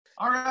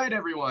All right,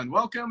 everyone.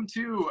 Welcome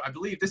to, I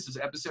believe this is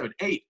episode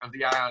 8 of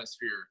the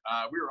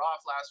Aionosphere. We were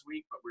off last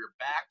week, but we're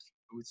back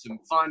with some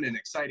fun and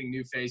exciting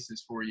new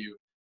faces for you.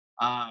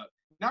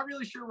 Not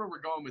really sure where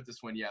we're going with this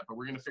one yet, but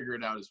we're going to figure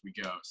it out as we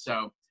go.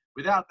 So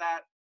without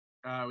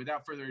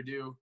further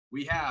ado,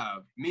 we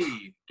have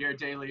me, Garrett,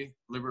 Dailey,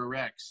 Libera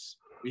Rex.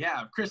 We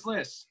have Chris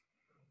Liss.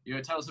 You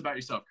want to tell us about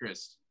yourself,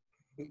 Chris?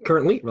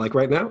 Currently, like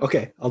right now?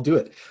 Okay, I'll do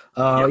it.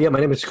 Yeah, my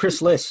name is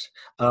Chris Liss,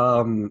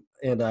 and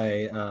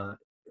I,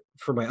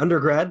 for my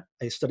undergrad,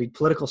 I studied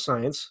political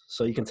science,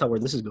 so you can tell where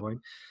this is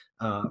going.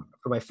 For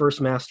my first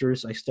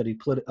master's, I studied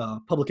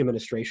public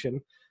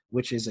administration,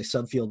 which is a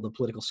subfield of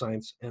political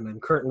science, and I'm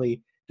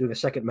currently doing a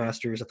second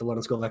master's at the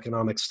London School of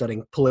Economics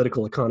studying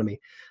political economy.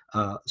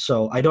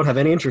 So I don't have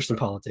any interest in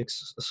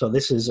politics, so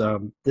this is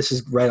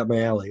right up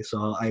my alley.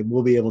 So I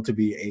will be able to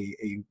be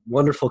a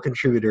wonderful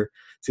contributor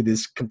to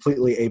this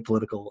completely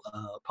apolitical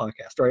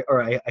podcast,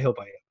 or I hope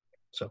I am.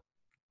 So,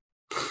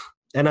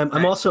 and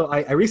I'm also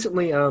I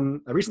recently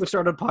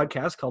started a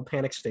podcast called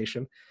Panic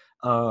Station,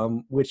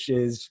 which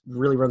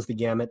really runs the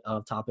gamut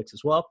of topics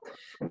as well,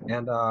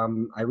 and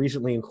I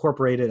recently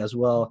incorporated as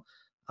well.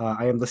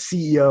 I am the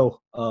CEO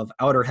of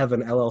Outer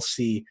Heaven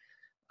LLC,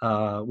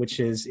 which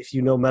is, if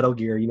you know Metal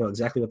Gear, you know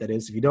exactly what that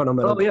is. If you don't know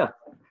Metal Gear,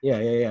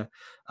 yeah.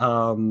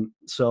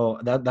 So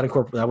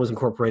that was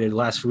incorporated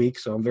last week.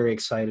 So I'm very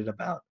excited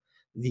about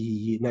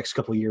the next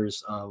couple of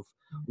years of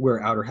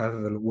where Outer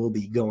Heaven will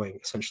be going,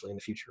 essentially, in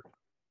the future.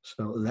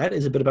 So that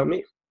is a bit about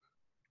me.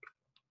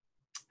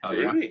 Oh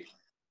yeah. Do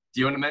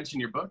you want to mention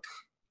your book?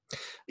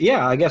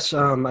 Yeah, I guess I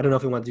don't know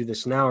if we want to do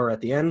this now or at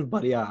the end,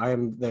 but yeah, I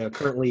am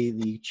currently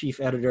the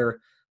chief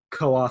editor,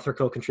 co-author,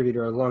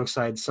 co-contributor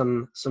alongside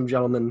some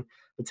gentlemen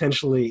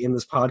potentially in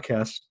this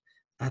podcast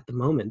at the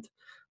moment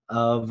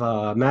of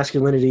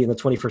Masculinity in the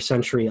 21st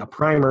Century, a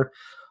primer,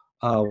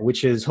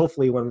 which is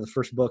hopefully one of the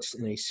first books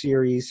in a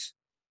series.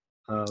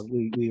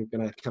 We're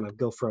going to kind of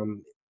go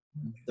from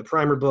the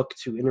primer book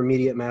to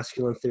intermediate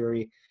masculine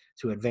theory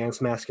to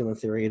advanced masculine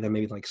theory, then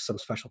maybe like some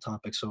special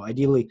topics. So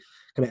ideally,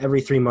 kind of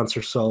every 3 months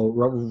or so,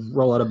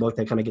 roll out a book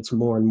that kind of gets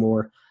more and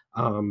more,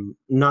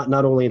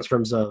 not only in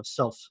terms of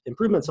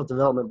self-improvement,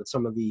 self-development, but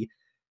some of the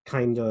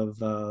kind of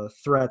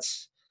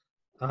threats,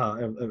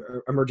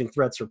 emerging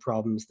threats or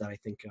problems that I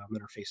think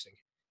men are facing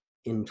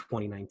in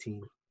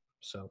 2019.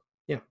 So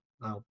yeah,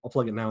 I'll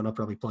plug it now, and I'll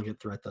probably plug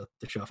it throughout the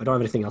show. If I don't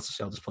have anything else to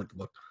say, I'll just plug the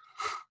book.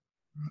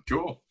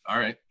 Cool. All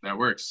right, that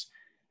works.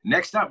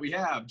 Next up, we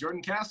have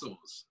Jordan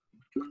Casstles.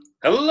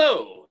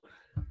 Hello.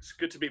 It's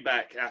good to be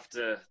back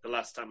after the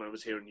last time I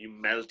was here and you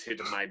melted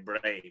my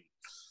brain.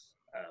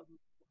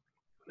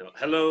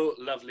 Hello,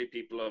 lovely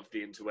people of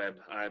the interweb.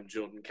 I'm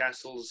Jordan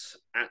Casstles,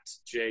 at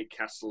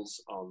jcasstles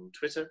on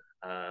Twitter.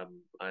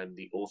 I'm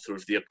the author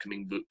of the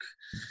upcoming book,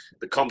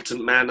 The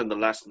Competent Man and the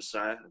Last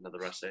Messiah, and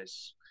other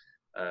essays.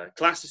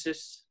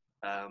 Classicist,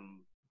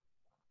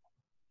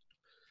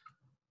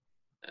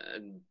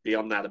 and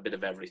beyond that, a bit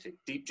of everything.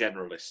 Deep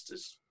generalist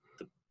is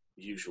the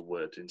usual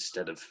word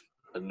instead of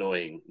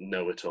annoying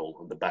know-it-all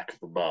on the back of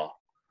the bar.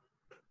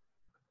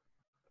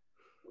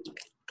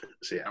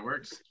 So yeah, that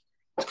works.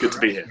 It's good to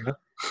be here.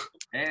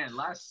 And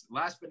last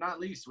but not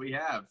least, we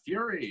have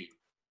Fury.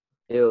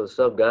 Yo, what's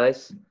up,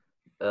 guys?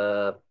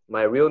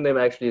 My real name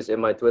actually is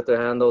in my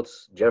Twitter handle.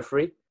 It's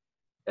Jeffrey.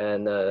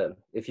 And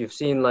if you've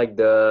seen like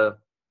the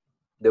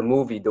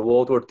movie, the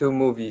World War II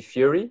movie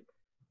Fury,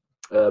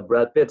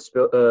 Brad Pitt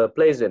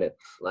plays in it.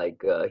 Like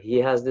he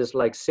has this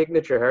like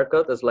signature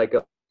haircut that's like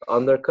a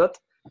undercut,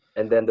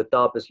 and then the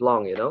top is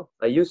long, you know.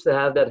 I used to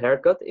have that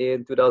haircut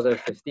in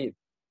 2015,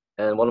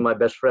 and one of my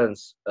best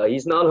friends,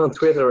 he's not on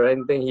Twitter or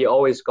anything, he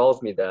always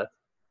calls me that.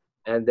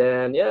 And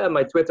then yeah,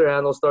 my Twitter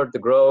handle started to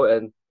grow,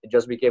 and it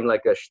just became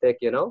like a shtick,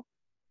 you know.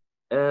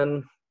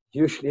 And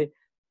usually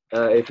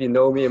if you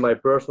know me in my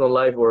personal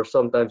life or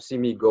sometimes see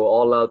me go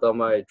all out on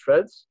my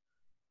threads,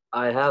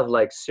 I have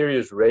like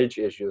serious rage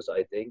issues,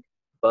 I think,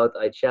 but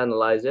I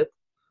channelize it.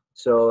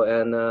 So,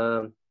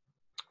 and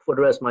for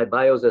the rest, my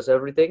bio says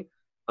everything.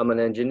 I'm an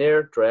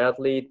engineer,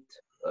 triathlete.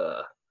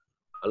 I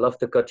love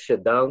to cut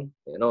shit down,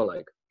 you know,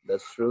 like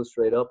that's true,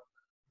 straight up.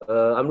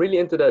 I'm really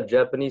into that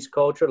Japanese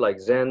culture,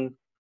 like Zen,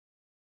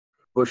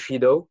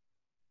 Bushido,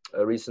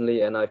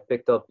 recently, and I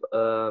picked up,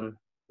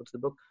 what's the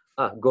book?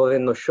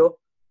 Goren no Sho,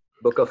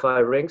 Book of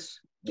Five Rings,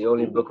 the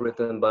only book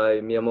written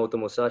by Miyamoto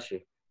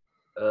Musashi.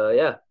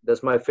 Yeah,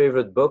 that's my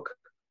favorite book.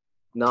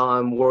 Now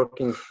I'm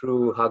working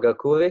through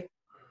Hagakure.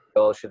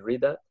 You all should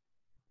read that.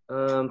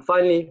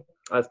 Finally,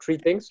 I have 3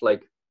 things,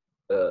 like,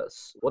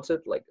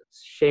 like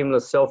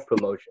shameless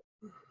self-promotion.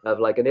 I have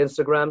like an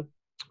Instagram.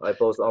 I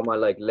post all my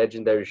like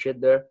legendary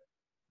shit there.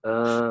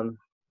 I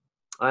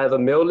have a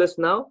mail list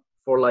now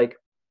for like,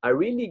 I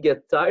really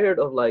get tired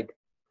of like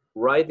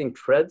writing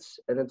threads,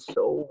 and it's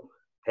so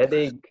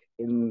headache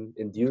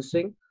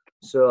inducing.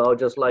 So I'll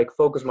just like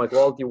focus my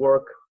quality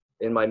work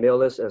in my mail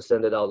list and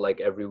send it out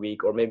like every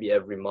week or maybe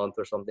every month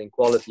or something,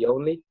 quality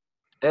only.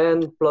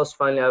 And plus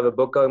finally I have a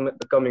book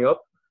coming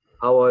up,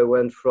 how I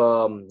went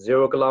from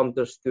 0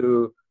 kilometers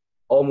to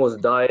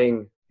almost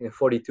dying in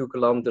 42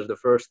 kilometers the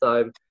first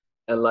time,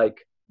 and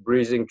like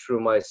breezing through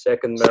my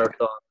second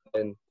marathon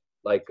and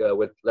like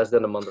with less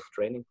than a month of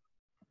training.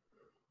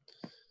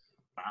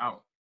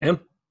 Wow. Yeah.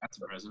 That's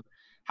impressive.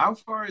 How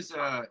far is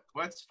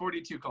what's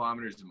 42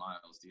 kilometers in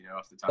miles? Do you know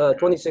off the top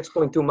of your head?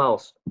 26.2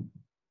 miles.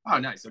 Oh,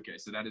 nice. Okay,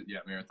 so that is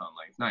marathon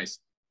length. Nice.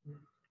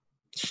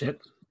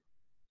 Shit.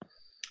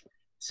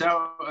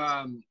 So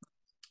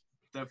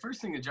the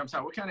first thing that jumps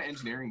out, what kind of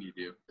engineering do you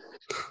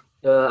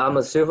do? I'm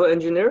a civil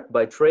engineer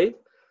by trade,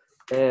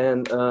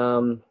 and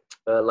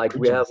like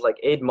we have like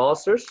 8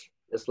 masters.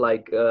 It's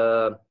like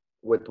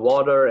with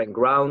water and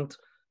ground,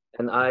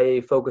 and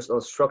I focused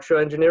on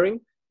structural engineering,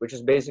 which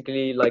is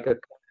basically like a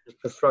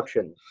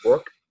construction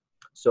work.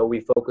 So we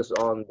focus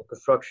on the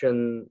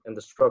construction and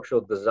the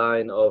structural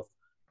design of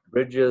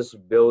bridges,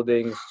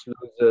 buildings,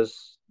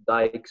 sluices,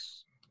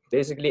 dikes,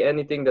 basically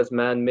anything that's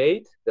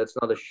man-made, that's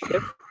not a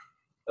ship,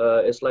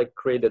 is like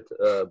created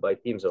by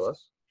teams of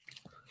us.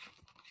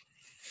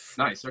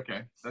 Nice.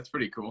 Okay, that's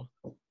pretty cool.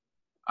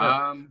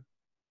 Yeah.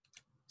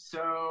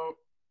 So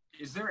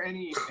is there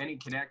any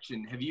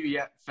connection? Have you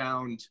yet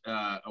found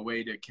a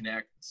way to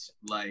connect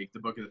like the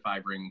Book of the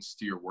Five Rings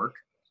to your work?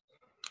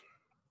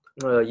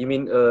 You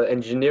mean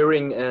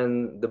engineering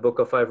and the Book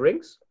of Five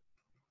Rings?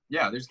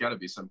 Yeah, there's got to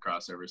be some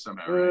crossover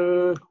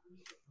somehow,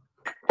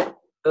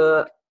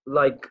 right?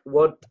 Like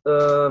what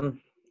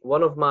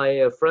one of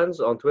my friends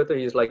on Twitter,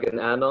 he's like an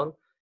anon.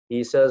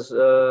 He says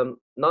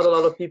not a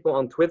lot of people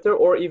on Twitter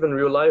or even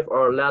real life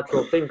are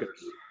lateral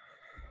thinkers.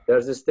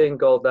 There's this thing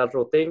called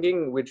lateral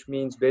thinking, which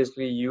means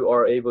basically you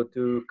are able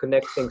to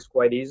connect things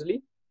quite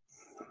easily.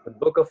 The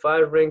Book of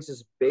Five Rings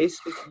is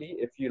basically,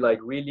 if you like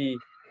really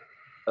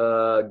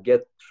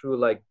get through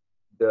like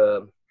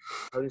the,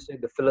 how do you say,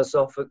 the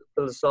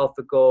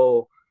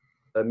philosophical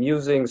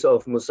musings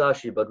of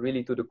Musashi, but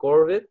really to the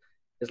core of it,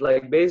 it's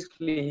like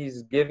basically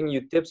he's giving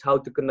you tips how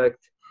to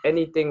connect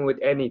anything with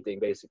anything,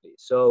 basically.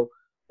 So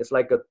it's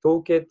like a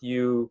toolkit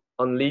you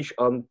unleash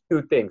on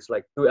 2 things,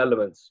 like 2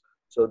 elements.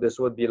 So this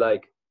would be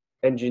like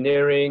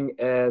engineering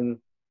and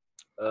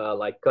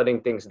like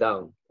cutting things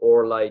down,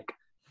 or like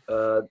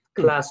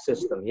class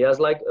system. He has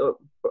like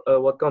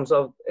what comes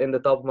up in the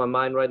top of my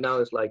mind right now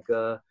is like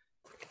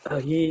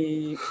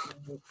he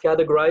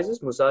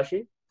categorizes,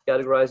 Musashi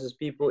categorizes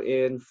people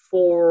in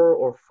 4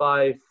 or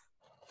 5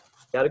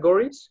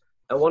 categories,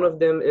 and one of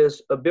them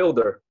is a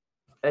builder,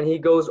 and he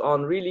goes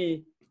on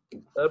really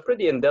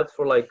pretty in depth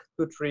for like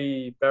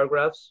 2-3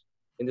 paragraphs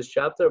in this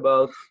chapter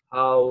about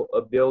how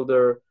a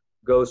builder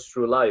goes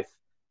through life.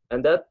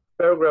 And that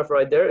paragraph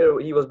right there,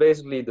 he was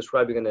basically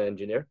describing an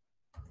engineer.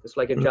 It's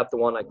like in chapter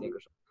 1, I think,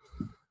 or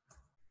something.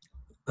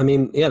 I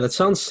mean, yeah, that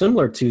sounds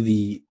similar to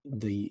the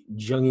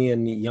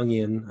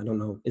Jungian. I don't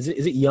know. Is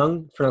it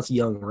Jung? Pronounced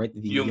Jung, right?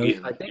 The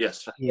Jungian, I think.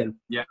 yes. Yeah.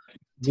 Jungian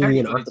Technically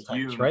it's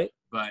archetypes, Jung, right?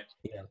 But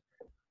Yeah.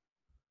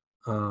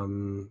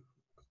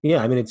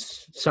 Yeah, I mean, it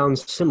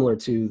sounds similar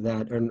to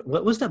that. And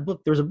what was that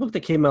book? There was a book that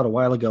came out a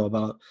while ago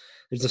about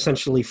there's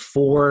essentially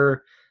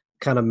 4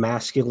 kind of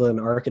masculine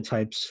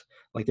archetypes.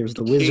 Like there's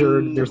the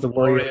wizard, King, there's the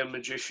warrior,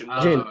 magician.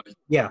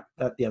 yeah,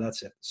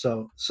 that's it.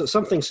 So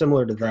something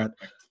similar to that.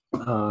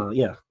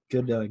 Yeah,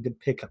 good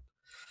pickup.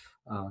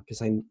 Because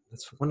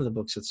that's one of the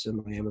books that's in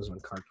my Amazon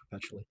cart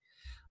perpetually.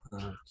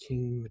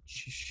 King,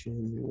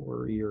 magician,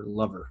 warrior,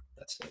 lover.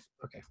 That's it.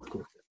 Okay,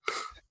 cool.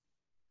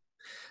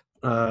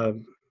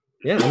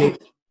 Yeah, I mean,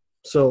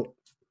 so,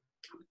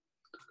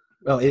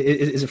 well,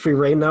 is it free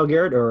reign now,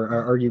 Garrett, or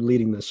are you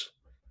leading this?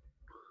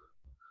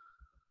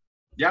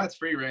 yeah, it's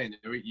free reign.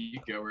 You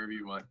go wherever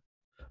you want.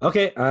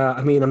 Okay,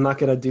 I mean, I'm not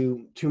going to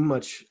do too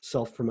much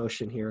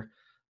self-promotion here.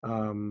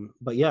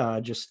 But yeah,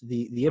 just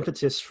the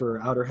impetus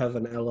for Outer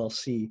Heaven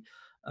LLC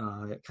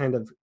kind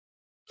of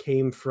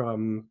came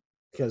from,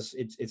 because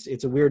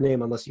it's a weird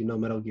name unless you know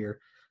Metal Gear.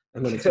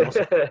 And then it's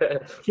also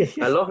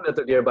I love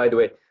Metal Gear, by the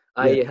way.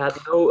 I had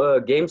no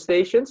game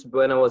stations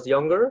when I was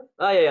younger.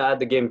 Yeah, I had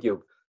the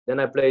GameCube. Then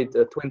I played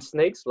Twin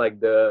Snakes, like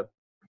the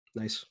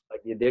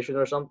edition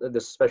or something,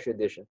 the special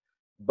edition.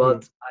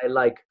 But I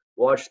like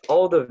watched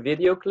all the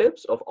video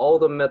clips of all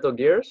the Metal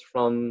Gears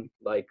from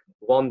like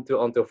 1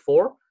 until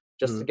 4,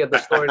 just to get the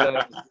storyline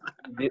of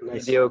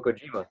Hideo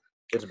Kojima.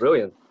 It's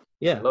brilliant.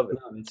 Yeah, I love it.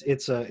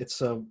 No,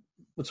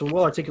 it's a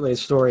well articulated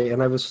story.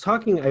 And I was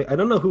talking, I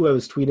don't know who I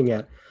was tweeting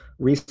at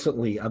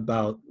recently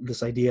about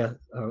this idea.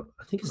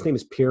 I think his name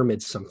is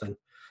Pyramid something,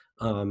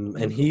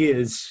 and he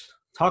is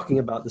talking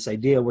about this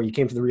idea where you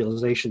came to the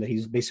realization that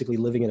he's basically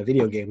living in a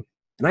video game.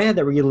 And I had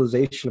that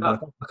realization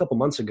about a couple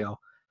months ago.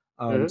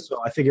 So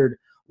I figured,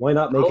 why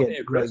not make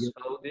it?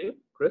 How old are you,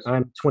 Chris?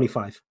 I'm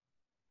 25.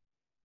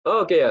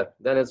 Oh, okay, yeah.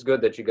 Then it's good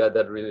that you got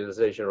that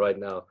realization right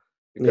now.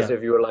 Because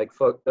if you were like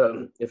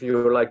if you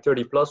were like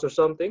 30 plus or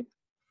something,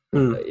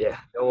 yeah,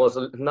 it was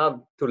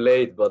not too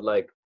late. But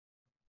like,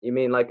 you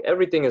mean like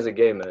everything is a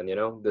game, man. You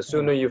know, the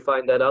sooner you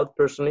find that out,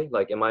 personally,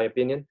 like in my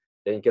opinion,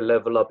 then you can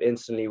level up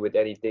instantly with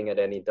anything at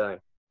any time.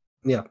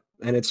 Yeah,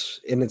 and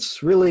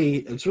it's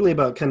really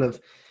about kind of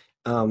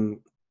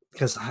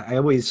because I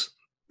always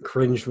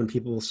cringed when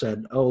people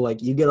said, oh,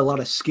 like you get a lot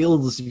of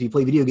skills if you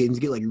play video games,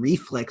 you get like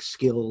reflex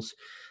skills.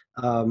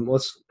 I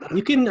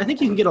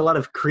think you can get a lot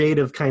of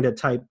creative kind of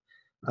type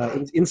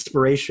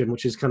inspiration,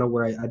 which is kind of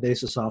where I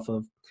base this off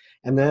of.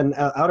 And then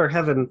Outer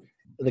Heaven,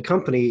 the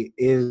company,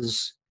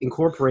 is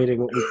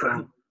incorporating what we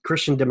call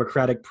Christian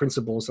democratic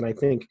principles. And I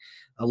think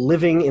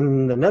living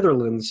in the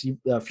Netherlands,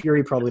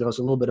 Fury probably knows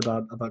a little bit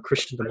about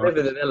Christian democracy. I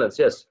live in the Netherlands,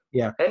 yes.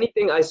 Yeah.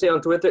 Anything I say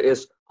on Twitter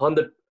is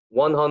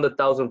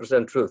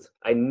 100,000% truth.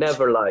 I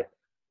never lie.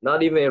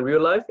 Not even in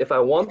real life. If I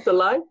want to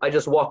lie, I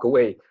just walk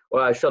away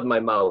or I shut my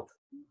mouth.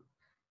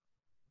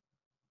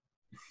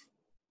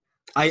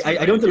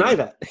 I don't deny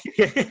that.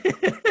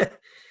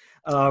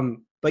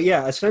 But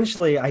yeah,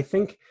 essentially, I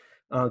think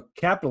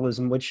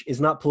capitalism, which is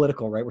not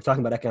political, right? We're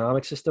talking about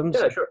economic systems.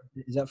 Yeah, sure.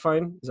 Is that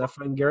fine? Is that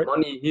fine, Garrett?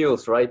 Money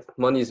heals, right?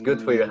 Money is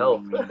good for your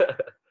health.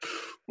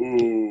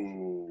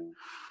 Ooh.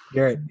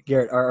 Garrett,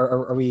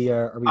 are we?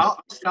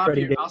 I'll stop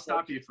you. I'll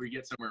stop you if we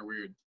get somewhere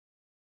weird.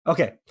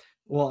 Okay.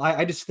 Well,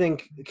 I just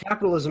think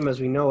capitalism, as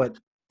we know it,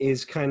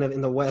 is kind of in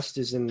the West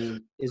is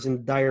in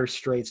dire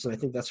straits, and I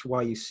think that's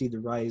why you see the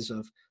rise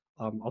of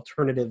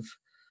alternative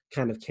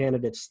kind of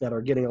candidates that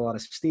are getting a lot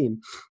of steam.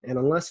 And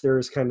unless there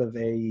is kind of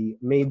a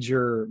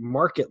major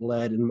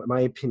market-led, in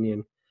my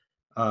opinion,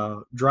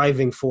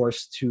 driving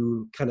force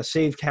to kind of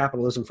save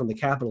capitalism from the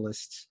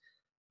capitalists,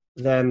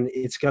 then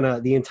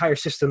the entire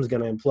system's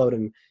gonna implode,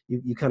 and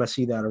you kind of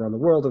see that around the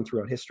world and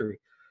throughout history.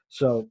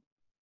 So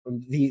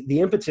the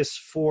impetus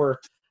for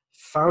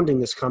founding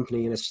this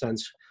company, in a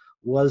sense,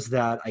 was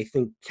that I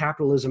think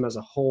capitalism as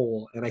a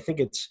whole, and I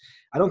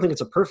don't think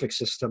it's a perfect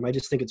system. I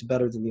just think it's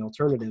better than the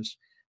alternatives.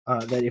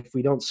 That if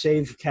we don't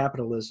save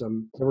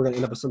capitalism, then we're going to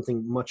end up with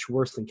something much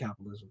worse than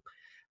capitalism.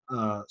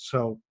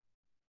 So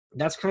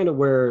that's kind of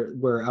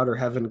where Outer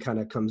Heaven kind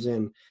of comes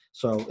in.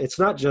 So it's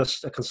not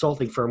just a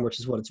consulting firm, which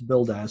is what it's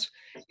billed as.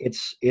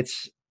 It's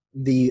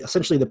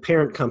essentially the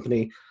parent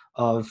company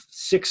of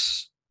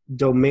 6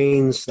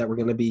 domains that we're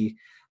going to be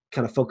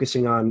kind of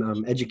focusing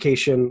on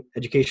education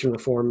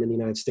reform in the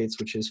United States,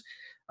 which is,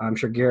 I'm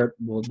sure Garrett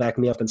will back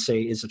me up and say,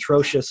 is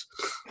atrocious.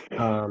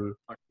 Our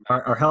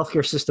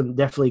healthcare system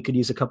definitely could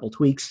use a couple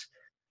tweaks.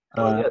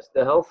 Yes,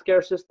 the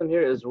healthcare system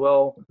here is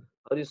how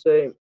do you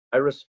say, I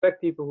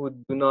respect people who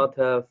do not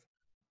have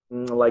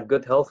like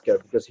good healthcare,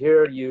 because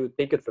here you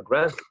take it for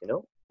granted,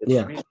 It's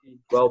really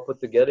well put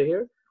together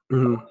here.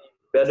 Mm-hmm.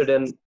 Better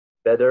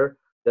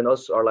than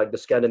us are like the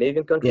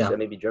Scandinavian countries and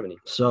maybe Germany.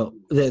 So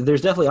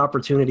there's definitely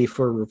opportunity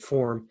for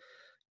reform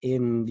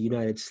in the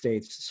United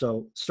States.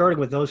 So starting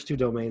with those 2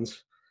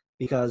 domains,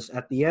 because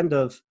at the end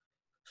of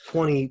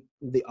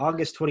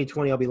August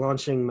 2020, I'll be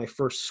launching my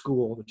first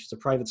school, which is a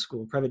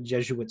private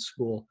Jesuit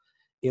school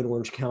in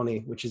Orange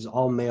County, which is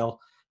all male.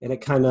 And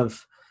it kind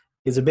of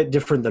is a bit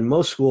different than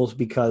most schools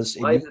because—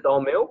 Why is it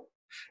all male?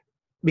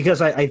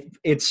 Because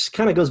it's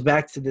kind of goes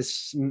back to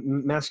this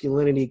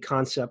masculinity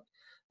concept,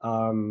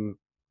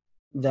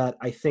 that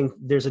I think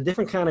there's a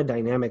different kind of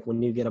dynamic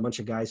when you get a bunch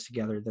of guys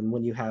together than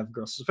when you have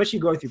girls, especially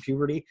going through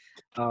puberty.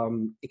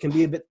 It can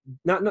be a bit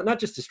not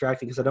just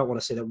distracting, because I don't want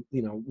to say that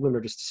women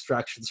are just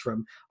distractions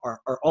from our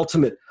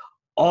ultimate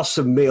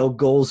awesome male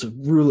goals of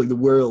ruling the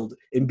world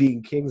and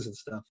being kings and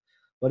stuff.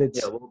 But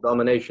it's world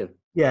domination.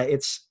 Yeah,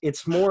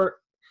 it's more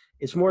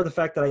the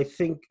fact that I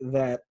think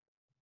that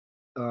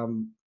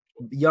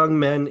young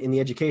men in the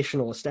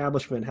educational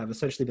establishment have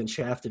essentially been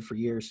shafted for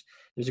years.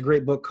 There's a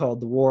great book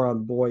called The War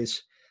on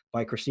Boys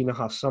by Christina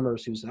Hoff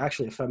Sommers, who's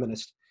actually a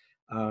feminist,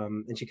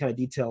 and she kind of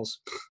details,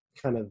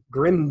 kind of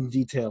grim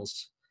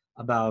details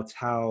about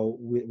how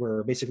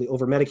we're basically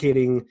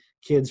over-medicating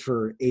kids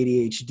for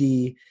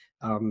ADHD,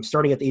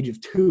 starting at the age of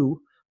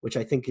 2, which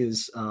I think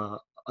is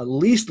at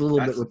least a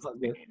little bit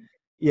repugnant.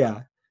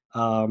 Yeah,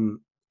 and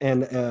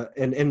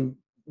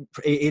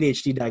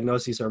ADHD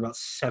diagnoses are about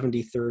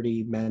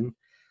 70-30 men.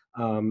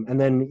 And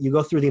then you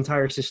go through the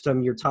entire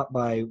system, you're taught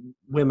by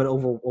women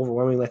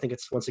overwhelmingly. I think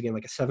it's, once again,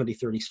 like a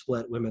 70-30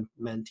 split, women,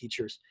 men,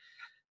 teachers.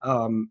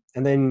 And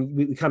then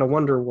we kind of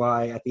wonder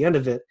why at the end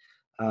of it,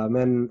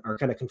 men are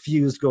kind of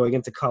confused going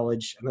into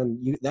college. And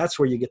then that's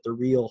where you get the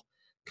real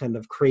kind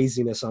of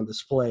craziness on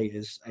display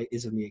is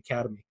in the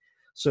academy.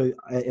 So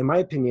in my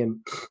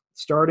opinion,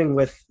 starting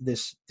with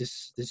this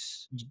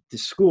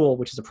school,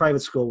 which is a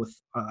private school with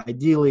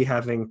ideally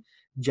having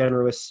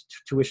generous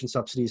tuition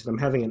subsidies, and I'm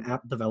having an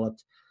app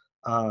developed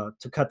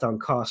to cut down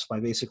costs by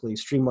basically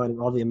streamlining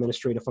all the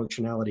administrative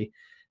functionality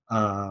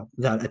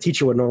that a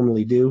teacher would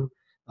normally do,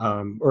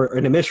 or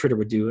an administrator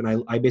would do.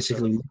 And I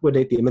basically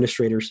liquidate the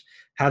administrators,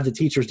 have the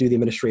teachers do the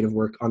administrative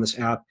work on this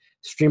app,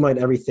 streamline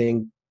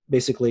everything,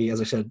 basically,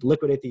 as I said,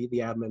 liquidate the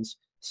admins,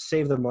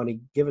 save the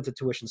money, give it to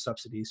tuition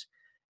subsidies,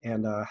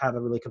 and have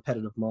a really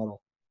competitive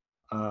model.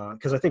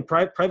 Because I think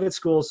private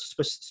schools,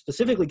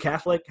 specifically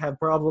Catholic, have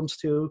problems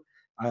too.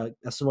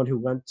 As someone who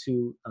went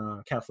to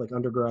Catholic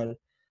undergrad,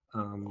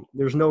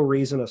 there's no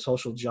reason a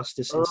social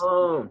justice. Chris,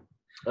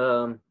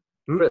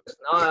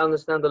 now I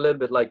understand a little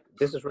bit. Like,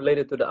 this is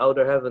related to the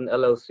Outer Heaven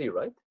LLC,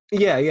 right?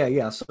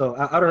 Yeah. So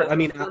I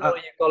mean, you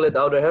call it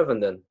Outer Heaven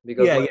then?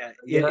 Because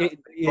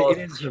it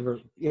is.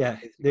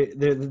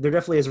 There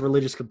definitely is a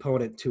religious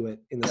component to it,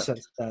 in the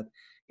sense that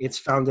it's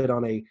founded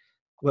on a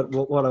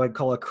what I would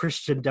call a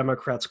Christian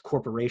Democrats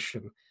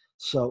corporation.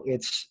 So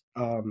it's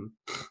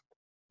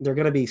they're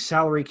going to be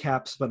salary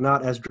caps, but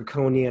not as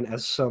draconian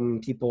as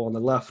some people on the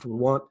left would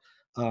want.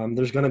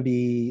 There's going to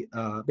be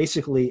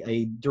basically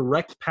a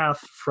direct path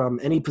from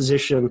any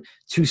position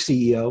to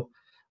CEO.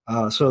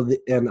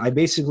 And I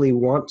basically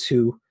want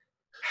to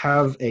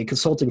have a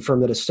consulting firm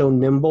that is so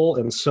nimble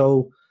and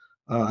so,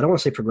 I don't want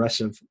to say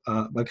progressive,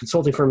 but a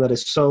consulting firm that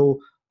is so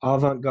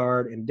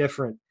avant-garde and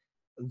different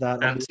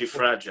that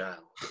anti-fragile.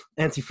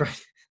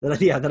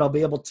 That I'll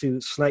be able to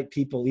snipe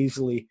people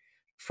easily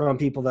from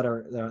people that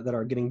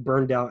are getting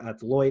burned out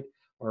at Deloitte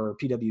or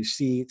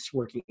PwC. It's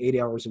working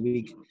 80 hours a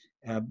week,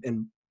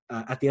 and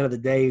at the end of the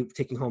day,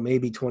 taking home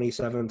maybe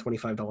 $27,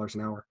 $25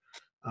 an hour.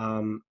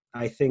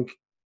 I think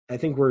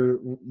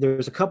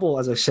there's a couple,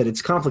 as I said,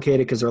 it's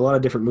complicated because there are a lot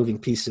of different moving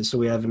pieces. So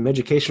we have an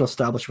educational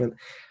establishment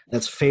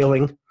that's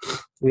failing.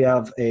 We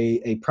have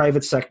a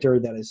private sector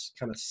that has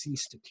kind of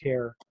ceased to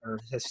care or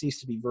has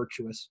ceased to be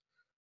virtuous.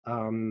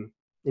 And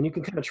you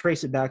can kind of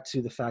trace it back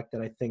to the fact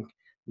that I think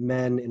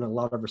men in a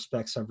lot of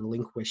respects have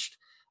relinquished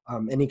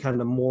any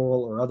kind of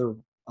moral or other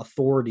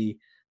authority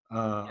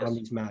on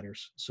these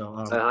matters. So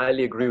I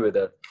highly agree with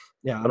that.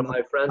 Yeah, one of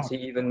my friends, he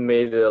even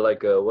made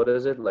like a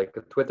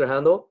Twitter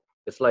handle.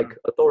 It's like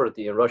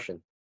authority in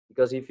Russian,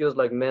 because he feels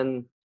like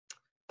men,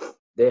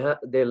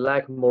 they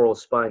lack moral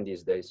spine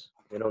these days.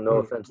 No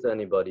offense to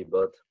anybody,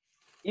 but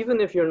even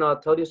if you're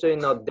not, how do you say,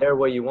 not there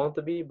where you want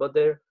to be, but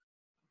they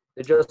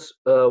just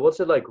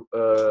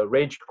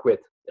rage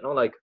quit.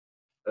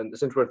 And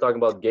since we're talking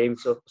about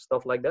games of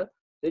stuff like that,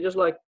 they just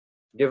like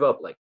give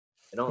up,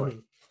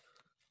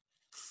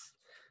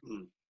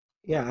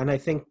 Yeah, and I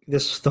think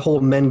the whole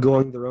men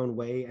going their own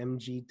way,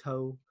 MG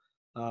toe,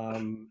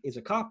 is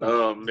a cop-out.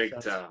 Oh,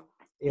 MGTOW.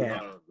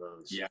 Yeah.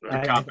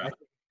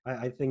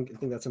 I think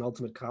that's an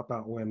ultimate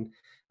cop-out when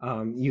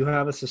you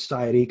have a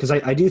society, because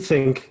I do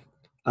think,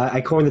 I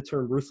coined the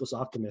term ruthless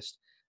optimist.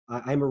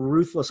 I'm a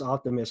ruthless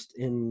optimist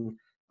in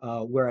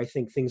where I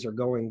think things are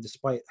going,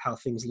 despite how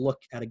things look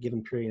at a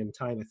given period in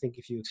time. I think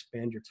if you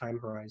expand your time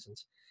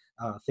horizons,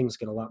 things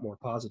get a lot more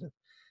positive.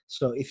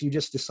 So if you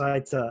just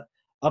decide to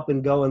up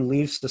and go and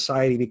leave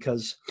society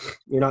because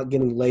you're not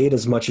getting laid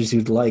as much as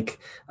you'd like,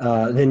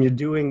 then you're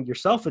doing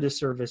yourself a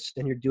disservice,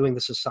 and you're doing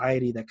the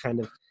society that kind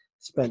of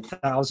spent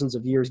thousands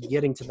of years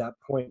getting to that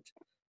point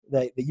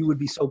that you would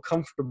be so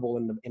comfortable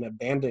in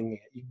abandoning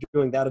it. You're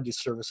doing that a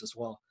disservice as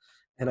well.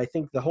 And I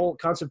think the whole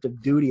concept of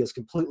duty has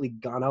completely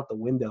gone out the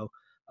window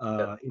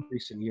in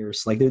recent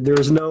years. Like there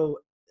is no,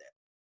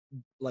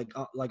 like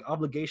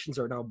obligations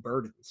are now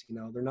burdens,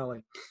 they're not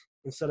like,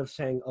 instead of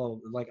saying, oh,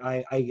 like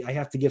I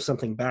have to give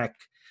something back,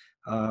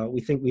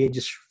 we think we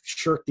just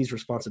shirk these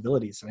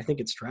responsibilities. And I think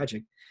it's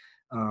tragic.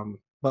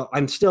 But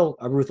I'm still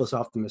a ruthless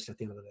optimist at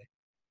the end of the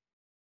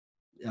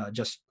day.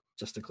 Just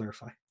to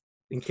clarify,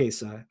 in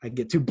case I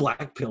get too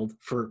black-pilled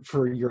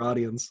for your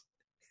audience.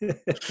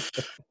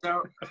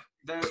 So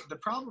the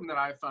problem that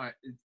I find,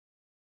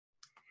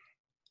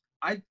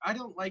 I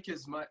don't like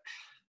as much.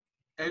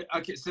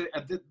 Okay, so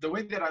the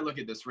way that I look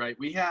at this, right,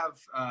 we have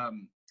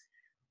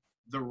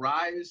the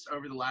rise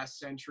over the last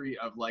century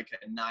of like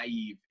a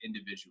naive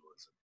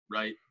individualism,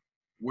 right?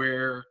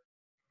 Where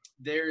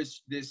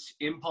there's this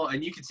impulse,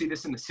 and you can see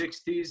this in the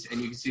 60s,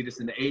 and you can see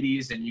this in the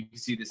 80s, and you can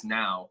see this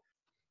now,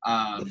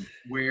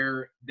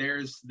 where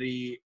there's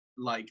the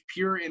like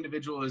pure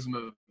individualism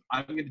of,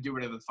 I'm going to do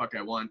whatever the fuck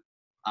I want.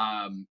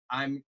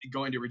 I'm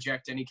going to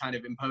reject any kind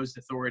of imposed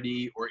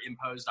authority or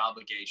imposed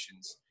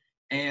obligations.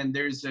 And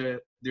there's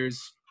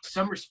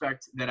some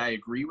respect that I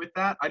agree with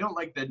that. I don't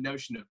like the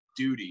notion of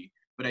duty,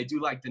 but I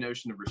do like the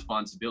notion of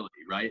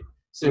responsibility, right?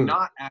 So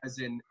not as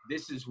in,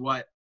 this is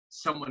what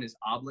someone is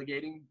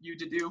obligating you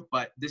to do,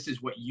 but this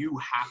is what you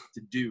have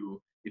to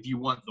do if you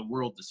want the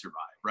world to survive,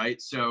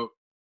 right? So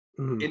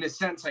in a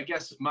sense, I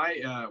guess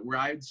where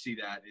I would see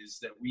that is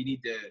that we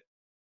need to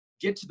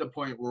get to the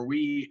point where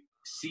we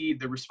see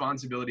the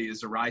responsibility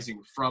as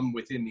arising from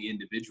within the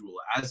individual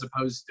as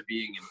opposed to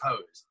being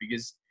imposed,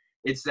 because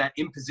it's that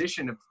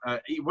imposition of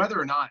whether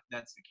or not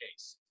that's the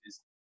case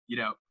is,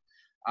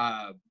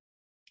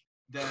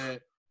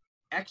 the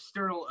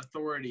external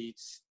authority.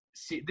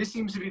 This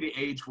seems to be the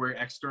age where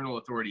external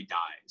authority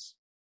dies.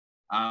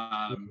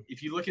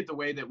 If you look at the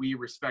way that we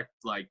respect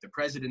like the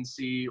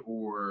presidency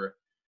or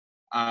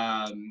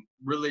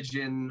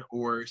religion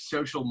or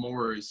social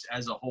mores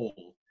as a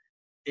whole,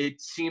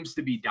 it seems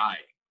to be dying.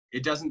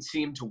 It doesn't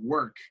seem to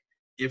work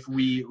if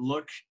we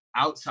look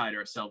outside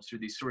ourselves through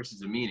these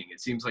sources of meaning. It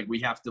seems like we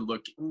have to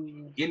look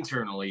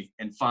internally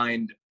and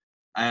find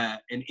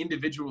an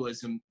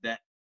individualism that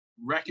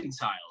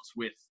reconciles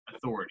with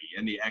authority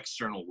and the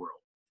external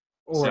world.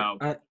 Or,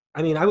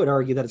 I would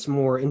argue that it's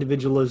more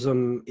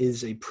individualism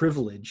is a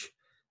privilege,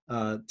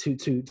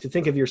 to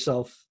think of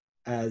yourself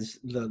as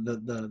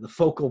the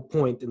focal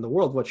point in the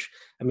world, which,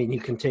 you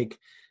can take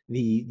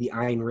the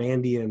Ayn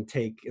Randian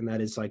take, and that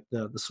is like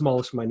the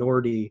smallest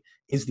minority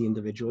is the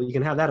individual. You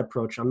can have that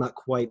approach. I'm not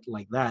quite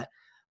like that,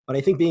 but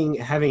I think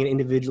having an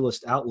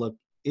individualist outlook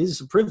is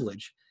a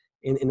privilege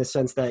in the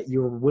sense that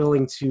you're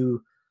willing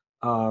to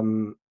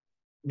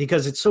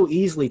because it's so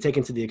easily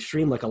taken to the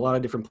extreme, like a lot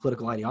of different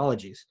political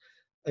ideologies.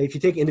 If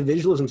you take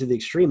individualism to the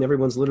extreme,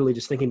 everyone's literally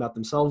just thinking about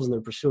themselves and they're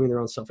pursuing their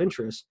own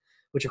self-interest,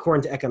 which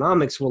according to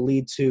economics will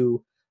lead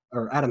to,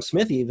 or Adam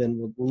Smith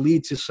even, will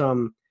lead to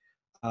some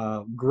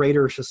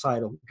greater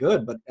societal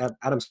good. But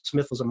Adam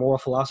Smith was a moral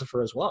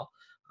philosopher as well.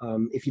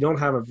 If you don't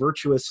have if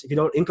you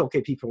don't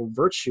inculcate people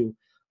virtue,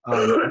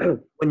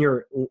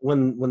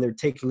 when they're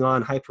taking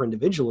on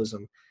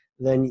hyper-individualism,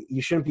 then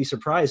you shouldn't be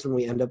surprised when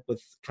we end up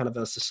with kind of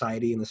a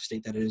society in the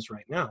state that it is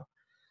right now.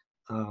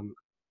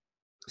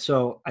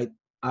 So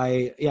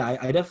I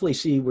definitely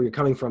see where you're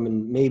coming from,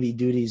 and maybe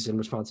duties and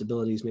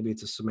responsibilities. Maybe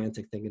it's a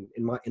semantic thing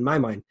in my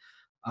mind.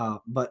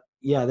 But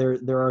yeah,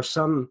 there are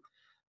some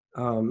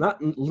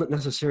not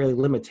necessarily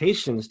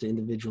limitations to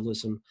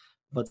individualism,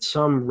 but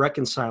some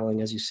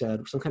reconciling, as you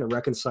said, some kind of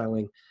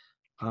reconciling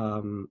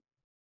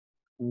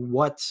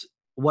what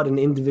an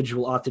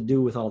individual ought to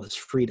do with all this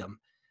freedom.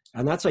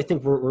 And that's, I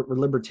think, where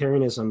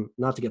libertarianism,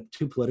 not to get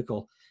too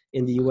political,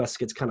 in the U.S.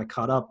 gets kind of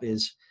caught up,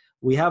 is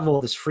we have all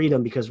this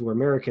freedom because we're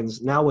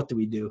Americans. Now what do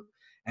we do?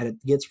 And it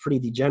gets pretty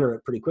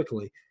degenerate pretty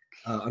quickly,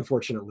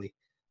 unfortunately.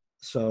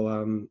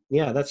 So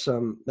that's I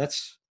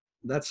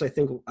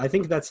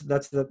think that's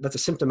a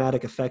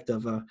symptomatic effect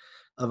of a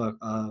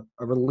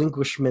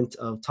relinquishment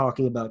of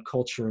talking about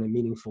culture in a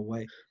meaningful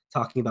way,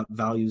 talking about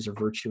values or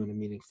virtue in a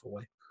meaningful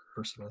way.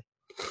 Personally,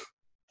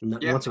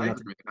 once again,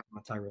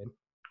 not tirade.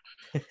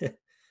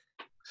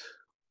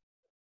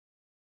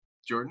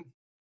 Jordan,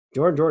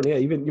 yeah,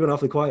 you've been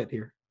awfully quiet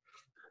here.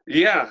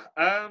 Yeah,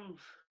 I'm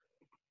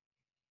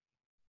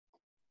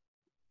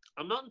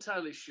not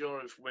entirely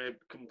sure if we're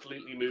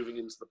completely moving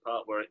into the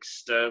part where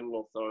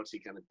external authority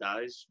kind of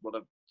dies. What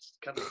I've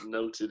kind of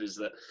noted is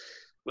that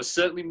we're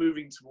certainly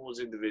moving towards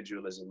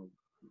individualism,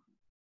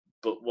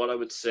 but what I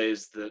would say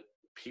is that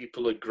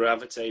people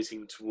gravitate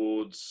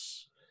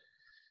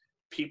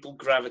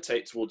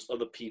towards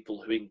other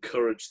people who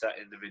encourage that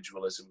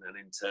individualism, and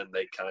in turn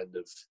they kind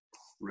of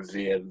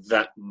revere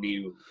that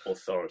new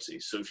authority.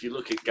 So if you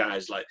look at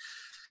guys like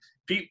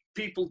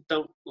people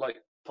don't like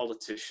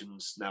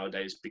politicians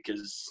nowadays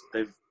because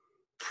they've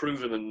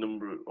proven a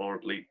number, or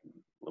at least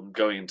I'm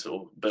going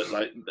to, but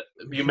like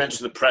you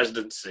mentioned the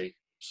presidency,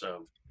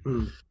 so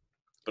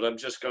but I'm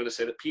just going to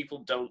say that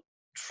people don't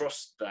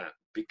trust that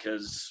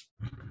because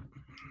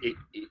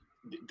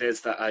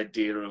there's that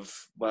idea of,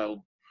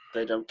 well,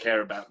 they don't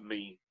care about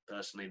me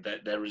personally,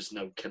 that there is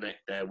no connect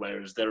there.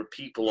 Whereas there are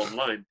people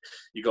online,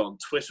 you go on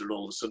Twitter and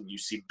all of a sudden you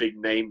see big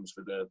names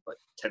with like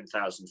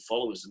 10,000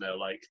 followers, and they're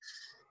like,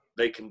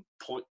 they can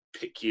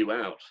pick you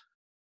out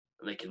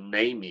and they can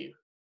name you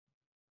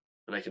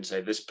and they can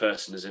say this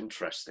person is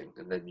interesting,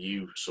 and then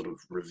you sort of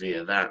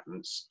revere that. And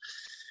it's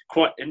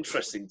quite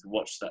interesting to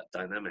watch that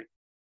dynamic,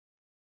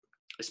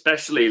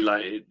 especially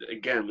like,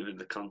 again, within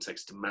the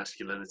context of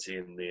masculinity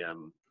and the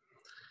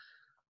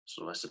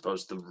so I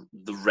suppose the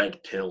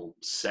red pill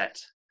set.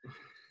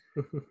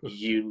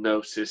 You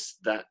notice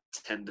that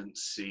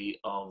tendency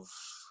of,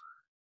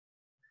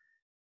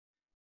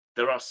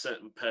 there are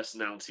certain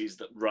personalities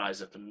that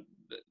rise up, and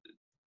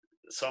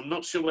so I'm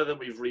not sure whether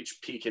we've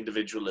reached peak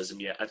individualism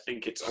yet. I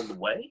think it's on the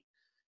way,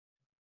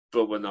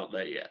 but we're not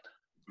there yet,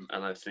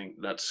 and I think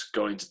that's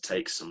going to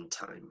take some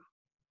time.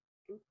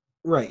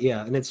 Right,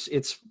 yeah, and it's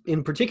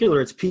in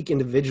particular, it's peak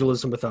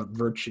individualism without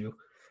virtue.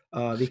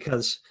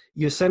 Because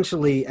you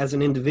essentially, as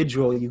an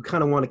individual, you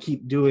kind of want to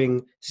keep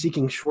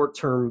seeking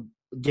short-term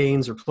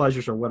gains or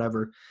pleasures or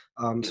whatever.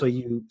 So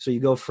you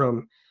go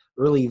from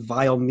really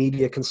vile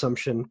media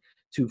consumption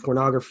to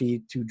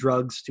pornography to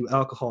drugs to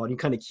alcohol, and you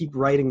kind of keep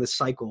riding the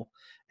cycle.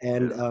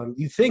 And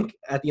you think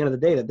at the end of the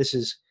day that this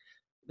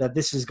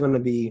is going to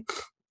be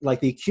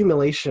like the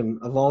accumulation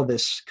of all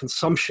this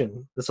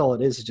consumption. That's all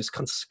it is just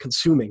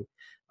consuming.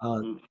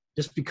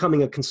 Just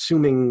becoming a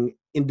consuming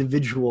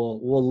individual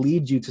will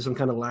lead you to some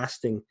kind of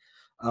lasting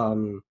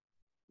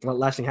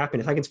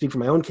happiness. I can speak for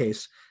my own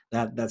case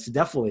that's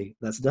definitely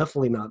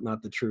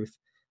not the truth.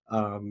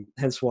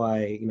 Hence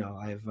why,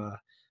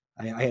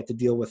 I had to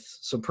deal with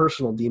some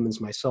personal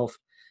demons myself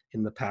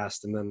in the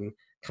past, and then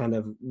kind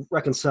of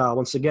reconcile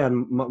once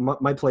again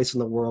my place in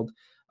the world,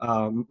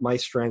 my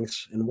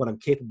strengths, and what I'm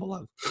capable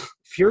of.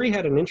 Fury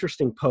had an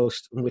interesting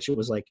post in which it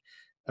was like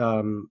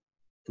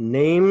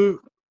race,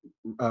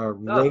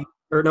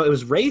 or no, it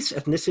was race,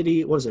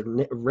 ethnicity. What was it?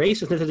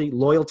 Race, ethnicity,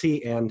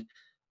 loyalty, and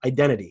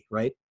identity.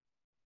 Right?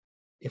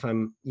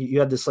 You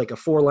had this like a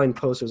 4-line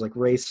post. It was like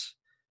race,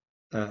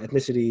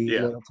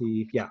 ethnicity,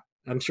 loyalty. Yeah,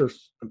 I'm sure.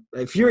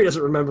 If Fury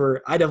doesn't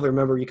remember, I definitely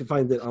remember. You can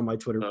find it on my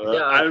Twitter.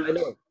 I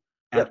know.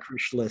 At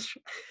Casstles.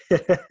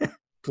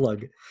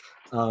 Plug.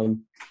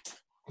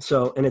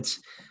 So, and it's,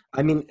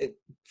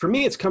 for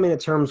me, it's coming to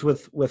terms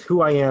with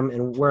who I am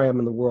and where I am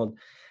in the world.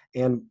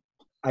 And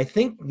I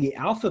think the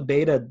alpha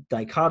beta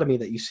dichotomy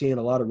that you see in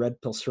a lot of red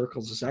pill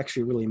circles is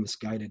actually really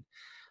misguided,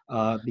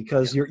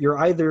 because you're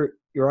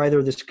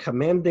either this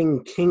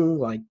commanding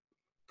king-like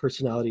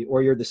personality,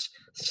 or you're this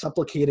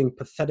supplicating,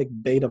 pathetic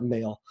beta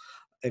male.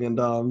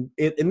 And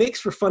it makes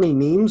for funny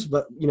memes,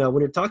 but when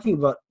you're talking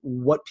about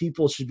what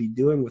people should be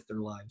doing with their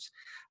lives,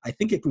 I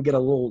think it can get a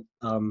little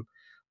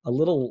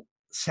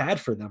sad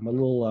for them, a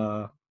little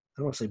I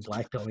don't want to say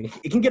blackpilling.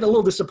 It can get a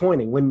little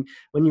disappointing when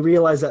you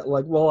realize that,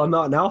 like, well, I'm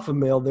not an alpha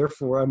male,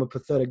 therefore I'm a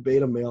pathetic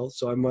beta male,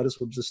 so I might as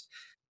well just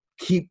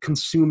keep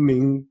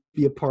consuming,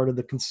 be a part of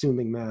the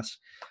consuming mass.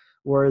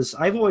 Whereas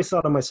I've always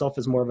thought of myself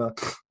as more of a,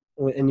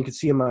 and you can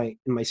see in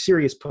my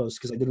serious post,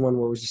 because I did one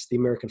where it was just the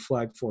American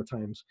flag 4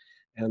 times.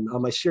 And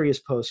on my serious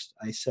post,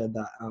 I said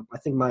that I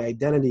think my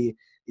identity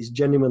is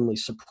genuinely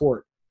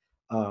support,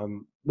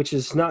 which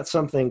is not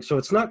something. So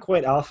it's not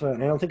quite alpha,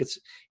 and I don't think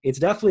it's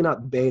definitely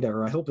not beta,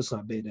 or I hope it's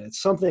not beta.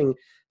 It's something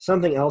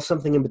else,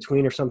 something in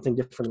between, or something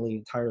differently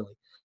entirely.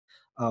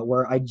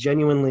 Where I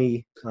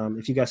genuinely,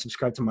 if you guys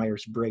subscribe to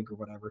Myers-Briggs or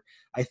whatever,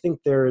 I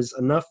think there's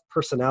enough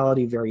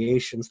personality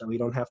variations that we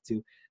don't have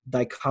to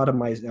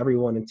dichotomize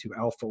everyone into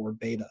alpha or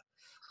beta.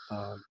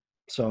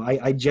 So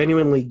I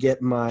genuinely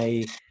get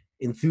my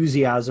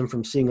enthusiasm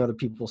from seeing other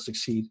people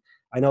succeed.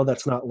 I know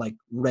that's not like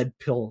red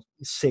pill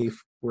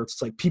safe, where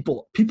it's like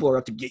people are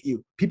out to get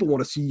you. People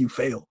want to see you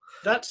fail.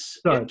 That's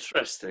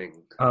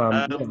interesting.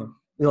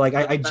 Like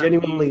I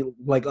genuinely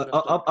like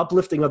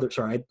uplifting others.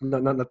 Sorry,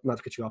 not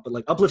to cut you off, but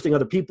like uplifting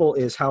other people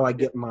is how I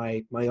get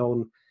my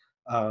own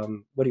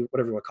whatever you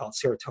want to call it,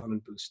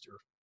 serotonin booster.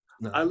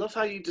 No. I love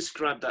how you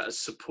describe that as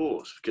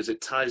support, because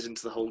it ties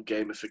into the whole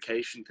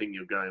gamification thing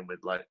you're going with,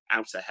 like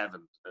outer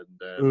heaven,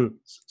 and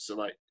so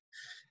like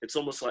it's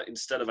almost like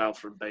instead of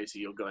alpha and beta,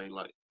 you're going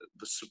like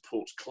the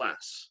support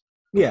class.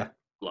 Yeah.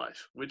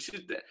 Life, which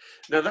is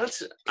now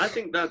I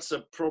think that's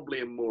probably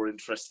a more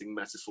interesting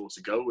metaphor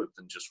to go with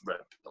than just red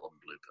pill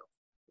and blue pill.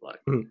 Like,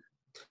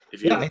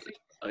 if you're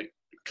like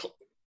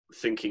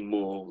thinking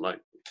more like,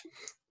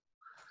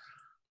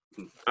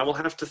 I will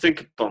have to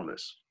think upon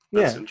this.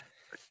 That's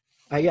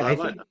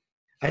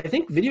I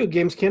think video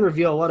games can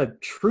reveal a lot of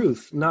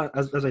truth. Not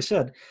as I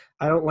said,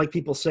 I don't like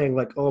people saying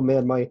like, oh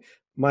man,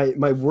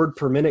 my word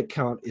per minute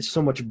count is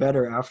so much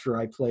better after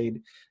I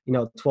played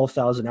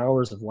 12,000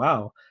 hours of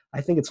WoW. I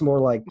think it's more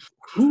like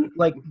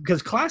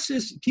because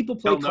people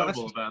play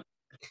classes.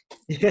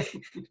 Yeah,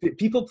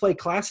 people play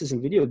classes in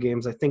video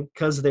games, I think,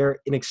 because they're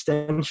an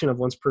extension of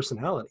one's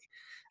personality.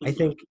 I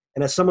think,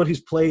 and as someone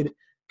who's played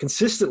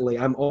consistently,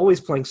 I'm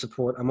always playing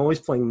support, I'm always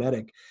playing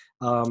medic,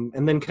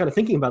 and then kind of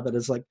thinking about that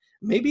is like,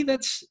 maybe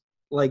that's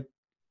like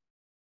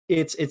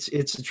it's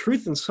a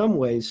truth in some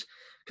ways,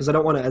 because I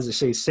don't want to, as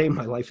I say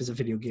my life is a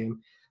video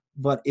game.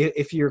 But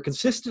if you're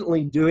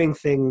consistently doing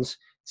things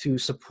to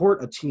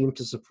support a team,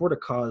 to support a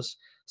cause,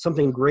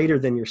 something greater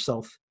than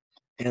yourself,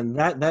 and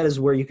that is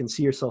where you can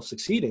see yourself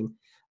succeeding,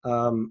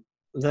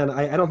 then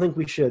I don't think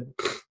we should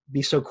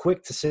be so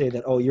quick to say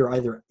that, oh, you're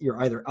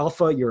either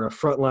alpha, you're a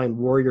frontline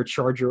warrior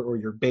charger, or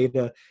you're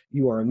beta,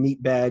 you are a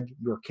meat bag,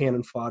 you're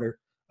cannon fodder.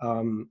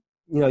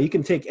 You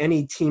can take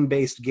any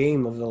team-based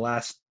game of the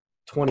last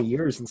 20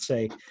 years and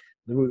say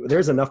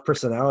there's enough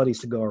personalities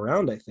to go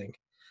around, I think.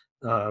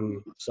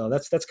 So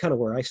that's kind of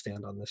where I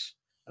stand on this.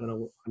 I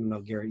don't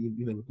know, Garrett.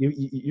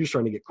 You're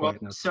trying to get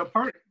quiet now. So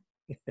part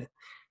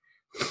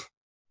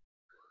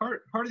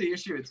of the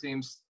issue, it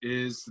seems,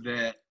 is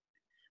that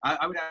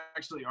I would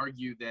actually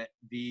argue that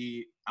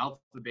the alpha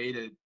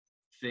beta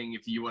thing,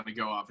 if you want to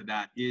go off of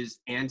that, is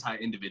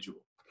anti-individual.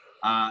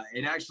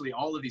 And actually,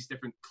 all of these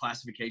different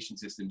classification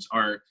systems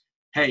are,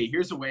 hey,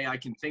 here's a way I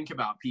can think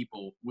about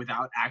people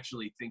without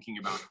actually thinking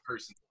about the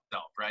person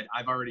itself, right?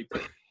 I've already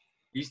put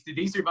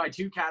these are my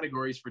 2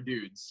 categories for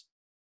dudes,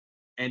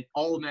 and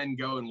all men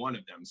go in one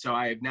of them. So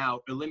I have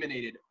now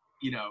eliminated,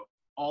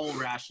 all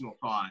rational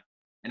thought,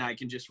 and I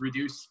can just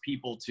reduce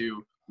people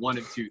to one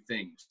of 2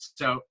 things.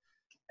 So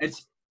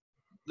it's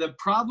the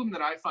problem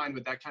that I find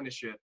with that kind of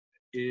shit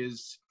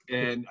is,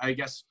 and I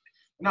guess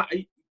not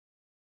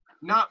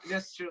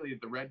necessarily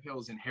that the red pill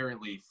is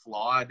inherently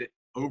flawed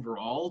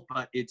overall,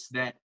 but it's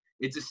that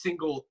it's a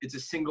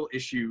single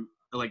issue,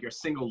 like a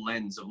single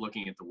lens of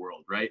looking at the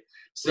world, right?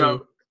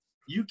 So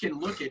you can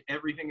look at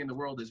everything in the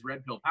world as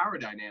red pill power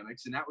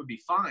dynamics, and that would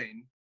be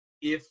fine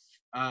if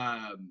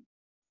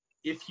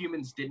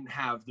humans didn't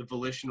have the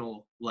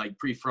volitional, like,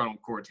 prefrontal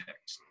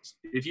cortex.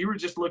 If you were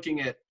just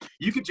looking at,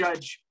 you could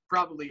judge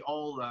probably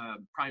all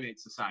primate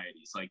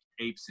societies, like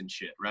apes and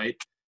shit, right?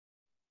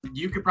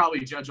 You could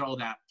probably judge all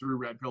that through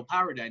red pill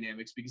power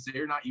dynamics, because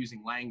they're not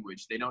using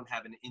language. They don't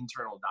have an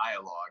internal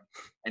dialogue.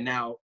 And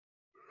now,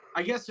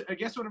 I guess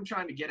what I'm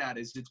trying to get at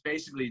is it's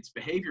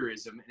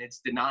behaviorism, and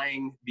it's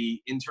denying the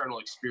internal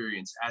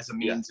experience as a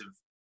means of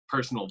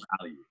personal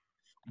value.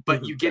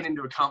 But you get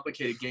into a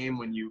complicated game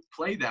when you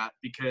play that,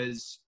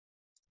 because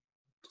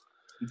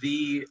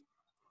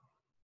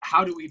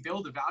how do we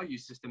build a value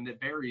system that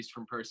varies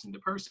from person to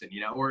person,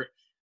 or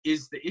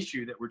is the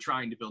issue that we're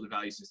trying to build a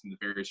value system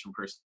that varies from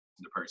person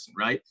to person,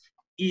 right?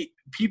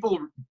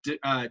 People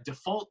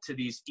default to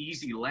these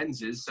easy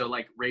lenses. So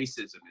like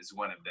racism is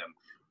one of them.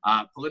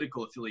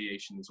 Political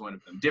affiliation is one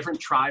of them. Different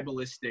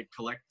tribalistic,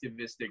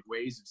 collectivistic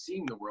ways of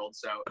seeing the world.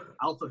 So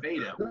alpha,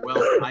 beta,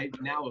 well, I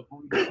now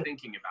avoid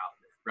thinking about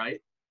it,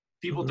 right?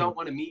 People don't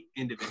want to meet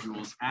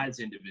individuals as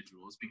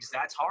individuals because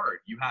that's hard.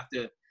 You have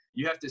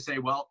to say,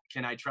 well,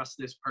 can I trust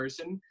this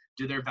person?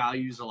 Do their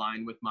values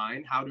align with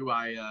mine? How do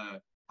I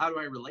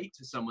relate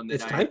to someone that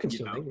it's time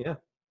consuming?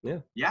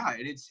 Yeah,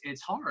 and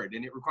it's hard,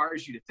 and it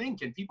requires you to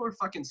think, and people are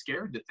fucking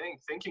scared to think.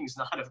 Thinking's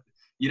not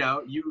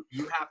you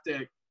have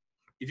to,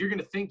 if you're going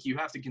to think, you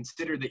have to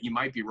consider that you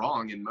might be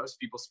wrong, and most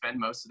people spend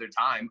most of their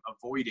time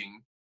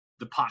avoiding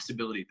the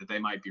possibility that they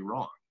might be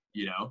wrong.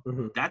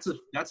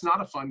 That's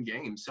not a fun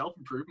game.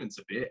 Self-improvement's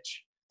a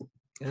bitch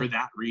for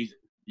that reason,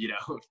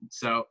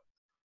 so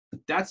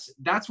that's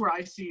where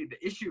I see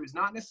the issue is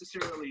not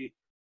necessarily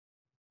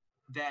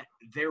that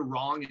they're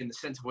wrong in the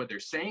sense of what they're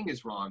saying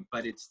is wrong,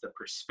 but it's the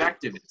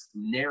perspective. It's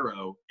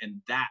narrow,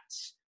 and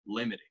that's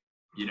limiting,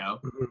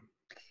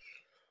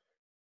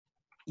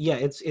 Yeah,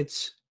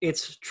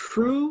 it's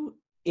true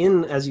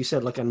in, as you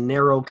said, like a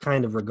narrow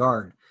kind of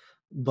regard,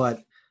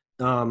 but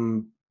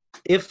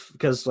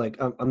because like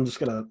I'm just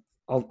gonna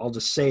I'll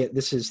just say it.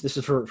 This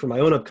is for my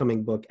own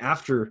upcoming book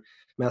after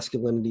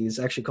masculinity. Is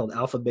actually called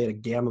Alpha Beta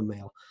Gamma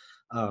Male,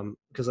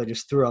 because I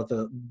just threw out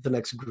the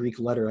next Greek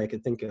letter I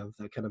could think of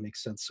that kind of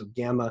makes sense. So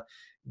gamma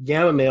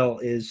male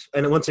is,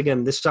 and once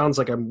again, this sounds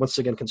like I'm once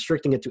again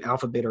constricting it to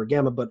alpha, beta, or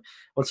gamma, but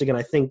once again,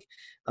 I think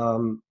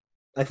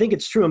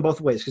it's true in both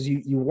ways, because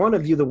you want to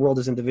view the world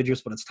as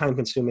individuals, but it's time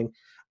consuming,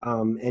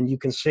 and you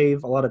can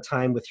save a lot of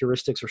time with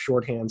heuristics or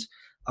shorthands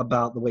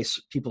about the way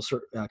people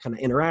kind of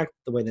interact,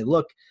 the way they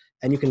look,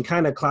 and you can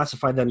kind of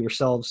classify them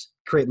yourselves,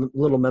 create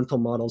little mental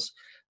models,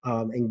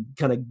 and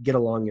kind of get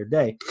along your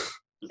day.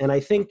 And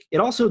I think it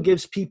also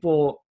gives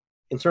people,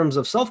 in terms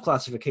of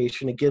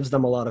self-classification, it gives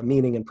them a lot of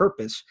meaning and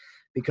purpose,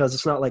 because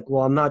it's not like,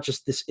 well, I'm not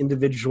just this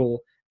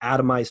individual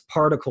atomized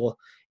particle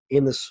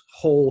in this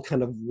whole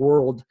kind of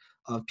world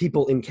of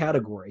people in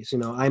categories.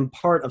 I'm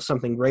part of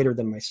something greater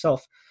than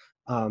myself.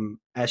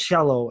 As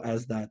shallow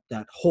as that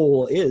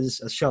whole is,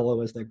 as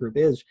shallow as that group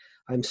is,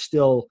 I'm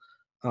still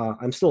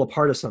a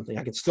part of something.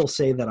 I can still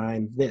say that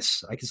I'm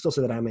this. I can still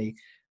say that I'm a,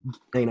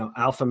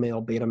 alpha male,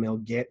 beta male,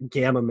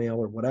 gamma male,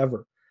 or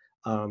whatever.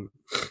 And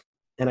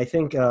I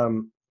think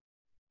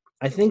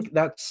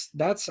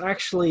that's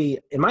actually,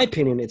 in my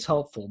opinion, it's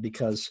helpful,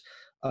 because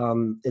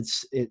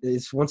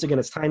it's once again,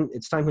 it's time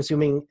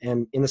consuming,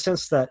 and in the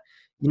sense that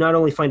you not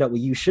only find out what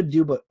you should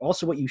do, but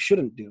also what you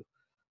shouldn't do.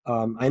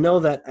 I know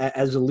that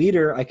as a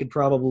leader, I could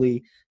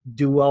probably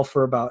do well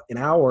for about an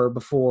hour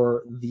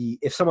before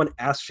if someone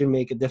asks you to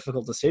make a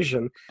difficult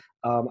decision,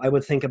 I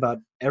would think about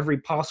every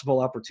possible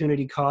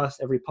opportunity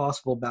cost, every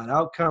possible bad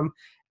outcome,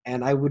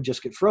 and I would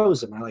just get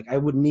frozen. I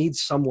would need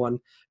someone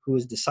who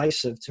is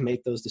decisive to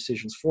make those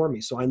decisions for me.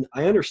 So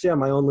I understand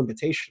my own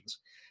limitations,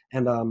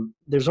 and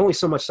there's only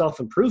so much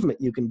self-improvement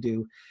you can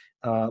do.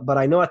 But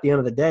I know at the end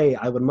of the day,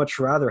 I would much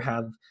rather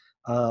have,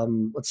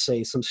 let's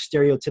say, some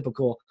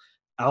stereotypical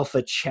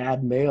alpha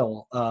Chad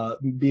male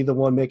be the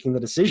one making the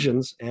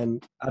decisions.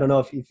 And I don't know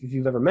if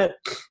you've ever met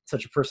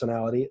such a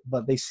personality,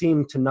 but they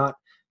seem to not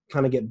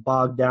kind of get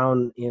bogged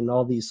down in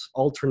all these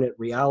alternate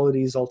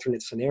realities,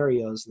 alternate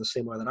scenarios in the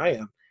same way that I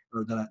am,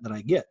 or that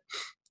I get.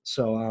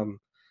 So,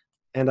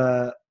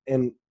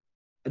 and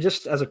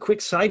just as a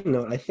quick side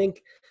note, I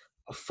think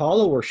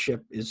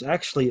followership is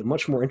actually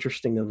much more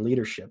interesting than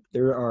leadership.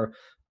 There are,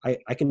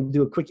 I can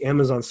do a quick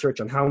Amazon search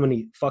on how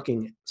many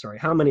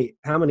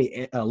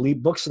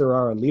books there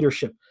are on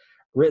leadership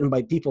written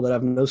by people that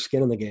have no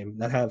skin in the game,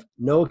 that have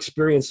no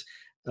experience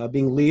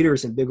being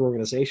leaders in big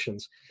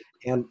organizations.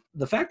 And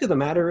the fact of the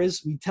matter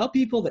is, we tell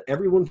people that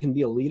everyone can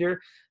be a leader,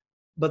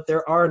 but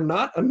there are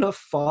not enough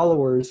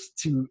followers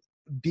to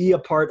be a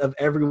part of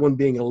everyone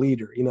being a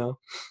leader,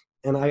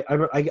 And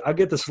I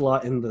get this a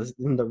lot in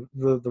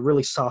the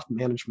really soft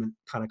management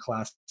kind of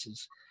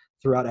classes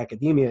throughout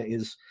academia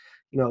is,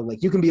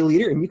 like, you can be a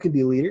leader and you can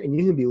be a leader and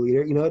you can be a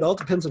leader. It all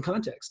depends on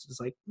context. It's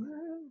like,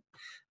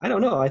 I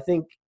don't know. I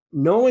think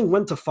knowing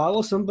when to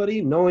follow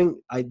somebody,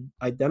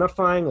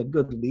 identifying a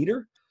good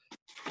leader,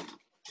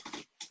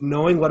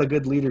 knowing what a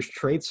good leader's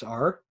traits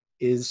are,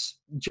 is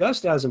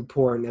just as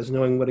important as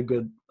knowing what a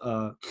good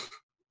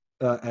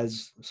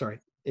is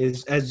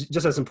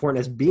just as important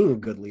as being a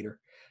good leader.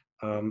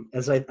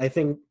 As I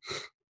think,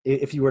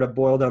 if you were to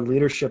boil down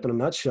leadership in a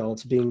nutshell,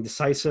 it's being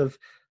decisive,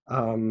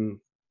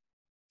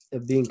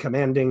 being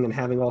commanding, and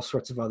having all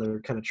sorts of other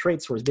kind of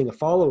traits. Whereas being a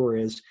follower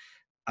is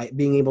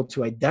being able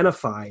to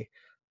identify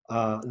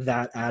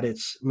that at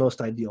its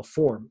most ideal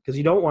form. Because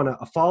you don't want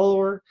a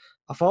follower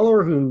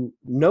who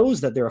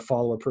knows that they're a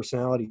follower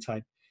personality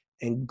type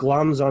and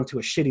gloms onto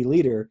a shitty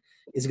leader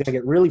is going to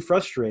get really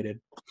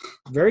frustrated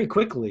very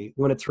quickly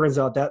when it turns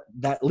out that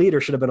that leader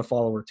should have been a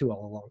follower too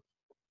all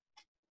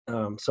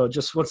along. So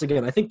just once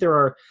again, I think there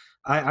are,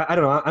 I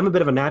don't know, I'm a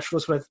bit of a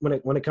naturalist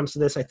when it comes to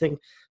this. I think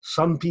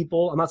some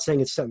people, I'm not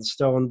saying it's set in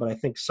stone, but I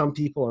think some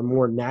people are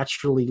more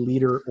naturally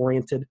leader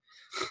oriented.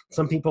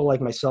 Some people like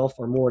myself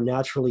are more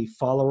naturally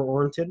follower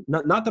oriented.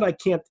 Not that I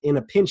can't in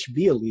a pinch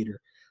be a leader,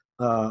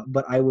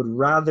 but I would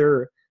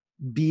rather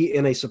be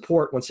in a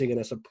support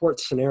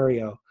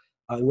scenario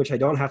in which I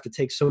don't have to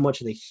take so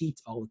much of the heat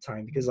all the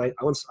time, because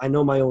I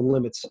know my own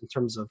limits in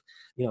terms of,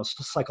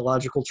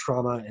 psychological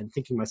trauma and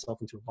thinking myself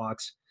into a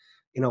box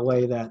in a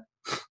way that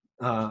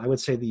I would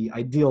say the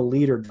ideal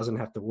leader doesn't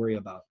have to worry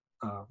about.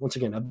 Once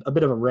again, a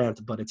bit of a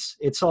rant, but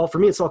it's all, for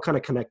me, it's all kind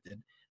of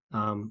connected.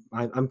 I'm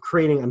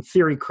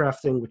theory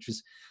crafting, which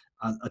is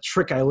a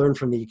trick I learned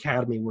from the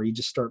academy, where you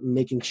just start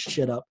making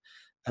shit up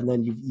and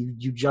then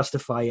you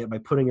justify it by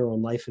putting your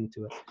own life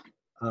into it.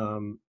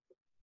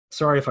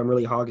 Sorry if I'm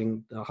really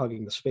hogging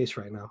the space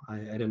right now. I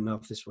didn't know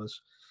if this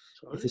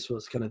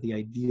was kind of the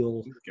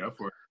ideal. Go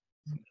for it.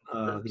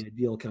 The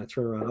ideal kind of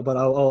turnaround, but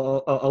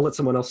I'll let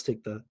someone else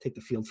take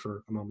the field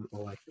for a moment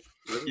while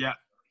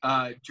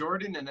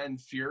Jordan and then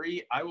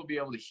Fury. I will be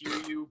able to hear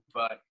you,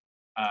 but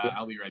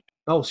I'll be right back.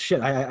 Oh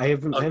shit! I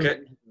haven't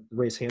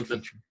raised hand No.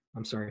 feature.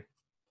 I'm sorry.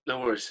 No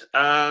worries.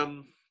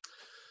 Now,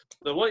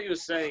 what you were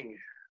saying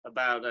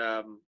about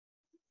a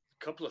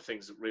couple of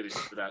things that really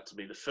stood out to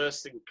me. The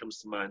first thing that comes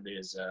to mind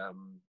is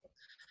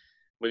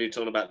when you're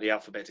talking about the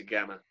alpha, beta,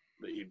 gamma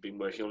that you've been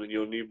working on in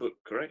your new book,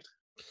 correct?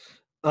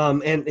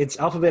 And it's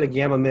alpha, beta,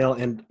 gamma, male,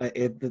 and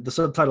the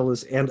subtitle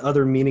is "and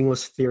other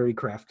meaningless theory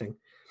crafting."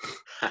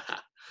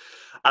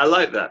 I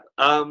like that.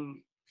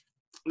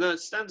 No, it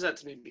stands out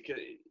to me because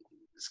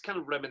it's kind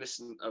of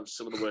reminiscent of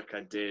some of the work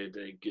I did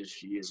a good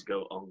few years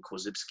ago on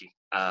Korzybski,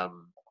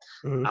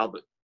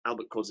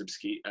 Albert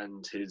Korzybski,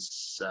 and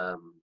his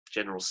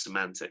general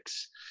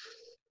semantics.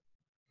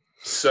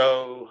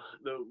 So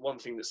the one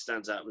thing that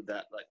stands out with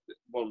that, like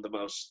one of the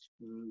most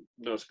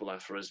notable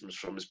aphorisms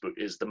from his book,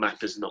 is the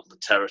map is not the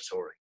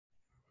territory.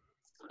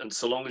 And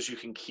so long as you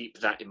can keep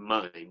that in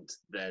mind,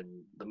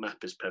 then the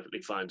map is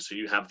perfectly fine. So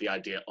you have the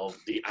idea of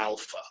the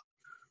alpha.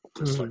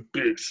 It's like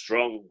big,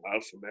 strong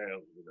alpha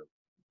male,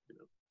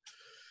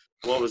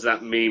 What was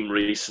that meme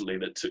recently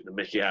that took the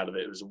mickey out of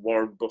it? It was a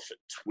Warren Buffett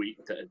tweet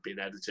that had been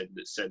edited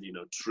that said,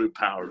 true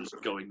power is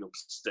going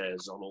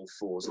upstairs on all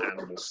fours,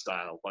 animal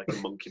style, like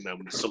a monkey man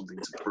with something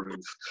to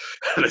prove.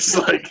 And it's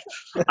like,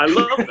 I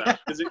love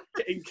that because it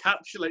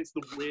encapsulates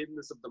the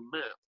weirdness of the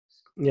map.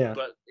 Yeah.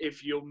 But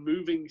if you're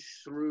moving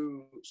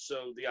through,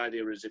 so the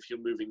idea is if you're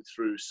moving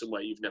through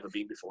somewhere you've never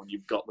been before and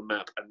you've got the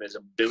map and there's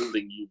a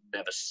building you've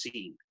never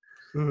seen,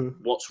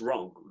 what's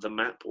wrong? The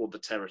map or the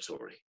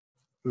territory?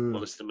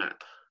 Well, it's the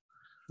map.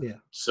 Yeah.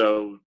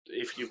 So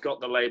if you've got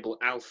the label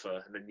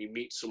alpha and then you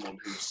meet someone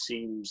who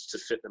seems to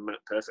fit the map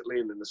perfectly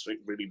and then there's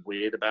something really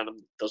weird about them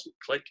that doesn't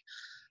click,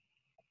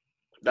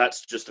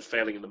 that's just a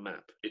failing in the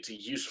map. It's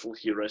a useful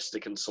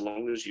heuristic, and so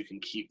long as you can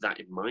keep that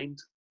in mind,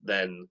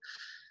 then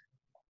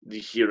the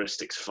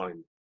heuristics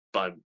fine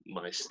by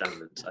my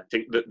standards. I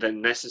think that they're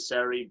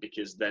necessary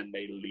because then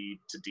they lead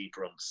to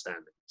deeper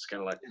understanding. It's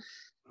kind of like,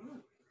 I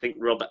think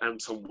Robert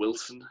Anton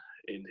Wilson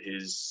in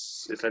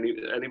his, if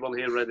anyone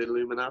here read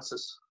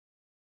Illuminatus?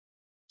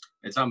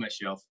 It's on my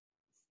shelf.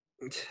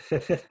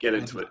 Get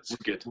into it. It's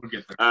good. We'll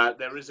get there.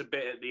 There is a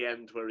bit at the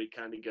end where he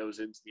kind of goes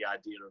into the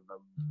idea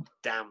of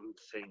damn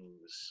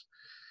things.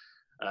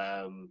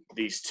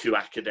 These two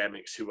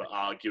academics who are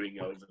arguing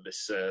over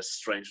this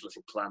strange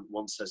little plant.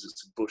 One says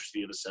it's a bush,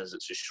 the other says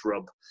it's a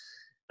shrub,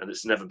 and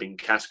it's never been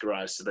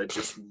categorized, so they're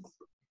just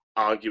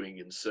arguing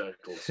in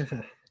circles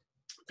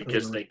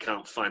because they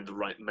can't find the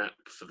right map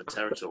for the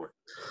territory.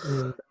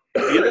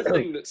 The other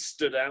thing that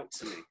stood out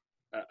to me,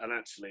 and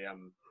actually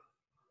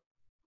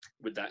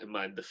with that in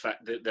mind, the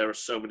fact that there are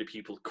so many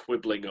people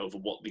quibbling over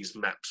what these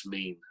maps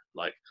mean,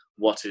 like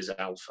what is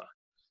alpha?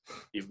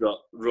 You've got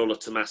Rollo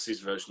Tomasi's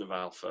version of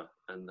alpha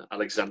and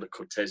Alexander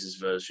Cortez's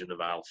version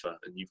of alpha,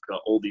 and you've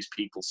got all these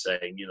people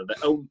saying,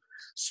 their own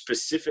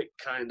specific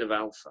kind of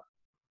alpha,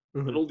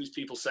 and all these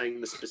people saying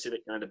the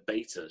specific kind of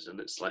betas, and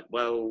it's like,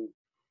 well,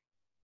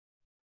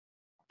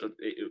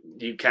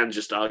 you can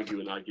just argue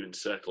in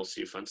circles,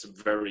 so you find some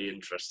very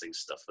interesting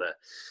stuff there.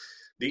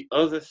 The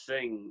other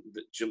thing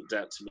that jumped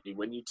out to me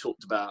when you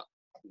talked about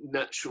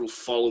natural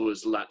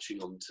followers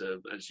latching onto,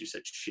 as you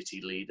said,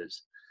 shitty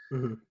leaders.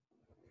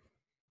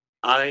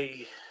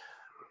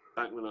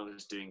 Back when I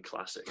was doing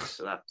classics,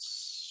 so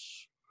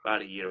that's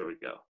about a year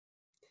ago,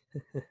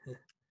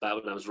 back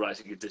when I was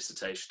writing a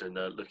dissertation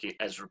and looking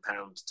at Ezra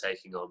Pound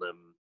taking on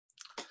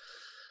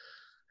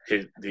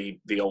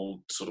the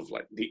old sort of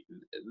like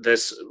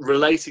there's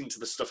relating to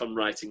the stuff I'm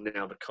writing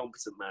now, the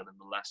competent man and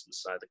the last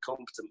Messiah, the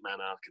competent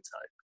man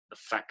archetype, the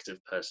factive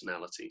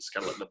personality. It's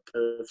kind of like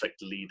the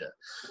perfect leader,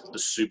 the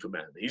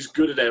Superman. He's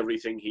good at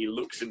everything. He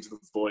looks into the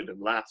void and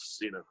laughs.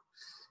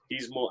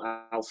 He's more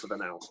alpha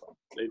than alpha.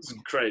 It's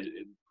crazy.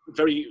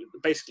 Very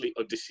basically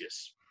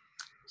Odysseus.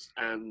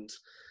 And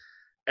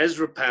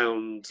Ezra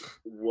Pound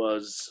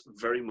was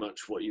very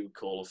much what you would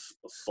call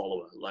a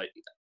follower. Like,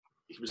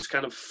 he was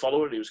kind of a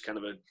follower and he was kind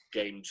of a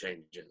game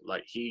changer.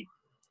 Like, he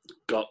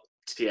got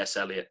T.S.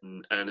 Eliot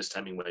and Ernest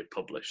Hemingway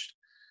published.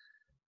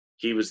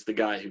 He was the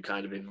guy who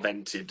kind of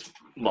invented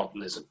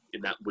modernism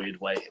in that weird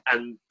way.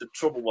 And the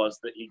trouble was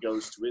that he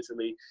goes to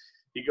Italy,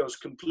 he goes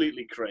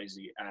completely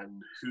crazy,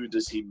 and who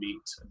does he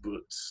meet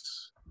but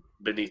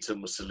Benito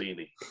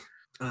Mussolini?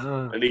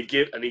 And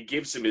he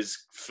gives him his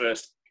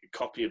first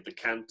copy of the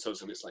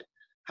cantos, and it's like,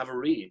 have a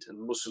read. And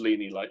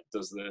Mussolini like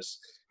does this.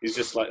 He's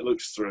just like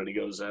looks through and he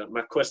goes,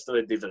 "Ma questo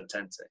è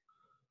divertente."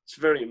 It's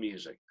very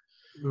amusing.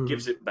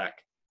 Gives it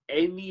back.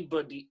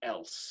 Anybody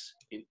else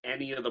in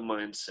any other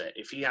mindset,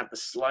 if he had the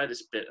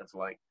slightest bit of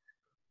like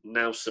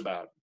nous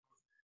about,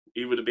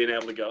 he would have been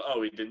able to go,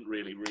 "Oh, he didn't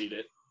really read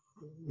it."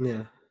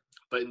 Yeah.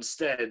 But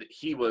instead,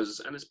 he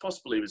was, and it's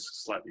possible he was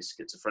slightly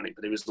schizophrenic,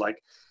 but he was like,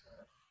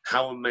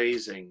 how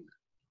amazing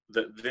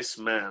that this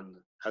man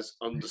has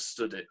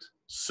understood it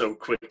so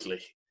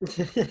quickly.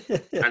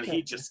 And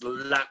he just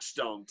latched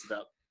on to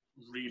that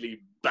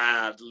really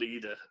bad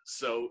leader.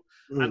 So,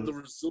 and the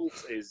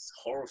result is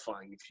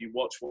horrifying if you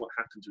watch what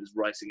happened to his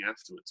writing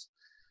afterwards.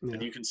 Yeah.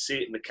 And you can see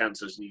it in the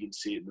cantos and you can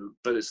see it,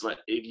 but it's like,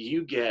 if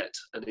you get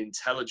an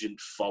intelligent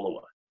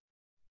follower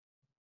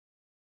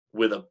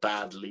with a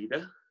bad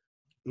leader,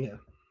 yeah,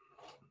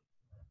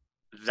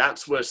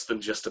 that's worse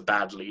than just a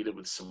bad leader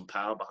with some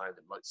power behind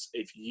him. Like,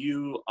 if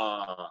you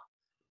are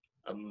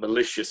a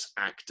malicious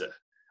actor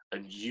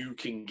and you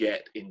can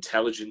get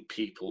intelligent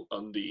people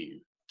under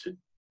you to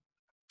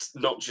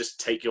not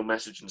just take your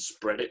message and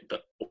spread it,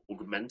 but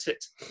augment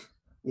it,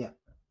 yeah,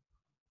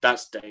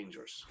 that's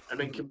dangerous. And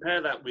then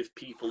compare that with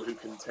people who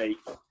can take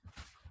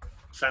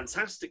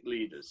fantastic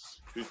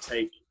leaders who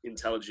take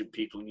intelligent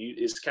people. And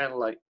it's kind of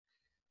like,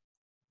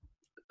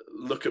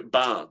 look at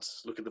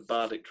bards, look at the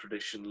bardic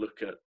tradition,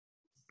 look at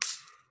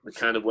the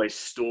kind of way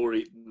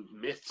story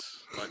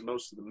myths, like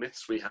most of the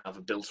myths we have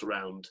are built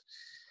around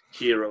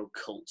hero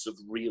cults of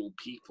real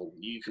people.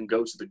 You can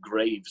go to the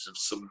graves of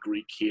some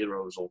Greek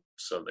heroes, or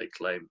so they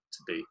claim to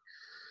be,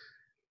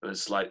 and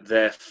it's like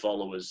their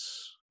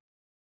followers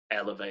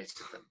elevated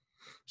them.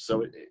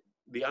 So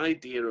the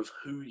idea of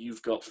who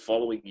you've got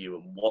following you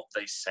and what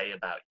they say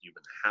about you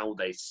and how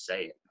they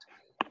say it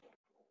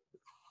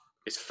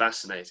is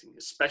fascinating,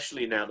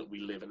 especially now that we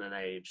live in an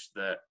age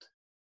that,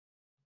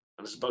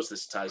 and I suppose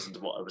this ties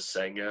into what I was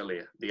saying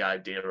earlier, the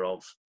idea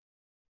of,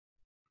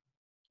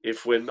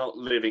 if we're not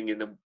living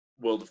in a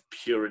world of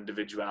pure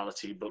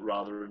individuality, but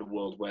rather in a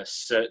world where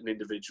certain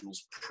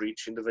individuals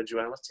preach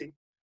individuality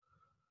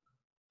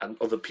and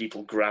other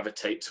people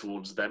gravitate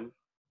towards them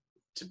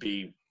to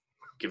be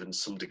given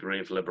some degree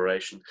of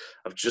liberation.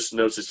 I've just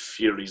noticed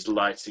Fury's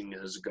lighting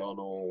has gone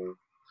all...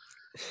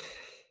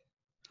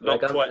 Not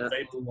like quite.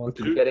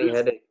 I'm getting a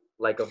headache,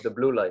 like of the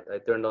blue light. I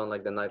turned on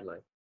like the night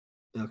light.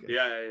 Okay.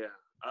 Yeah.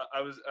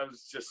 I was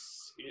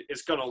just.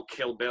 It's gone all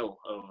Kill Bill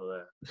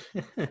over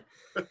there.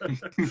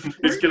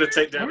 He's gonna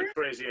take down a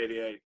crazy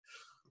 88.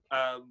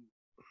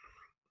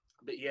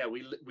 But yeah,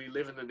 we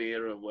live in an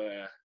era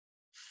where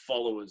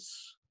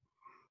followers.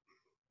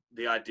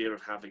 The idea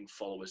of having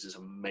followers is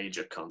a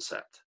major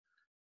concept,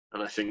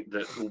 and I think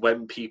that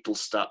when people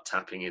start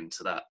tapping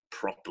into that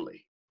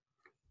properly,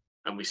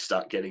 and we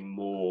start getting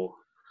more.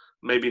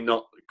 Maybe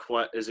not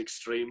quite as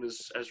extreme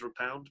as Ezra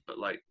Pound, but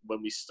like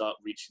when we start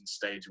reaching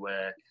stage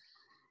where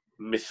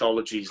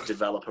mythologies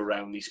develop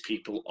around these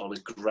people on a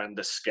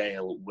grander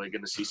scale, we're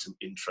going to see some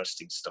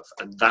interesting stuff.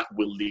 And that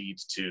will lead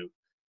to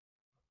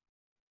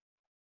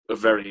a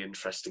very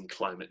interesting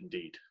climate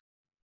indeed.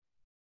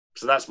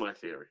 So that's my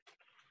theory.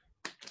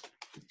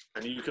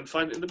 And you can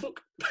find it in the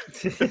book.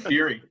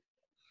 Theory.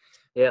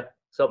 Yeah,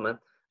 so man.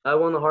 I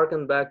want to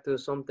harken back to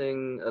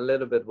something a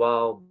little bit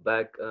while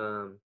back.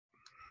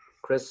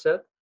 Chris said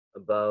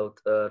about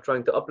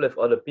trying to uplift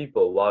other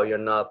people while you're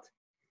not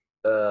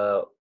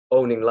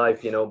owning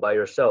life, by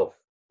yourself,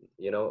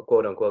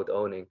 quote unquote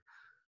owning.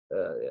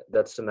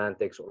 That's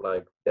semantics or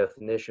like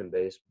definition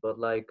based, but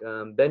like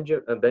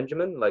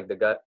Benjamin, like the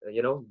guy,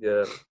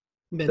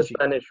 the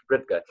Spanish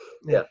Brit guy.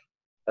 Yeah.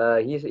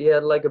 He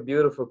had like a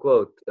beautiful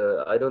quote.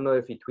 I don't know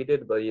if he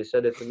tweeted, but he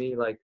said it to me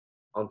like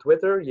on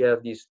Twitter. You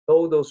have these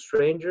total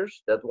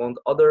strangers that want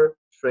other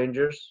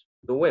strangers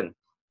to win.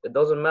 It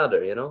doesn't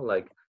matter,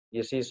 like.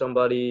 You see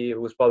somebody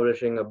who's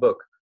publishing a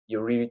book, you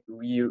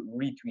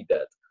retweet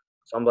that.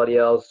 Somebody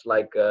else,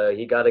 like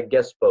he got a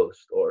guest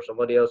post, or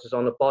somebody else is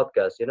on a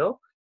podcast,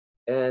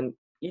 and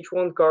each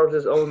one carves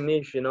his own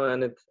niche,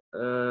 and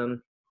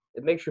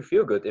it makes you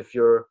feel good if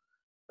you're,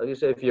 how do you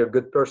say, if you're a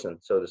good person,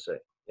 so to say,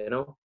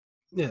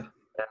 Yeah.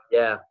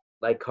 Yeah,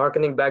 like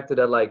harkening back to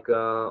that, like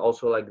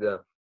also like the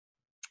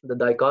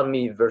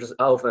dichotomy versus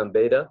alpha and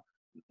beta.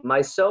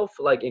 Myself,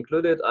 like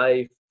included,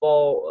 I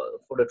fall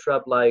for the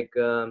trap, like.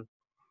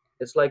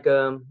 It's like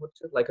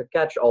like a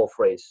catch-all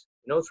phrase.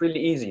 It's really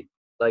easy.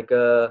 Like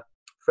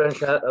French,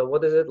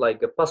 what is it?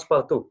 Like a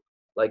passe-partout.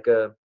 Like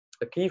a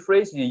key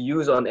phrase you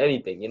use on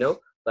anything.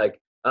 Like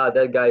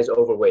that guy is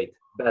overweight,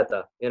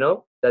 beta.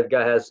 That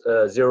guy has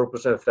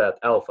 0% fat,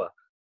 alpha.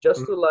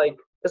 Just to like,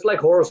 it's like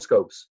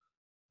horoscopes.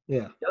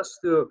 Yeah. Just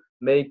to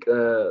make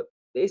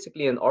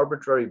basically an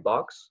arbitrary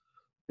box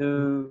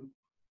to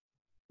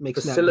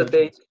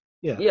facilitate.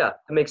 Yeah,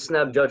 to make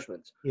snap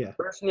judgments. Yeah.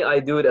 Personally, I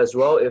do it as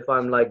well if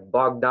I'm like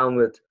bogged down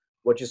with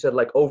what you said,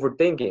 like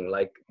overthinking,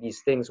 like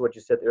these things, what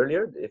you said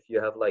earlier, if you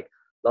have like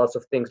lots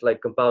of things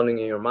like compounding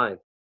in your mind.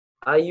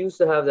 I used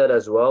to have that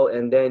as well.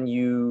 And then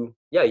you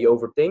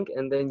overthink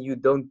and then you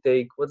don't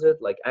take,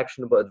 like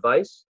actionable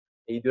advice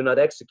and you do not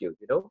execute,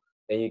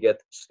 and you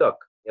get stuck.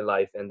 in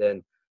life, and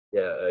then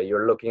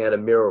you're looking at a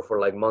mirror for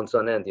like months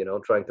on end,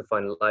 trying to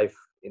find life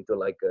into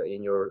like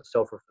in your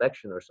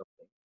self-reflection or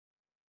something.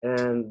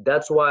 And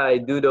that's why I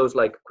do those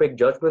like quick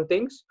judgment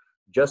things,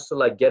 just to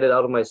like get it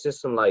out of my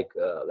system. Like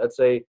let's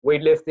say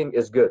weightlifting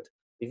is good.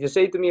 If you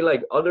say to me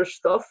like other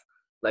stuff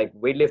like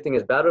weightlifting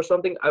is bad or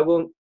something, I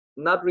will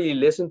not really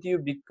listen to you,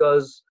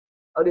 because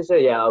how do you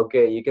say, yeah,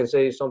 okay, you can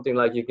say something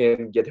like you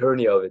can get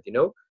hernia of it,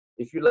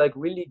 if you like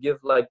really give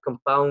like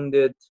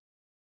compounded,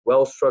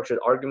 well-structured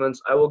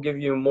arguments, I will give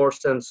you more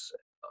sense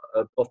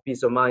of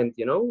peace of mind,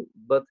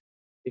 but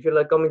if you're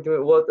like coming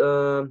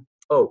to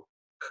me,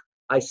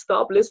 I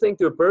stopped listening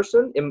to a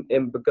person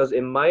because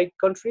in my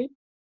country,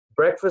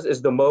 breakfast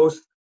is the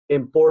most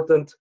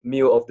important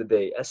meal of the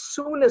day. As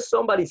soon as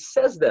somebody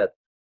says that,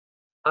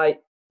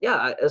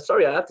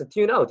 sorry, I have to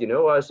tune out,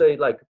 or I say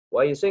like,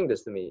 why are you saying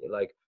this to me?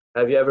 Like,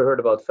 have you ever heard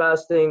about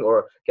fasting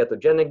or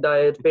ketogenic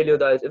diet, paleo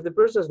diet? If the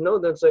person says no,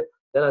 then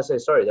I say,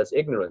 sorry, that's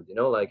ignorant,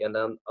 like, and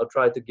then I'll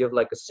try to give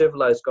like a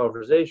civilized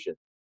conversation.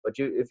 But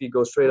if you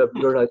go straight up,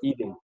 you're not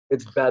eating,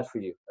 it's bad for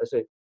you. I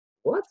say,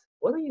 what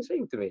are you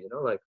saying to me?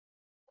 Like,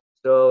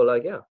 so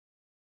like, yeah.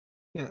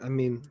 Yeah, I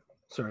mean,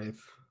 sorry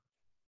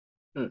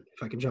if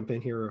I can jump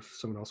in here, or if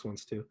someone else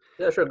wants to.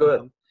 Yeah, sure, go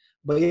ahead.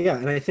 But yeah,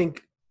 and I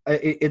think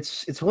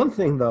it's one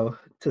thing though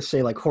to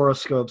say like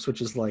horoscopes,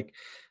 which is like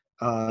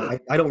I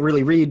don't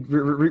really read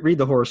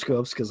the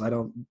horoscopes because I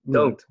don't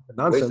nonsense.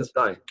 Waste of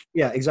time.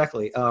 Yeah,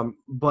 exactly.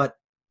 But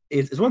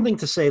it's one thing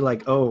to say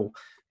like,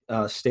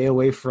 stay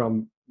away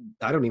from,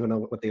 I don't even know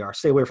what they are.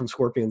 Stay away from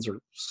scorpions or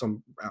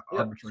some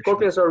arbitrary.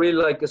 Scorpions are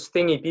really like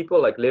stingy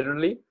people, like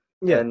literally.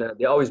 Yeah. And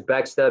they always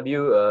backstab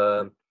you.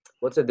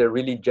 They're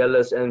really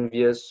jealous,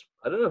 envious.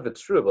 I don't know if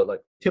it's true, but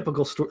like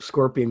typical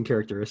scorpion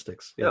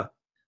characteristics. Yeah.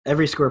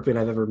 Every scorpion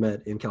I've ever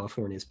met in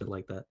California has been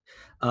like that.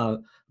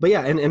 But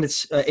yeah, and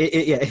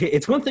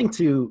it's one thing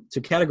to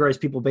categorize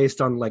people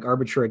based on like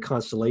arbitrary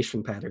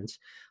constellation patterns.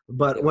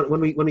 But when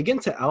we get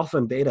into alpha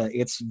and beta,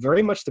 it's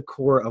very much the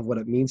core of what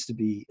it means to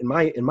be, in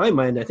my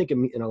mind, I think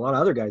in a lot of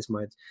other guys'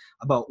 minds,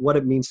 about what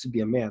it means to be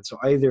a man. So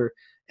either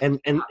and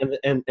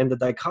the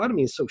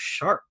dichotomy is so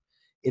sharp.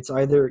 It's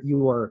either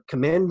you are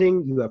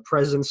commanding, you have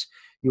presence,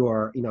 you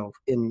are,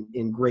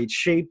 in great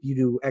shape, you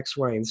do X,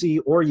 Y, and Z,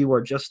 or you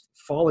are just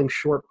falling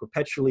short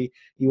perpetually.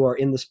 You are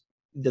in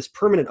this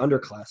permanent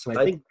underclass. And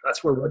I think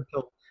that's where Red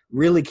Pill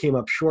really came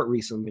up short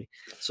recently.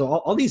 So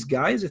all these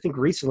guys, I think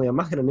recently, I'm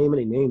not going to name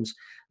any names,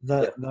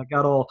 that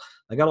got all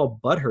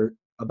butthurt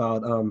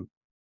about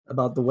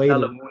the way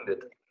shallow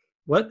wounded.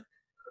 What?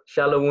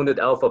 Shallow wounded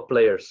alpha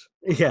players.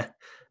 Yeah,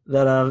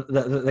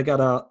 that got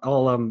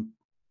all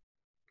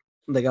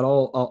they got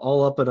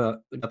all up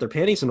got their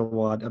panties in a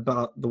wad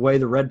about the way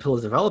the Red Pill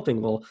is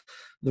developing. Well,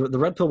 the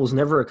Red Pill was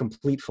never a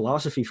complete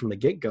philosophy from the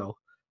get-go.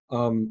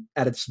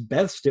 At its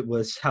best, it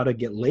was how to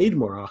get laid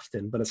more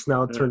often, but it's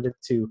now turned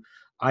into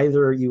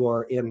either you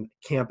are in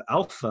Camp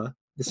Alpha,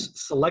 this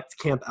select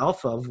Camp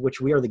Alpha of which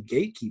we are the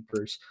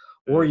gatekeepers,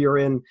 or you're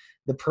in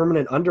the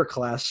permanent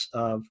underclass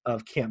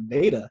of Camp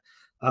Beta.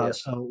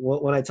 So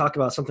when I talk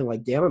about something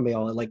like gamma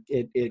male, like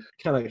it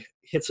kind of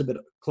hits a bit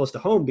close to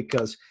home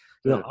because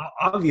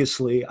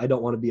obviously I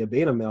don't want to be a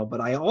beta male, but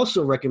I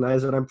also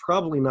recognize that I'm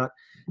probably not,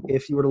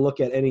 if you were to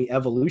look at any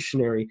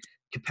evolutionary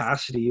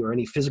capacity or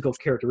any physical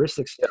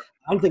characteristics,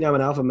 I don't think I'm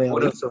an alpha male.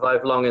 Wouldn't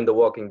survive long in The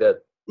Walking Dead.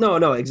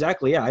 No,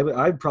 exactly. Yeah,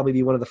 I'd probably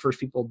be one of the first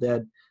people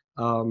dead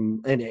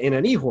in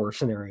any horror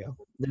scenario.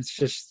 It's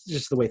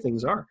just the way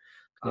things are.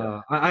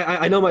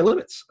 I know my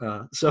limits.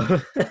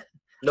 So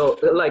no,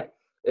 like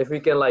if we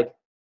can like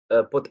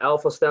put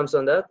alpha stamps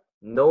on that,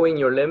 knowing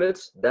your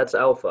limits, that's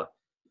alpha.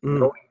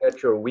 Knowing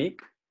that you're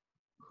weak,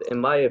 in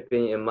my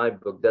opinion, in my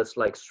book, that's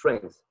like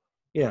strength.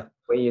 Yeah.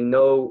 When you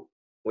know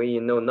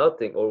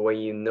nothing, or when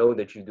you know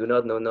that you do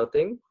not know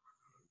nothing,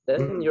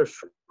 then you're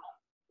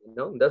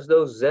strong. That's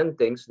those Zen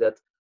things that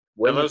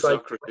when Hello, you try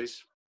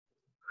Socrates.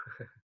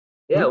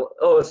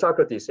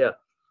 Socrates, that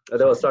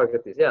was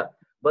Socrates,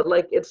 But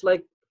like it's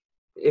like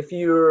if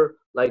you're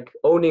like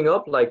owning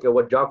up, like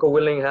what Jocko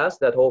Willink has,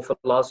 that whole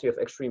philosophy of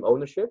extreme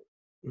ownership,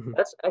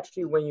 that's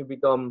actually when you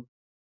become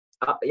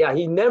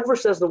he never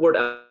says the word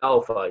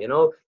alpha,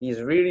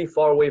 he's really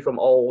far away from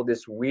all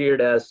this weird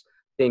ass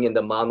thing in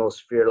the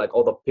manosphere, like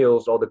all the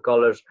pills, all the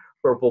colors,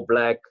 purple,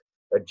 black,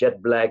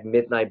 jet black,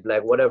 midnight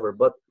black, whatever.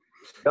 But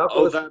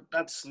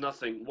that's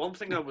nothing. One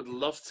thing I would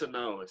love to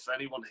know, if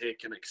anyone here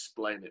can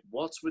explain it,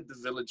 what's with the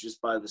villages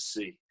by the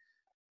sea?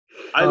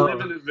 I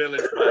live in a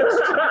village by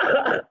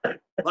the sea.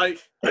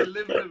 I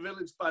live in a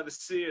village by the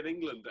sea in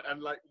England,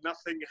 and like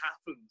nothing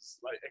happens.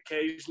 Like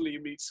occasionally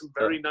you meet some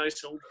very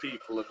nice old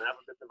people and have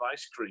a bit of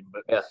ice cream.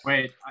 But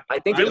wait, I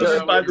think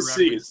villages by the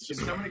sea is just.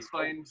 Can someone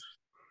explain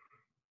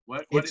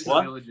what is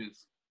the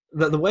villages?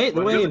 The way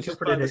I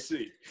interpreted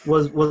it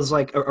was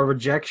like a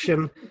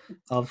rejection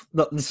of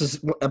this is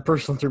a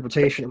personal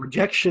interpretation, a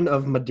rejection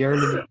of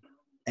modernity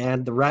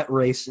and the rat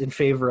race in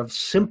favor of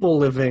simple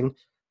living,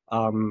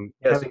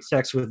 having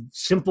sex with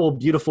simple,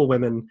 beautiful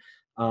women,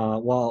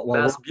 while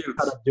we're kind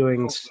of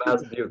doing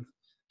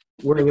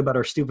worrying about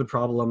our stupid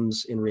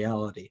problems in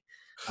reality.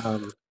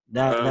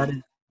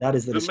 That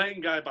is the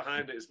main guy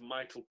behind it is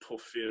Michael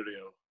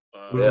Porfirio.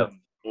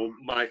 Or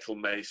Michael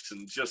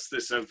Mason. Just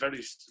this a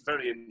very,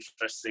 very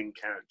interesting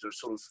character.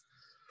 Sort of,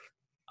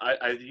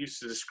 I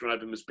used to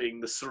describe him as being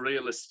the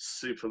surrealist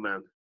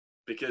Superman,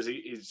 because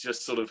he's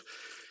just sort of,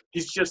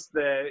 he's just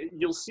there.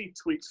 You'll see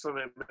tweets from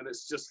him, and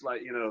it's just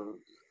like,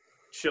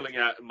 chilling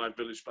out in my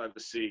village by the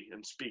sea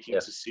and speaking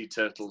to sea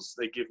turtles.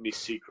 They give me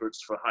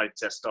secrets for high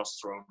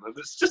testosterone, and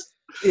it's just,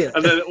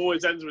 and then it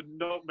always ends with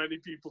not many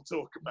people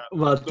talk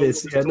about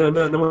this. No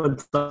one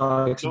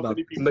talks about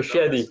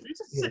machete.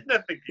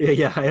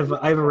 Yeah. I have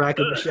a rack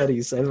of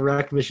machetes. I have a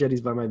rack of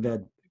machetes by my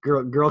bed.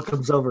 Girl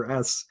comes over,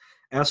 asks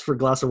for a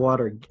glass of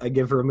water. I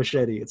give her a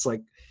machete. It's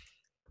like,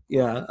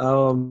 yeah.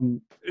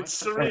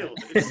 It's surreal.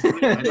 It's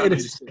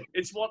surreal.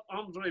 It's what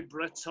Andre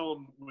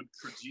Breton would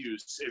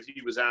produce if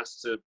he was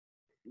asked to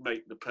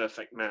make the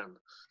perfect man.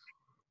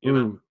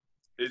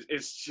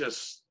 It's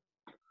just,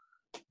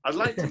 I'd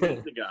like to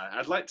meet the guy.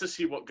 I'd like to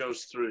see what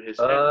goes through his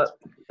head.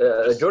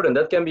 Jordan,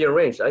 that can be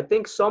arranged. I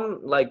think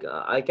some,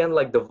 I can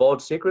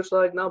divulge secrets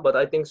right now, but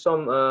I think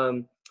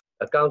some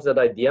accounts that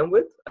I DM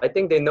with, I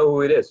think they know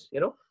who it is,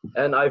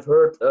 And I've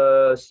heard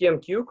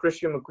CMQ,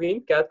 Christian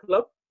McQueen, Cat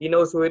Club, he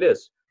knows who it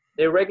is.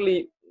 They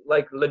regularly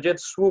legit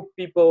swoop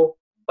people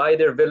by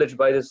their village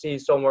by the sea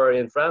somewhere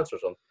in France or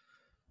something.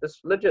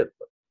 It's legit.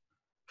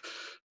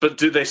 But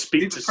do they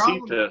speak to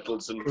sea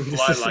turtles and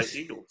fly like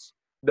eagles?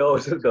 No,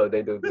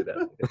 they don't do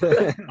that.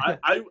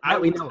 I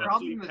would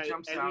definitely pay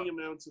any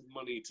amount of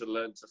money to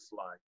learn to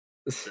fly.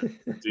 To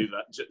do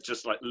that,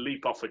 just like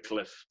leap off a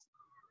cliff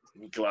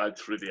and glide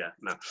through the air.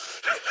 No.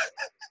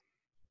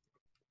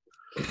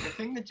 The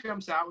thing that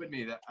jumps out with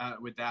me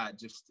with that,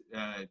 just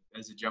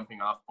as a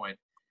jumping off point,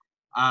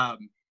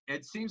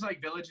 it seems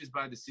like villages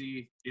by the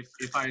sea,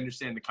 if I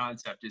understand the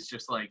concept, is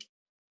just like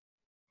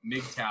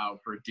MGTOW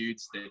for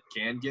dudes that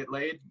can get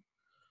laid.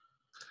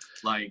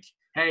 Like,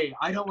 hey,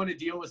 I don't want to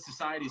deal with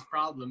society's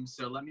problems,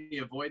 so let me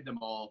avoid them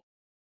all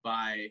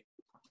by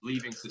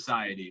leaving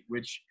society.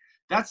 Which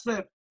this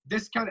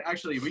kind of,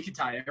 actually, we could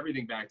tie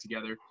everything back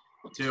together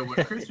to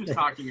what Chris was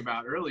talking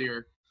about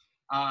earlier.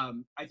 I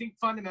think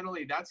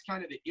fundamentally that's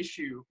kind of the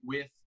issue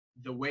with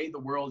the way the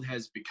world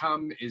has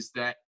become, is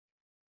that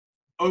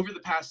over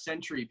the past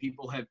century,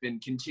 people have been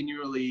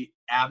continually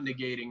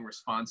abnegating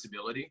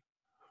responsibility.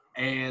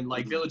 And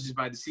Villages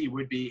by the Sea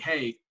would be,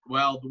 hey,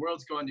 well, the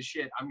world's going to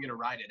shit. I'm going to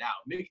ride it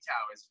out.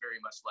 MGTOW is very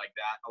much like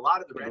that. A lot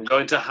of the I'm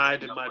going to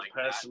hide in my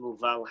personal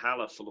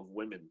Valhalla full of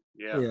women.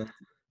 Yeah.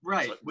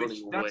 Right.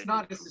 Which that's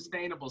not a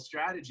sustainable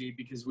strategy,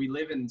 because we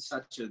live in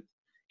such an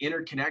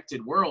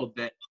interconnected world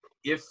that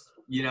if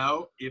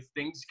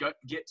things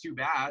get too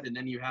bad and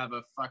then you have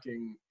a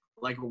fucking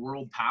a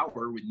world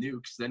power with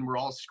nukes, then we're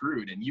all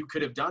screwed. And you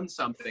could have done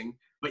something,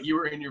 but you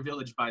were in your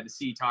village by the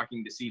sea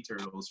talking to sea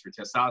turtles for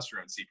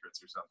testosterone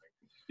secrets or something.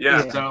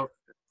 Yeah. So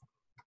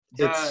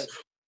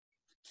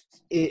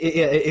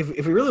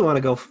if we really want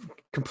to go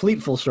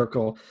complete full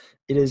circle,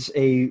 it is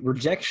a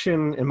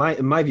rejection in my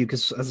view,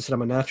 because as I said,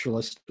 I'm a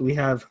naturalist. We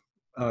have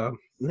I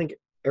think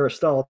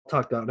Aristotle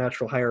talked about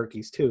natural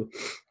hierarchies too,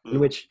 in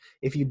which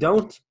if you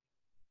don't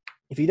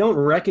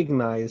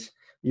recognize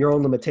your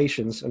own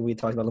limitations, and we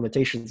talked about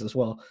limitations as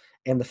well,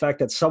 and the fact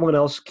that someone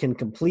else can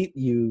complete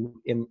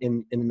you in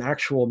an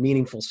actual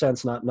meaningful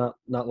sense, not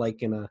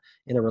like in a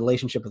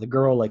relationship with a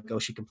girl, like, oh,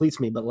 she completes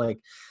me, but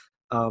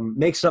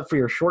makes up for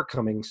your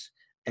shortcomings,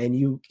 and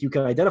you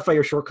can identify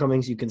your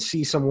shortcomings, you can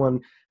see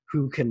someone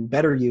who can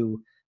better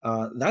you.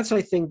 That's,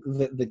 I think,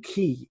 the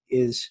key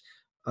is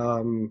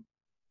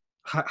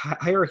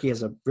hierarchy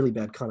has a really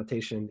bad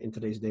connotation in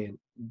today's day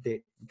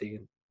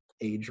and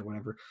age or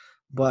whatever.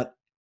 But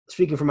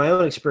speaking from my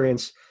own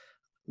experience,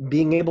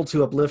 being able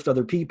to uplift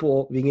other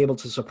people, being able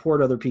to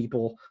support other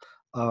people,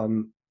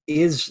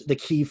 is the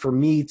key for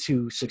me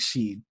to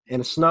succeed.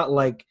 And it's not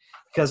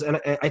because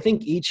I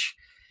think each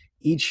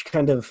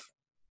kind of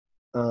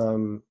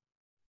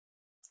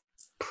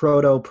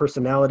proto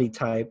personality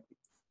type,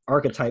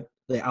 archetype,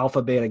 the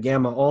alpha, beta,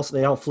 gamma, also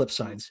they all flip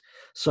sides.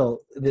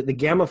 So the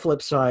gamma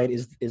flip side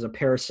is a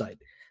parasite.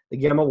 The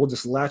gamma will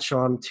just latch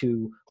on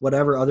to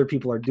whatever other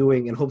people are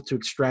doing and hope to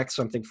extract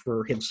something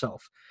for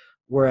himself.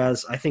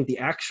 Whereas I think the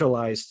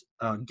actualized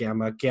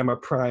gamma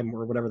prime,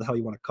 or whatever the hell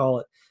you want to call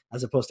it,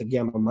 as opposed to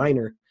gamma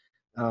minor,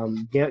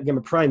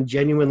 gamma prime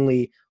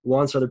genuinely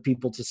wants other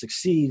people to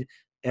succeed,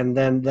 and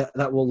then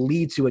that will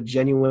lead to a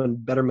genuine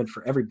betterment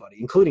for everybody,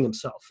 including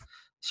himself.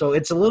 So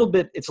it's a little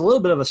bit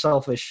of a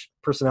selfish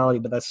personality,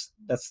 but that's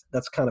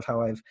kind of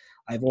how I've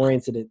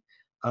oriented it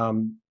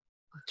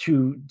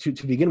to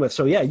begin with.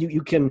 So yeah,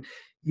 you can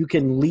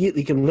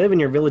live in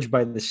your village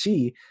by the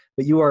sea,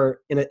 but you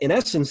are in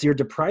essence you're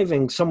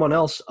depriving someone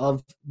else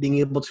of being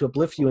able to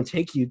uplift you and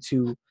take you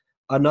to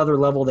another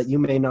level that you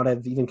may not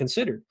have even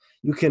considered.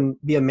 You can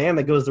be a man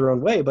that goes their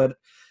own way, but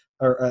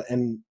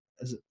MGTOW,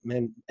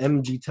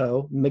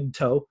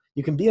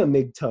 you can be a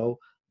MGTOW,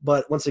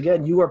 but once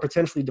again, you are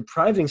potentially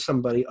depriving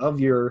somebody of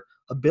your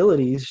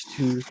abilities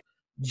to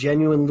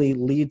genuinely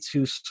lead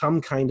to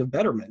some kind of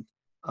betterment.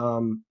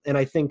 And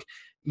I think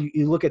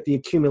you look at the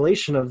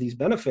accumulation of these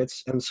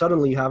benefits, and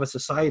suddenly you have a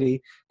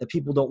society that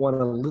people don't want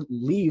to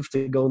leave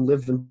to go and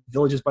live in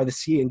villages by the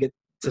sea and get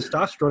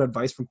testosterone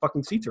advice from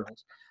fucking sea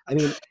turtles. I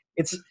mean,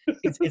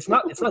 it's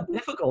not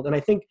difficult. And I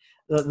think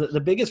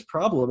the biggest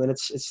problem, and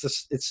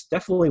it's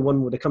definitely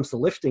one when it comes to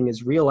lifting,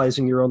 is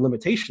realizing your own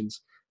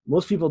limitations.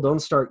 Most people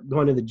don't start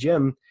going to the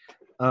gym.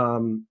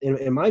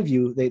 In my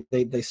view,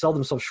 they sell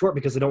themselves short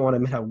because they don't want to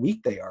admit how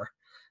weak they are.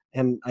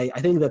 And I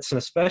think that's an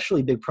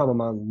especially big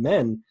problem among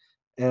men.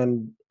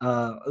 And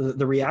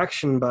the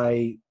reaction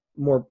by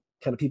more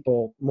kind of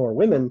people, more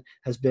women,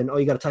 has been, oh,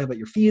 you got to talk about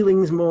your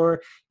feelings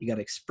more. You got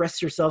to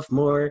express yourself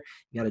more.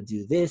 You got to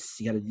do this.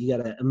 You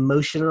got to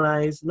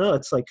emotionalize. No,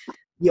 it's like,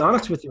 be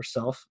honest with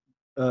yourself.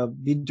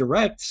 Be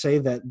direct. Say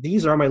that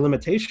these are my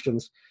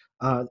limitations.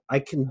 I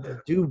can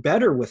do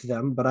better with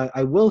them, but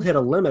I will hit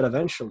a limit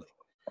eventually.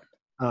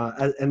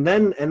 And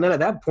then at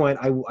that point,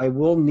 I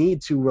will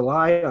need to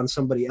rely on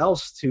somebody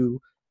else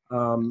to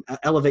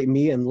elevate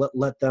me and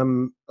let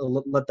them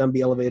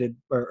be elevated,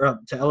 or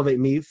to elevate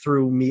me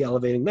through me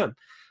elevating them.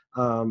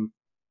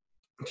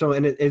 So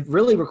it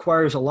really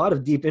requires a lot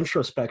of deep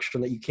introspection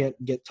that you can't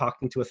get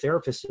talking to a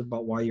therapist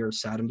about why you're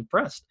sad and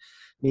depressed.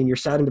 I mean, you're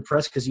sad and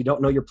depressed because you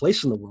don't know your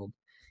place in the world.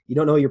 You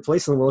don't know your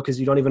place in the world because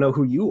you don't even know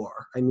who you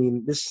are. I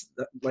mean, that's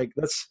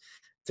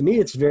to me,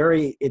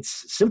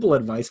 it's simple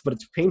advice, but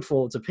it's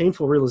painful. It's a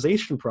painful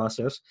realization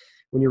process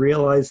when you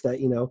realize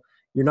that,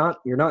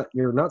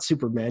 you're not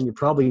Superman. You're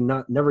probably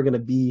never going to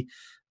be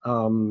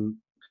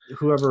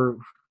whoever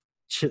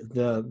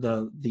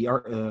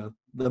the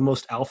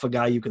most alpha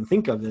guy you can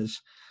think of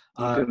is.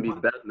 You can be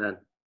Batman.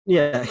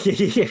 Yeah,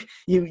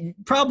 you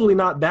probably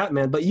not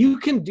Batman, but you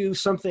can do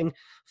something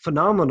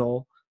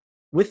phenomenal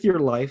with your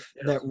life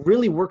that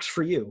really works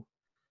for you.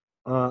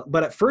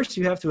 But at first,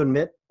 you have to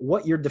admit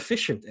what you're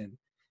deficient in.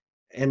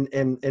 And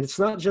it's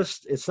not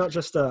just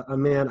a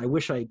man, I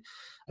wish I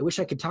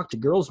could talk to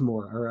girls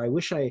more, or I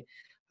wish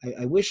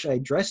I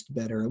dressed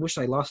better, I wish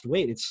I lost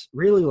weight. It's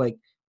really like,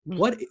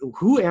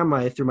 who am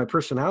I through my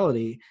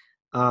personality?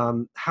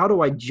 How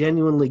do I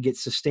genuinely get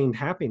sustained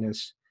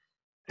happiness?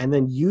 And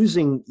then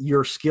using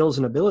your skills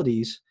and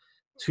abilities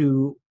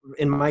to,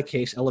 in my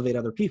case, elevate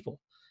other people.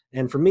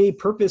 And for me,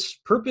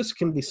 purpose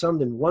can be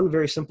summed in one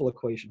very simple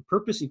equation.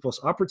 Purpose equals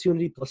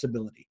opportunity plus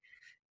ability.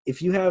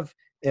 If you have,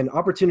 and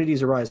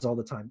opportunities arise all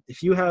the time.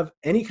 If you have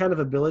any kind of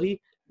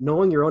ability,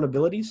 knowing your own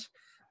abilities,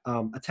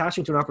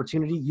 attaching to an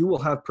opportunity, you will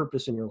have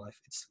purpose in your life.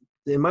 It's,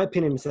 in my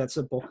opinion, it's that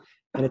simple.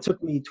 And it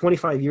took me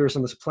 25 years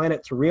on this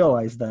planet to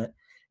realize that,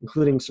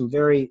 including some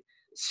very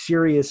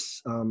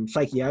serious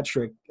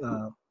psychiatric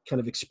kind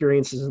of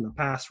experiences in the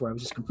past where I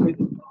was just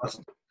completely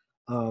lost,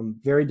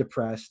 very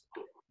depressed.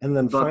 And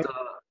then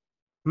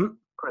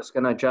Chris,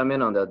 can I chime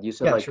in on that? You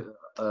said sure.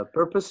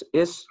 Purpose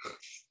is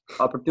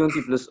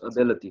opportunity plus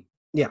ability.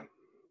 Yeah.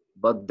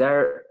 But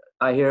there,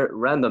 I hear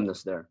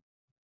randomness there,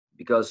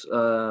 because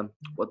one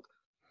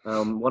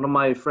of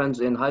my friends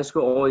in high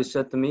school always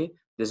said to me,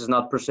 this is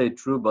not per se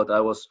true, but I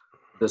was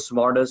the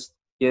smartest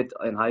kid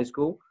in high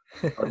school,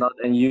 but not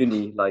in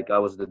uni. Like, I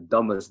was the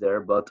dumbest there,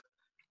 but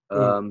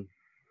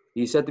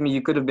he said to me,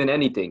 you could have been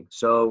anything.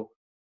 So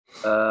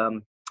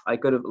I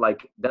could have,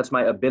 that's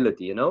my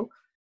ability,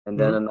 And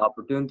then an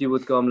opportunity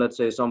would come. Let's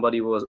say somebody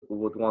would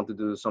want to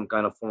do some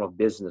kind of form of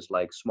business,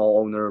 like small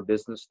owner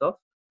business stuff.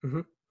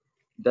 Mm-hmm.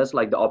 That's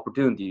like the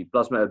opportunity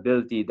plus my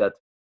ability that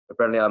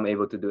apparently I'm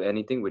able to do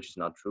anything, which is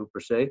not true per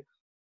se.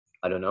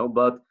 I don't know,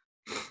 but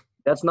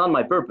that's not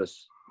my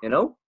purpose,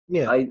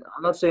 Yeah. I'm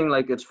not saying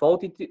it's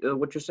faulty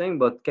what you're saying,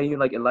 but can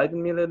you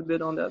enlighten me a little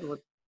bit on that?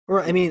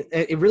 Right. I mean,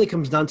 it really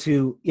comes down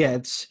to,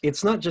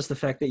 it's not just the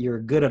fact that you're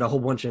good at a whole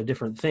bunch of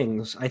different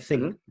things. I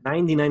think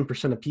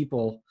 99% of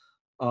people,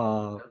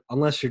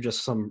 unless you're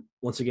just some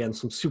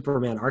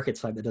Superman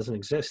archetype that doesn't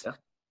exist,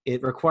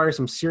 it requires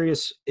some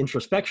serious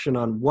introspection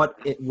on what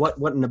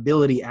an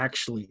ability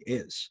actually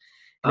is.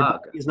 An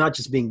ability is not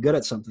just being good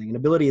at something. An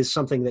ability is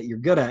something that you're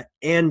good at,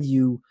 and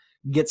you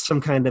get some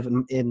kind of,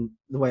 in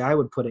the way I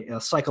would put it, a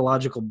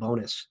psychological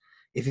bonus.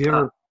 If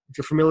you're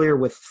familiar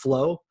with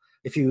flow,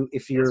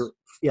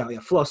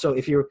 flow. So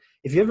if you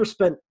ever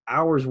spent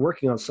hours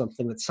working on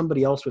something that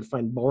somebody else would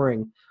find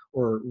boring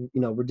or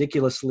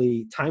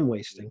ridiculously time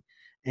wasting,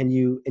 and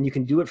you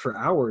can do it for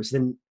hours,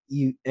 then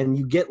you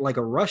get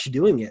a rush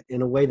doing it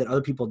in a way that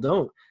other people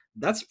don't.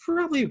 That's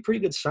probably a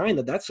pretty good sign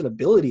that that's an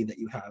ability that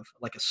you have,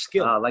 like a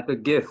skill, like a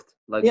gift,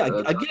 a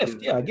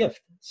gift. Yeah, a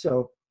gift.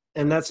 So,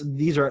 and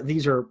these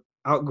are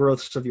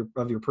outgrowths of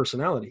your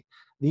personality.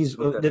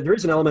 There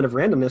is an element of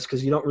randomness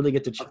because you don't really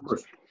get to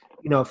choose.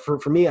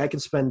 For me, I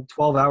could spend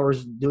 12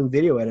 hours doing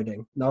video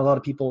editing. Not a lot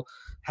of people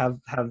have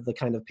the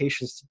kind of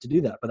patience to do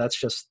that, but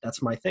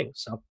that's my thing.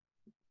 So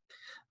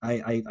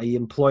I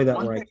employ that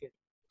where I can.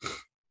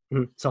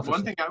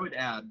 One thing I would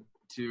add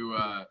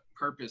to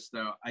purpose,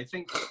 though, I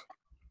think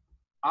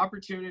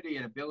opportunity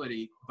and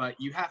ability, but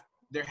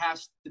there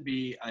has to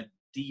be a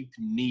deep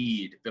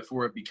need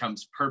before it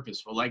becomes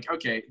purposeful.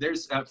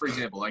 There's for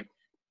example,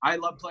 I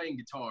love playing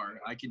guitar.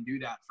 I can do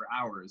that for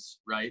hours,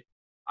 right?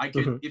 I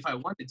could, Mm-hmm. if I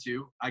wanted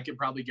to, I could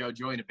probably go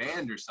join a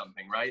band or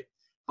something, right?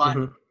 But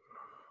Mm-hmm.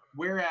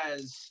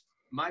 whereas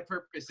my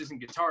purpose isn't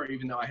guitar,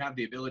 even though I have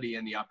the ability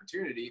and the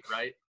opportunity,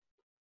 right?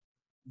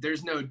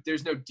 There's no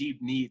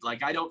deep need.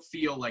 Like, I don't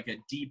feel like a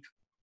deep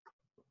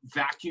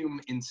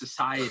vacuum in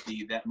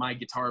society that my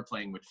guitar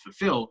playing would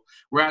fulfill.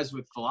 Whereas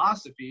with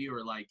philosophy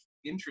or like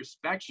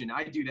introspection,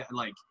 I do that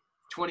like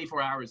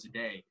 24 hours a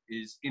day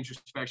is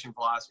introspection,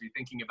 philosophy,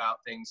 thinking about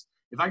things.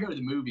 If I go to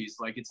the movies,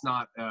 like, it's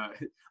not,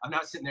 I'm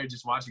not sitting there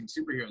just watching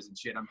superheroes and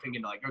shit. I'm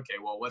thinking like, okay,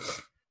 well,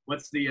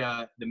 what's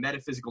the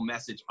metaphysical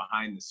message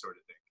behind this sort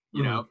of thing,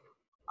 you know?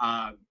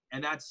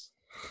 And that's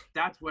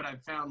what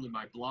I've found with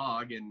my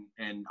blog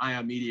and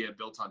Ion Media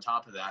built on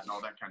top of that and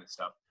all that kind of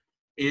stuff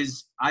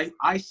is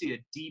I see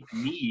a deep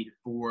need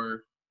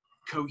for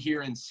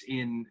coherence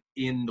in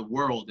the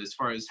world as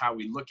far as how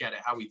we look at it,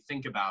 how we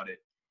think about it,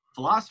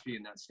 philosophy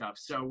and that stuff.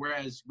 So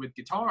whereas with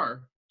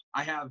guitar,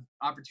 I have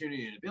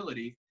opportunity and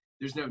ability,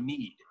 there's no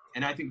need.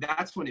 And I think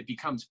that's when it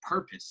becomes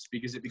purpose,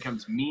 because it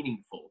becomes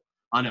meaningful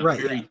on a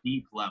very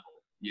deep level,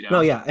 you know?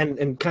 No, yeah.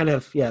 And kind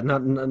of, yeah,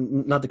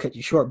 not to cut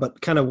you short, but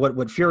kind of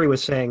what Fury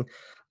was saying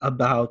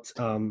about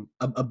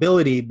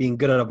ability being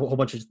good at a whole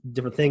bunch of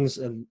different things,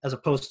 and as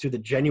opposed to the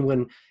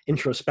genuine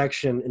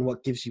introspection and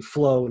what gives you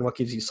flow and what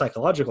gives you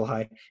psychological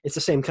high. It's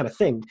the same kind of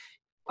thing.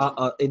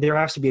 There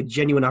has to be a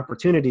genuine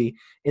opportunity.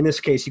 In this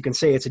case, you can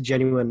say it's a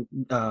genuine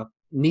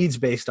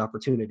needs-based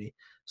opportunity.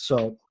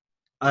 So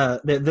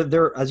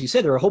there, as you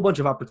said, there are a whole bunch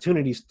of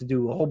opportunities to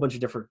do a whole bunch of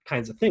different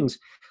kinds of things.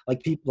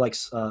 Like people, like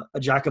a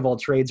jack of all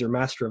trades or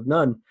master of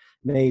none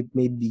may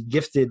be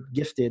gifted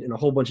in a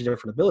whole bunch of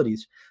different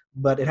abilities,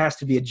 but it has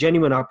to be a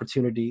genuine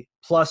opportunity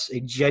plus a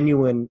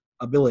genuine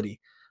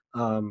ability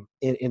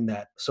in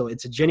that. So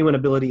it's a genuine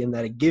ability in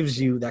that it gives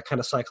you that kind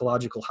of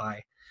psychological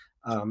high.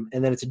 And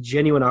then it's a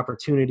genuine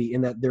opportunity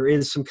in that there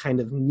is some kind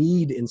of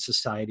need in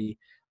society,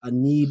 a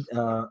need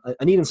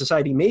in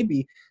society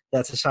maybe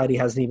that society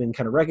hasn't even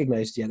kind of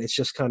recognized yet. It's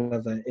just kind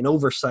of an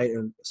oversight,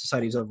 and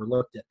society's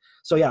overlooked it.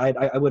 So yeah,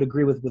 I would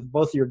agree with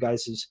both of your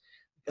guys'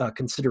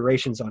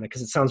 considerations on it,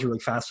 because it sounds really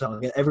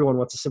fascinating. Everyone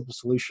wants a simple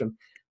solution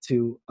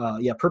to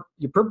your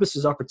purpose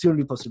is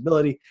opportunity plus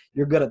ability.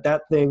 You're good at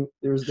that thing.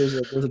 There's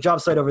a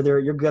job site over there.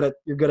 You're good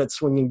at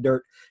swinging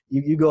dirt.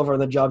 You go over on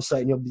the job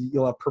site and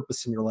you'll have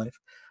purpose in your life.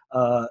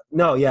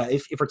 No, yeah.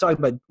 If we're talking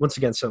about, once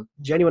again, so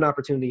genuine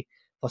opportunity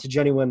plus a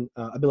genuine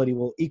ability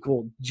will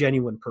equal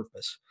genuine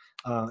purpose.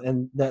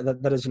 And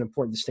that is an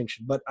important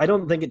distinction. But I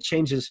don't think it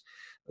changes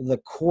the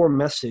core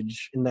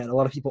message, in that a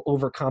lot of people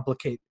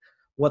overcomplicate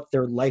what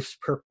their life's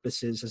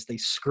purpose is as they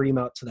scream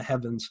out to the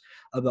heavens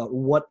about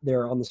what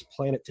they're on this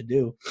planet to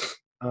do.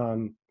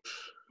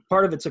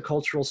 Part of it's a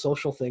cultural,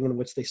 social thing in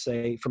which they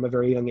say from a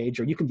very young age,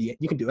 or you can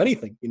do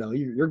anything. You know,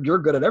 you're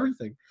good at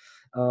everything.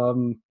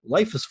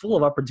 Life is full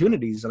of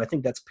opportunities, and I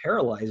think that's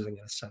paralyzing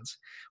in a sense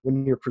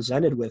when you're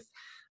presented with.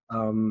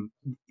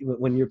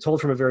 When you're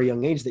told from a very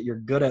young age that you're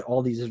good at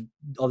all these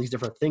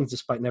different things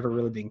despite never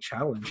really being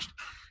challenged,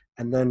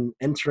 and then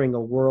entering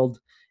a world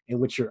in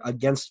which you're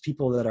against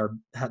people that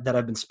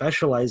have been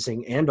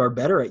specializing and are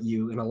better at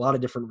you in a lot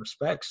of different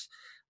respects,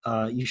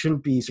 you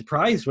shouldn't be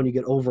surprised when you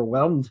get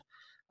overwhelmed,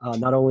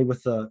 not only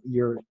with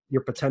your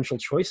potential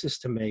choices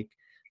to make,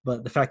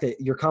 but the fact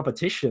that your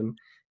competition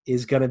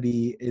is going to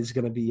be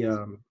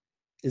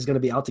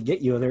out to get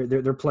you, and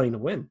they're playing to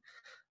win.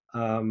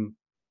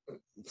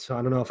 So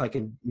I don't know if I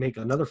can make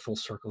another full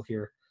circle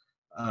here.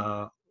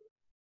 I'm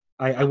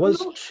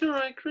not sure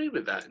I agree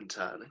with that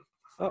entirely.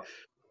 Oh,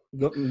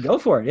 go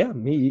for it. Yeah,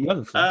 you have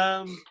the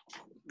floor.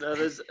 No,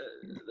 there's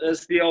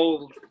the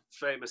old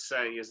famous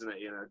saying, isn't it?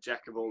 You know,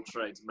 jack of all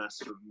trades,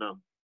 master of none.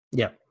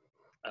 Yeah.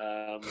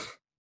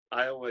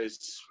 I've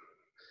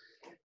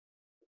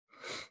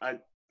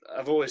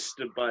always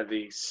stood by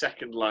the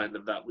second line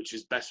of that, which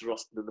is better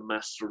often than the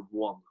master of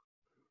one.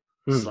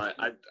 It's like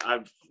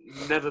I've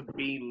never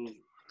been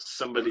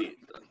somebody.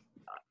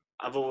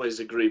 I've always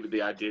agreed with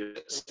the idea of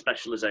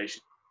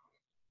specialization.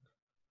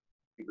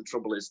 The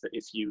trouble is that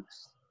if you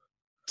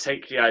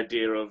take the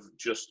idea of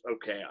just,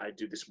 okay, I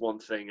do this one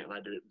thing and I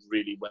do it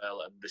really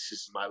well and this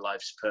is my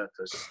life's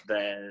purpose,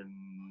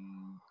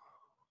 then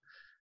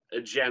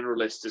a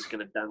generalist is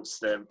going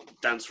to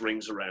dance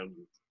rings around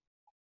you.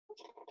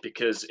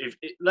 Because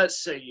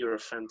let's say you're a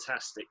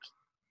fantastic,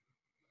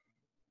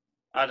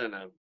 I don't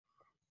know,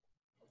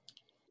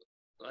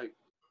 like,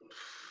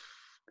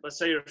 let's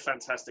say you're a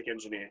fantastic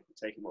engineer,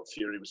 taking what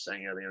Fury was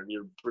saying earlier, and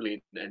you're a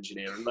brilliant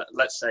engineer. And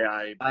let's say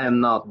I am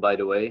not, by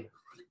the way.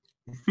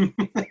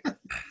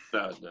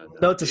 No.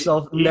 Note to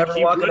self: never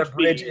walk on a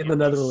bridge in the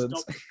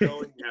Netherlands.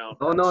 No.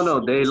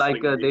 They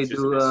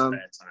do.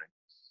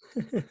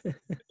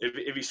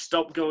 If he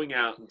stopped going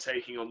out and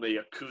taking on the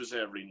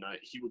Yakuza every night,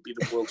 he would be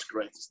the world's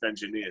greatest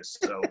engineer.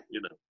 So,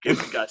 you know, give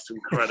the guy some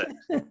credit.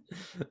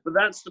 But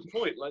that's the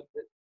point. Like,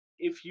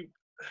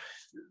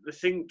 the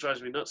thing that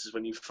drives me nuts is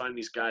when you find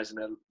these guys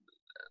and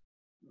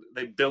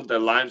they build their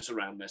lives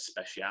around their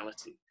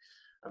speciality,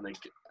 and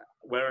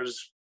whereas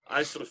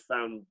I sort of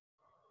found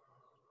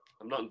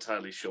I'm not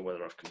entirely sure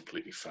whether I've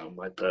completely found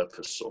my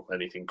purpose or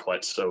anything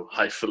quite so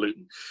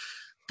highfalutin,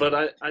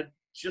 but I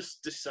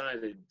just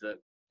decided that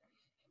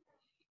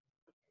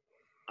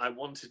I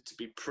wanted to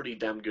be pretty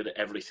damn good at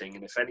everything,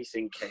 and if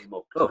anything came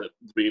up that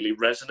really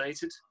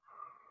resonated,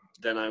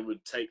 then I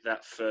would take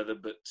that further.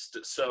 But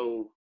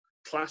so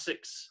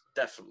classics,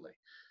 definitely.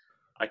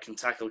 I can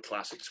tackle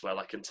classics well.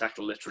 I can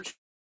tackle literature.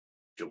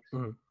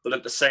 Mm. But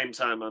at the same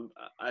time,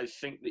 I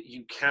think that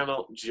you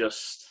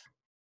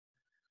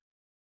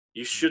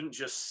shouldn't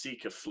just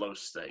seek a flow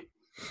state.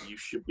 You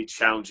should be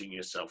challenging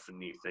yourself for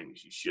new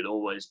things. You should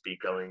always be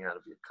going out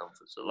of your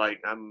comfort zone.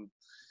 Like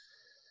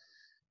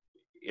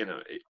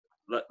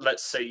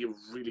let's say you're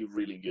really,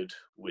 really good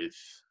with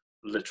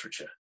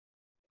literature.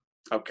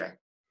 Okay.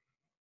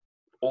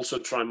 Also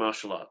try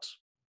martial arts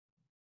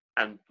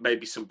and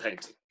maybe some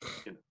painting,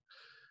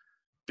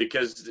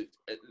 because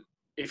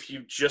if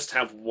you just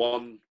have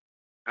one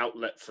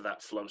outlet for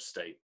that flow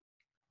state,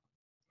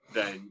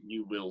 then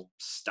you will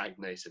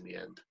stagnate in the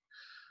end.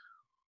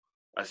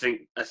 I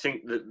think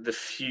that the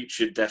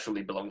future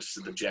definitely belongs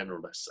to the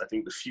generalists. I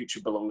think the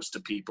future belongs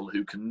to people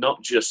who can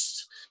not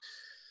just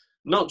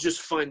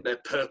find their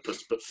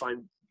purpose, but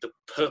find the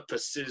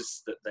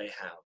purposes that they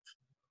have,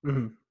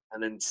 mm-hmm.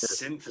 and then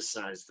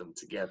synthesize them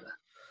together.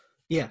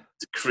 Yeah,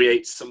 to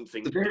create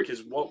something,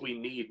 because what we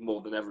need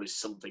more than ever is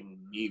something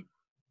new,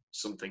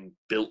 something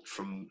built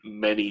from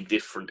many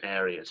different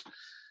areas.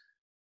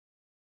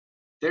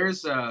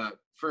 There's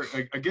for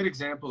a good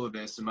example of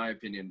this, in my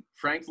opinion,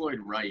 Frank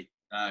Lloyd Wright,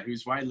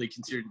 who's widely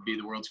considered to be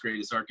the world's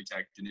greatest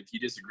architect. And if you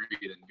disagree,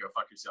 then go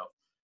fuck yourself.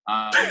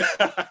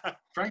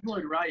 Frank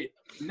Lloyd Wright,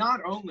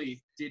 not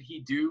only did he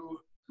do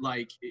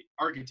like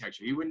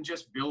architecture, he wouldn't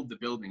just build the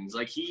buildings.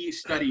 Like he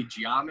studied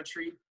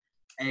geometry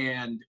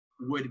and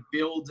would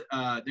build,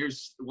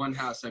 there's one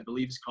house I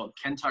believe is called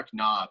Kentuck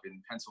Knob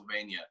in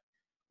Pennsylvania,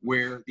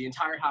 where the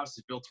entire house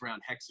is built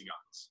around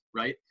hexagons,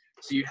 right?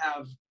 So you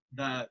have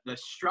the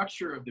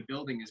structure of the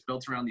building is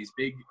built around these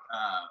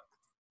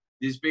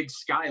big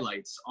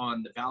skylights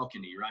on the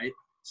balcony, right?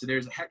 So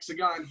there's a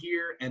hexagon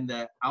here, and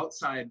the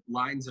outside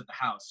lines of the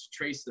house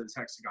trace those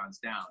hexagons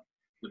down.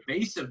 The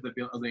base of the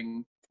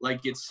building,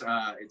 like it's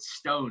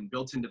stone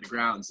built into the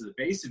ground, so the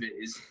base of it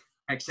is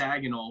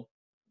hexagonal,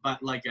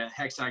 but like a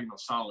hexagonal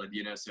solid,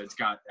 so it's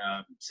got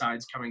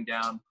sides coming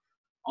down.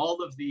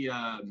 All of the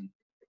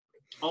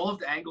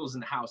angles in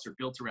the house are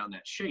built around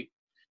that shape.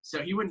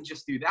 So he wouldn't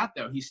just do that,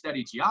 though. He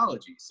studied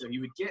geology. So he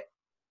would get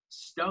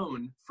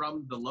stone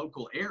from the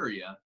local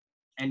area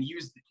and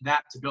use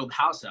that to build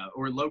house out,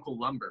 or local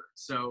lumber.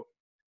 So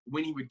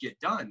when he would get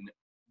done,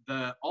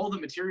 all the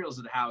materials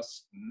of the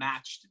house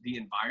matched the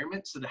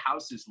environment. So the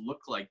houses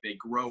look like they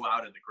grow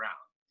out of the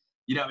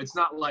ground. It's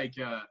not like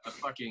a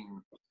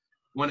fucking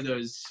one of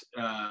those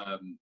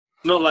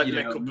not like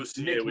Le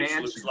Corbusier, which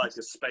looks like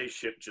a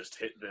spaceship just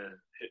hit the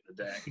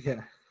deck.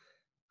 Yeah,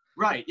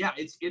 right. Yeah,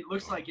 it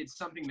looks like it's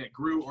something that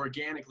grew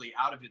organically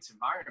out of its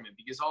environment,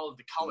 because all of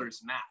the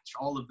colors match,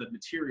 all of the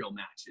material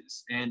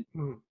matches. And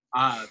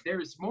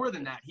there's more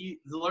than that. He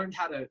learned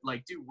how to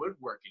like do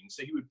woodworking,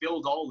 so he would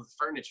build all of the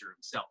furniture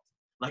himself.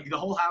 Like the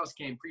whole house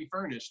came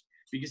pre-furnished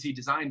because he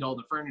designed all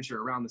the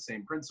furniture around the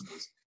same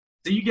principles.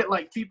 So you get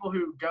like people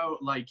who go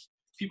like,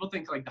 people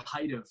think like the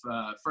height of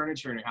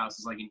furniture in a house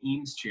is like an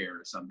Eames chair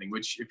or something,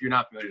 which if you're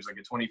not familiar is like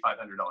a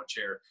 $2,500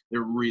 chair.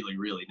 They're really,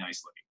 really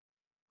nice looking.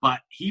 But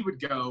he would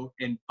go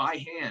and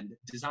by hand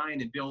design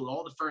and build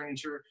all the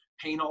furniture,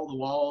 paint all the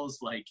walls.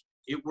 Like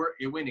it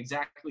went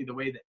exactly the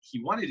way that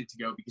he wanted it to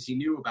go, because he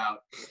knew about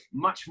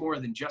much more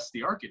than just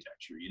the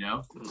architecture,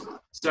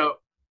 So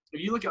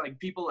if you look at like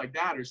people like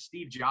that, or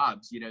Steve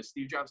Jobs,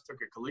 Steve Jobs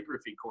took a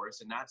calligraphy course,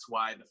 and that's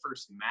why the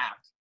first Mac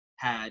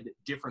had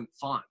different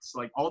fonts.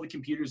 Like all the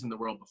computers in the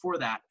world before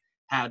that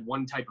had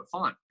one type of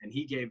font, and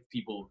he gave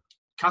people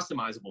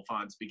customizable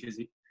fonts because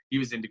he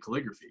was into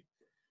calligraphy.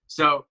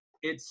 So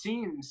it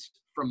seems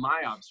from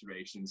my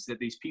observations that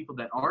these people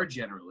that are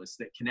generalists,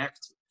 that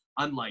connect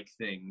unlike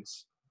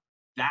things,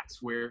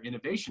 that's where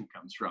innovation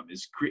comes from,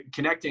 is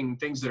connecting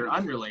things that are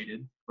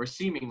unrelated or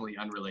seemingly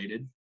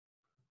unrelated.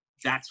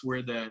 That's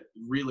where the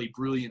really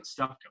brilliant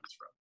stuff comes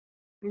from.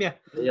 Yeah.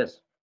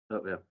 Yes.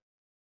 Oh, yeah.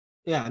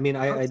 Yeah, I mean,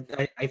 I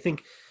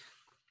think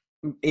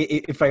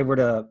if I were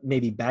to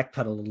maybe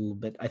backpedal a little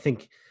bit, I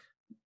think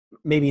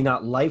maybe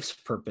not life's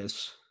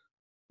purpose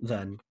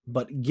then,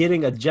 but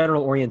getting a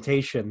general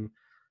orientation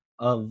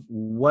of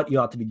what you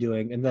ought to be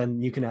doing, and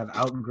then you can have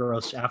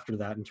outgrowths after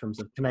that in terms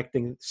of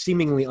connecting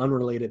seemingly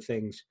unrelated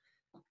things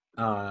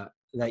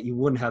that you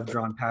wouldn't have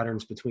drawn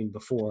patterns between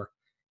before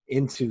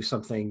into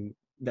something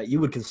that you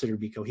would consider to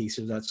be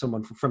cohesive, that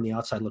someone from the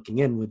outside looking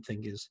in would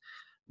think is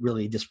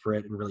really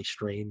disparate and really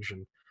strange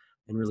and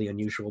really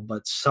unusual,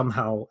 but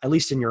somehow, at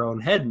least in your own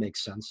head,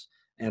 makes sense.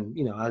 And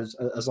as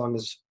long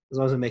as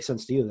it makes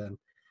sense to you,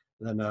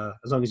 then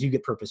as long as you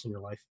get purpose in your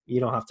life, you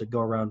don't have to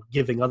go around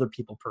giving other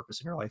people purpose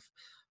in your life,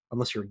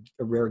 unless you're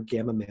a rare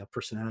gamma male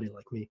personality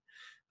like me.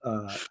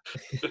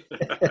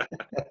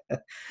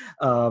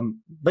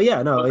 But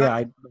yeah, no, yeah,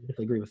 I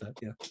definitely agree with that.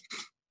 Yeah,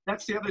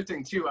 that's the other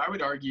thing too. I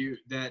would argue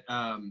that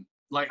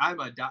like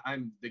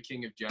I'm the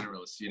king of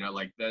generalists, you know,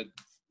 like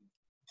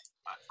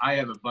I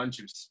have a bunch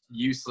of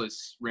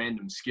useless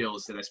random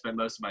skills that I spent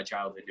most of my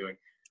childhood doing.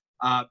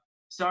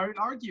 So I would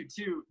argue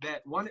too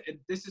that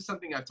this is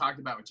something I've talked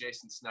about with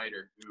Jason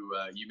Snyder, who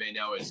you may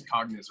know as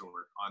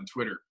Cognizor on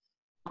Twitter.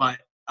 But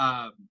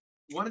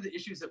one of the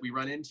issues that we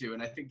run into,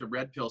 and I think the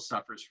red pill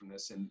suffers from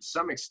this in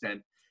some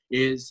extent,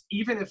 is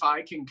even if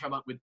I can come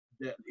up with,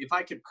 if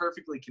I could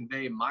perfectly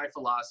convey my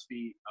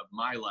philosophy of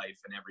my life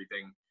and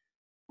everything,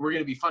 we're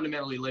going to be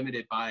fundamentally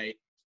limited by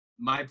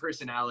my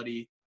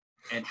personality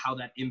and how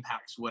that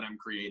impacts what I'm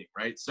creating,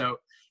 right? So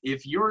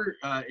if you're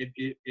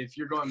if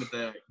you're going with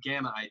the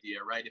gamma idea,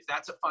 right, if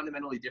that's a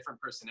fundamentally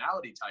different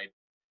personality type,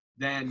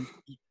 then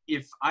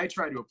if I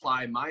try to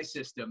apply my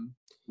system,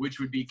 which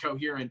would be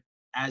coherent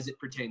as it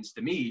pertains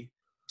to me,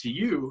 to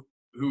you,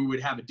 who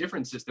would have a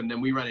different system,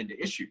 then we run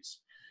into issues.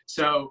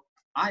 So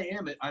I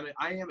am a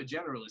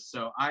generalist,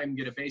 so I'm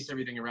going to base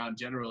everything around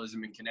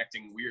generalism and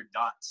connecting weird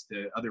dots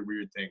to other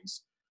weird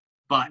things.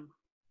 But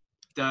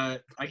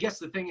I guess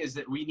the thing is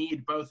that we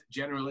need both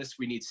generalists,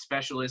 we need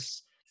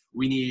specialists,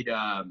 we need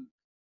a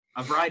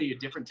variety of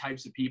different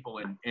types of people,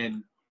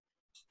 and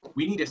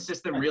we need a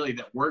system really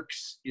that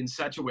works in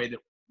such a way that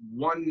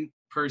one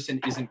person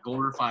isn't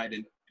glorified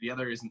and the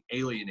other isn't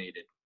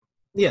alienated.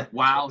 Yeah.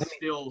 While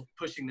still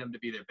pushing them to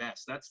be their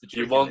best. That's the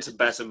trick. You want a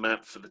better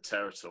map for the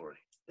territory.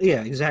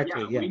 Yeah,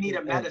 exactly. Yeah, we need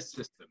a meta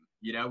system.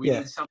 You know, we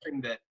need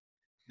something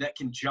that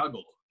can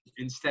juggle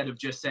instead of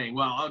just saying,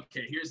 well,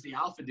 okay, here's the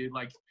alpha dude.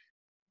 Like,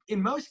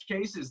 in most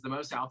cases, the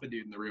most alpha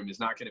dude in the room is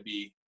not going to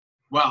be,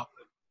 well,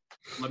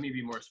 let me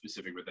be more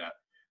specific with that.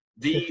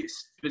 The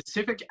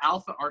specific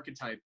alpha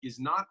archetype is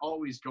not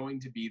always going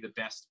to be the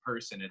best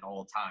person at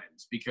all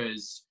times,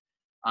 because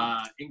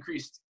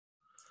increased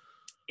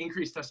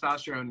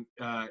testosterone,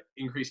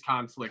 increased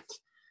conflict,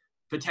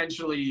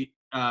 potentially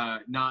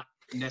not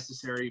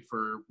necessary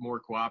for more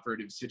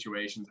cooperative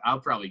situations. I'll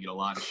probably get a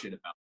lot of shit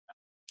about that.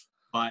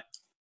 But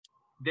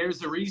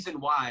there's a reason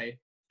why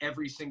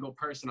every single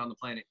person on the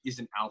planet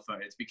isn't alpha.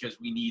 It's because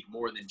we need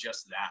more than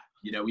just that.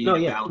 You know, we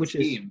need a balanced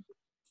team.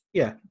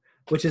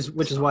 Which is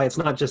why it's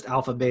not just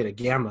alpha, beta,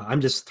 gamma. I'm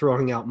just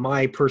throwing out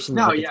my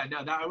personal.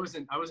 I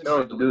wasn't.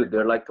 No, dude,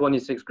 they're like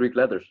 26 Greek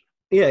letters.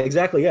 Yeah,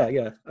 exactly.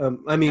 Yeah.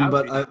 I mean,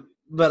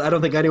 but I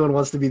don't think anyone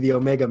wants to be the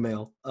omega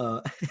male.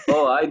 Oh,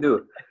 I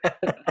do.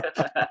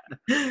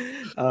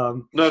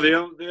 No,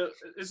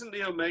 isn't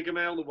the omega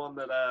male the one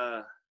that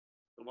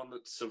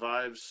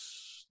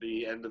survives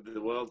the end of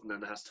the world and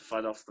then has to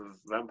fight off the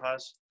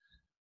vampires?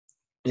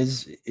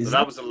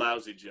 That was a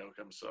lousy joke.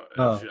 I'm sorry.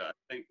 Oh. I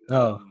think,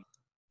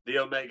 the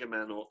Omega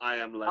Man, or I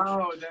Am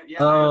Legend.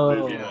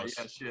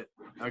 Shit.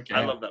 Okay.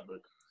 I love that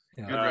book.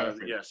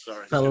 Yeah.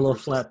 Sorry. Fell a little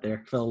flat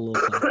there.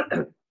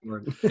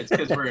 It's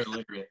because we're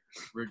illiterate.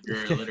 We're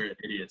illiterate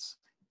idiots.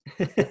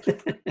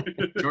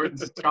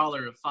 Jordan's a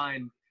scholar of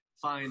fine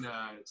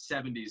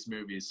 70s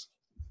movies.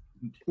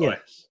 Yeah.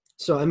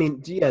 So, I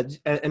mean, yeah,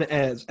 and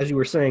as you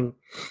were saying,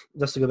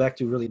 just to go back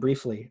to really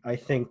briefly, I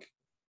think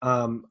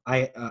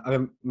my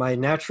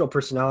natural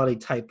personality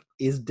type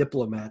is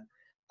diplomat.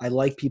 I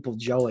like people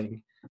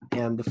gelling.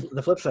 And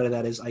the flip side of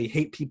that is I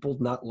hate people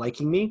not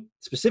liking me.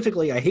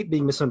 Specifically, I hate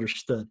being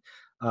misunderstood.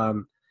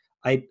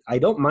 I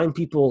don't mind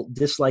people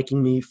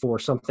disliking me for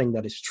something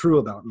that is true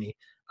about me.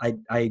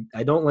 I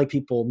don't like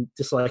people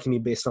disliking me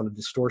based on a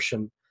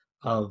distortion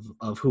of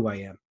who I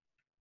am.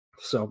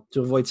 So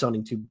to avoid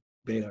sounding too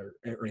beta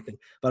or anything,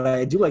 but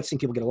I do like seeing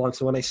people get along.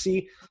 So when I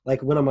see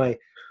like one of my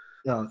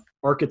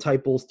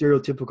archetypal,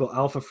 stereotypical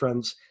alpha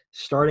friends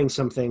starting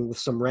something with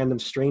some random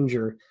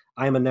stranger,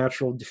 I'm a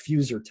natural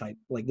diffuser type.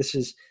 Like this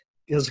is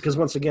because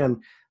once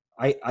again,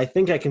 I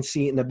think I can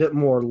see in a bit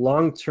more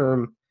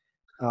long-term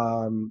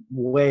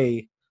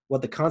way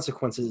what the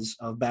consequences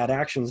of bad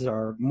actions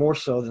are, more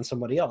so than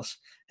somebody else.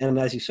 And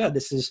as you said,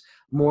 this is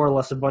more or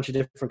less a bunch of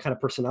different kind of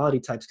personality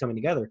types coming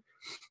together.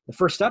 The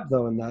first step,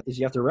 though, in that is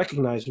you have to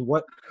recognize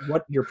what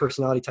your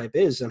personality type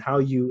is and how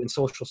you, in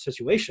social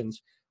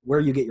situations, where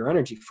you get your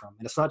energy from.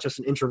 And it's not just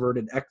an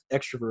introverted,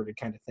 extroverted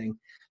kind of thing.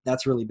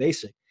 That's really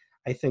basic.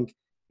 I think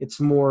it's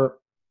more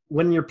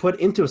when you're put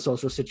into a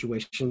social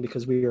situation,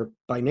 because we are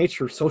by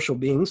nature social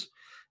beings,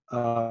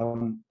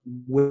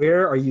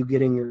 where are you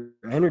getting your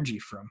energy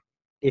from?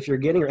 If you're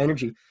getting your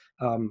energy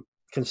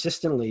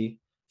consistently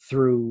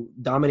through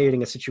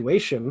dominating a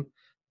situation,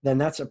 then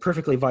that's a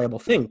perfectly viable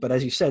thing. But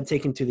as you said,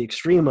 taken to the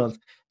extreme of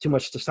too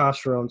much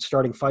testosterone,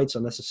 starting fights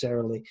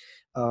unnecessarily,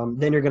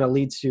 then you're going to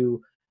lead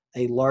to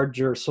a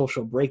larger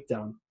social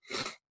breakdown.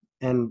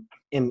 And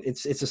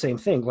it's the same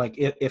thing. Like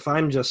if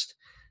I'm just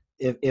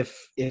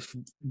if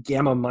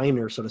gamma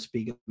minor, so to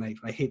speak, and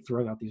I hate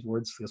throwing out these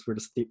words because we're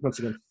just once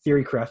again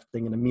theory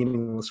crafting in a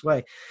meaningless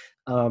way.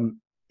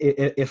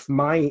 If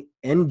my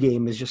end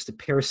game is just to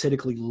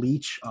parasitically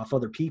leech off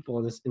other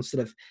people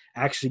instead of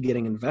actually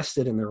getting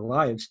invested in their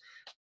lives,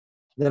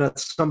 then at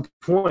some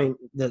point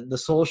the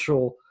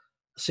social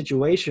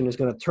situation is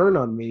going to turn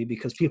on me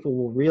because people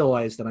will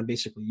realize that I'm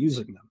basically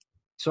using them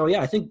So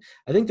yeah, I think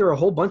there are a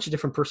whole bunch of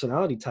different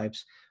personality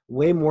types,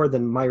 way more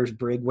than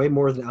Myers-Briggs, way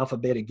more than alpha,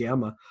 beta,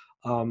 gamma.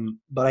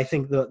 But I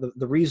think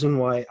the reason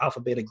why alpha,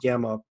 beta,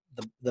 gamma,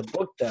 the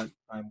book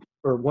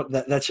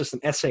that's just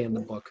an essay in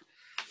the book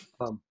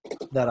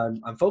that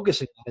I'm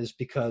focusing on is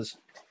because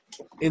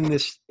in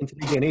today's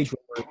day and age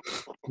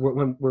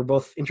when we're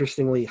both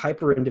interestingly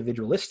hyper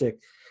individualistic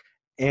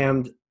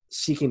and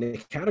seeking to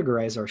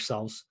categorize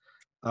ourselves,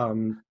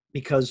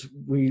 because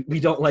we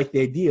don't like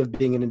the idea of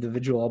being an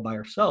individual all by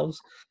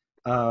ourselves.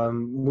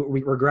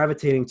 We're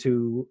gravitating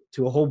to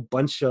a whole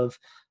bunch of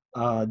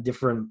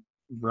different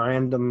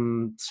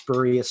random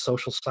spurious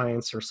social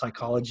science or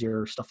psychology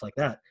or stuff like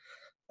that.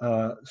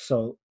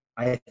 So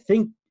I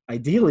think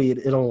ideally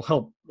it'll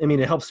help. I mean,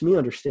 it helps me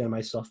understand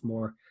myself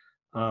more.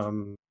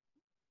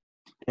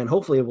 And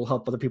hopefully it will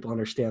help other people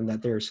understand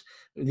that there's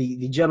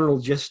the general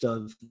gist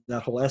of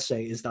that whole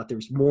essay is that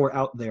there's more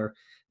out there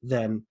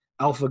than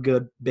alpha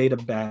good, beta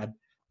bad,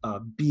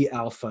 B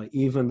alpha,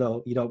 even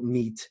though you don't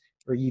meet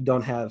or you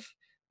don't have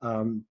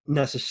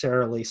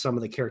necessarily some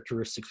of the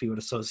characteristics we would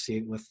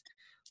associate with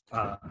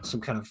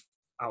some kind of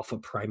alpha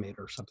primate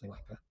or something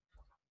like that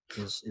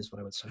is what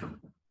I would say.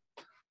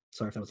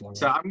 Sorry if that was long.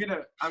 So I'm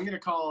gonna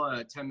call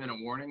a 10-minute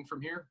warning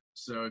from here.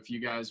 So if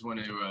you guys want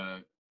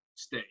to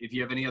if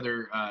you have any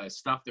other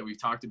stuff that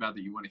we've talked about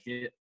that you want to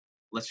hit,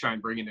 let's try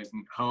and bring it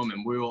home,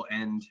 and we will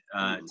end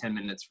 10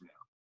 minutes from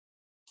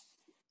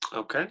now.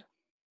 Okay.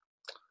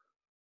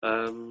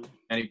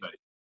 Anybody?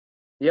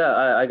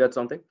 Yeah, I got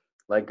something.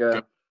 Like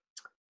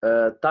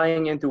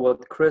tying into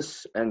what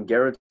Chris and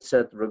Garrett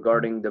said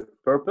regarding the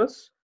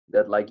purpose,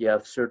 that like you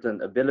have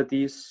certain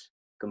abilities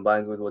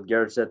combined with what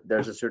Garrett said,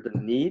 there's a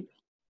certain need.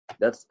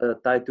 That's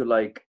tied to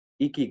like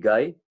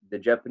Ikigai. The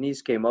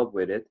Japanese came up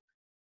with it.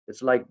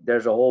 It's like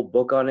there's a whole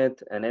book on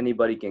it and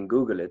anybody can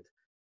Google it.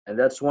 And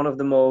that's one of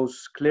the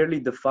most clearly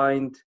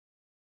defined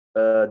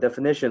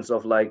definitions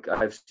of like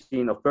I've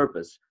seen of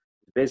purpose.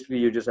 Basically,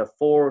 you just have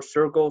 4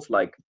 circles,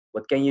 like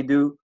what can you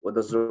do? What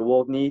does the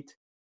world need?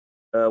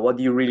 What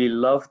do you really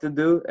love to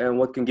do? And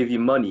what can give you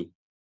money?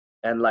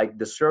 And like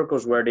the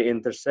circles where they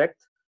intersect,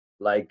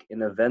 like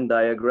in a Venn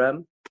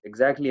diagram,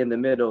 exactly in the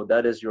middle,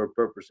 that is your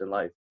purpose in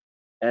life.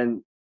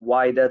 And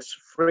why that's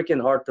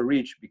freaking hard to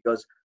reach,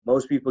 because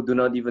most people do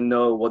not even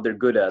know what they're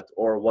good at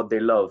or what they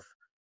love,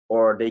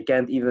 or they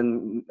can't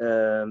even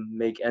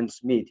make ends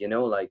meet, you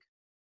know, like,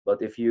 but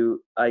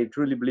I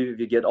truly believe if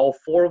you get all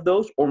 4 of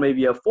those, or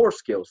maybe you have 4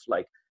 skills,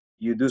 like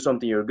you do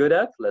something you're good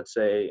at, let's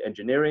say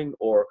engineering,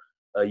 or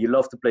you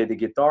love to play the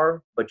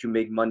guitar, but you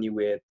make money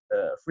with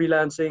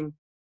freelancing,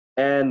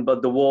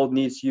 but the world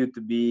needs you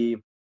to be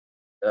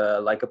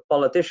like a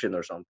politician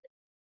or something.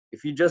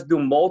 If you just do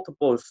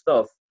multiple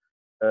stuff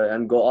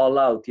and go all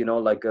out, you know,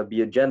 like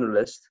be a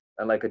generalist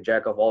and like a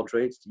jack of all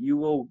trades, you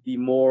will be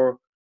more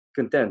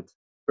content.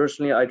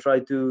 Personally, I try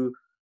to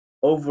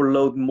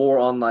overload more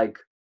on like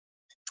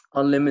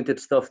unlimited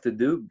stuff to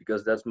do,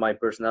 because that's my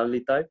personality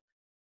type,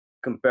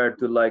 compared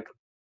to like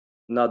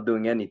not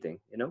doing anything,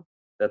 you know.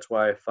 That's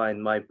why I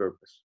find my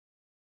purpose.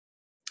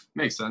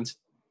 Makes sense.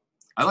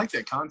 I like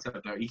that concept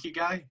though.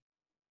 Ikigai.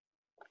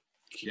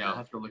 Yeah, I'll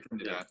have to look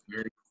into that.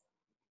 Very.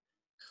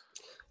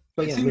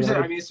 But yeah, it seems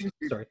to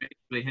be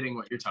basically hitting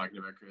what you're talking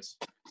about, Chris.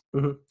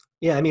 Mm-hmm.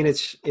 Yeah, I mean,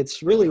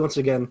 it's really, once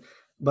again,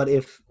 but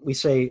if we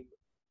say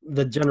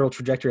the general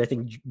trajectory, I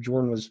think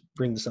Jordan was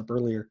bringing this up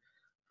earlier,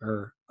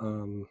 or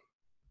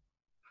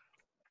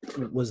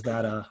was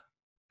that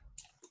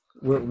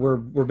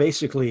we're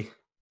basically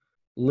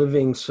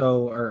living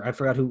or I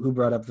forgot who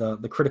brought up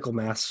the critical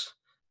mass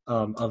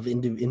of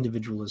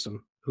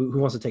individualism. Who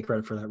wants to take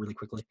credit for that really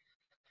quickly?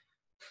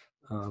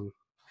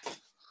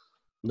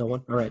 No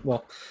one? All right.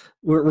 Well,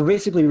 we're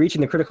basically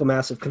reaching the critical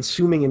mass of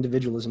consuming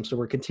individualism. So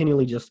we're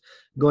continually just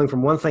going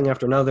from one thing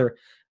after another,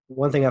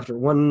 one thing after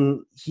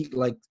one,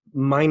 like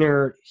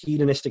minor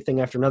hedonistic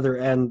thing after another.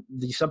 And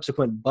the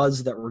subsequent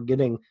buzz that we're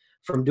getting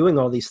from doing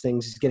all these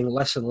things is getting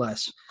less and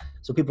less.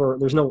 So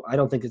I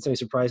don't think it's any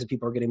surprise that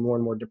people are getting more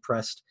and more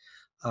depressed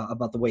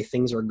about the way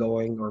things are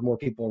going, or more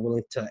people are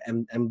willing to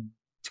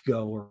to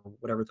go, or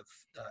whatever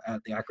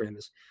the acronym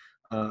is.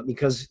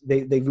 Because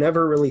they've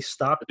never really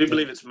stopped. I do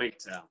believe it's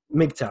MGTOW.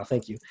 MGTOW,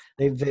 thank you.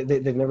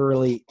 They've never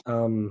really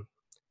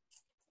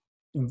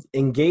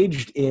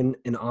engaged in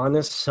an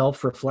honest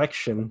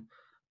self-reflection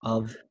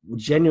of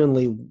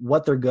genuinely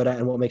what they're good at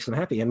and what makes them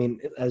happy. I mean,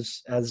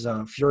 as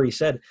Fury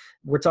said,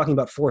 we're talking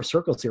about 4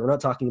 circles here. We're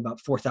not talking about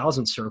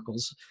 4,000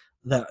 circles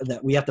that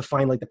we have to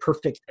find like the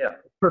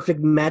perfect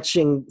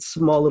matching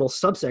small little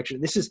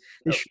subsection. This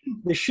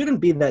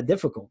shouldn't be that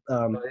difficult.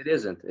 No, it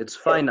isn't. It's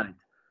finite.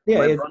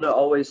 Yeah,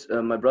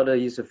 my brother,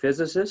 he's a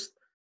physicist.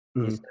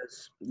 Mm-hmm. He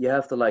says you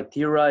have to like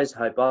theorize,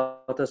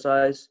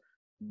 hypothesize,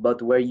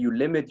 but where you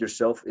limit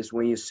yourself is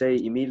when you say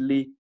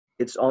immediately,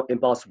 it's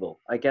impossible.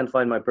 I can't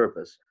find my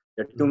purpose.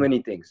 There are too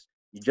many things.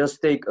 You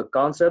just take a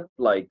concept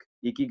like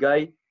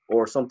Ikigai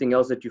or something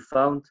else that you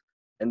found,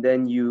 and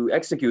then you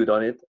execute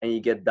on it and you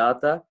get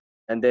data,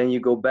 and then you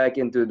go back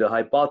into the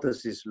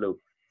hypothesis loop.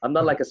 I'm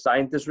not like a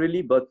scientist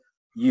really, but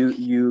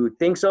you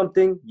think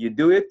something, you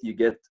do it, you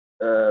get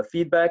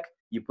feedback,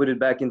 you put it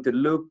back into the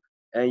loop,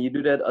 and you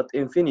do that ad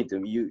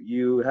infinitum.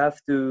 You have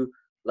to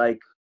like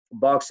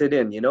box it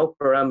in,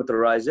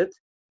 parameterize it,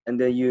 and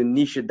then you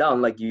niche it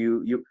down. Like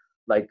you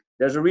like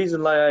there's a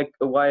reason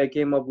why I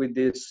came up with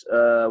this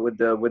with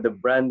the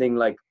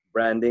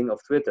branding of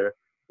Twitter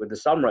with the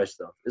samurai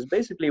stuff. It's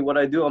basically what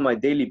I do on my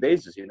daily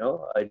basis.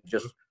 I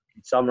just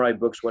samurai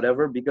books,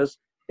 whatever, because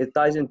it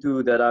ties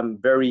into that I'm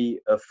very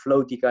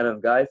floaty kind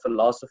of guy,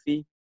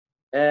 philosophy,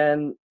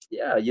 and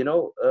yeah,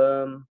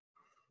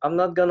 I'm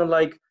not gonna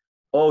like,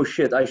 oh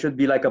shit, I should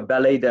be like a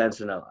ballet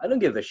dancer now. I don't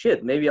give a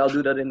shit. Maybe I'll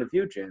do that in the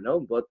future,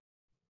 but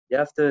you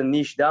have to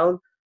niche down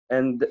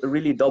and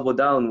really double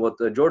down what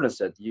Jordan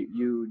said.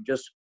 You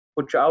just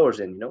put your hours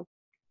in,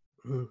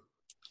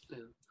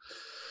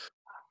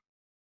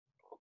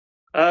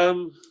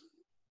 Mm.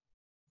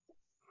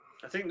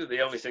 I think that the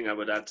only thing I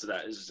would add to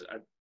that is,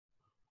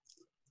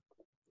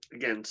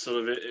 again,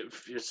 sort of,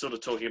 if you're sort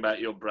of talking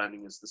about your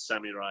branding as the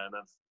samurai, and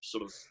I've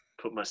sort of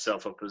put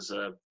myself up as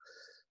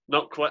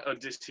not quite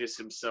Odysseus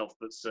himself,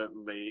 but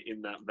certainly in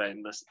that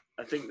vein.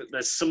 I think that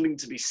there's something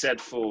to be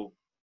said for,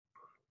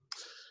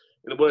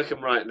 in the work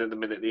I'm writing at the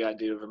minute, the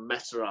idea of a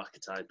meta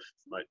archetype,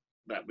 like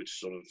that, which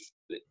sort of,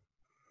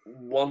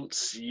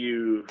 once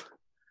you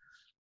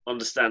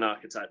understand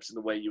archetypes and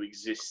the way you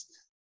exist,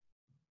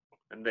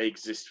 and they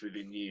exist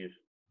within you,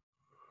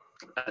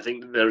 I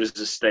think that there is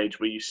a stage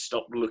where you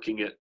stop looking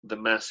at the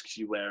masks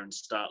you wear and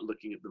start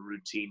looking at the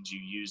routines you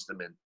use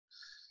them in.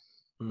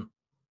 Mm.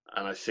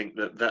 And I think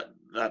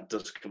that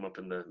does come up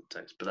in the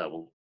text, but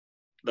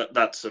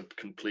that's a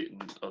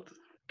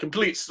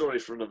complete story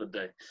for another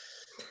day.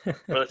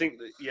 But I think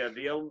that, yeah,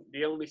 the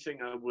only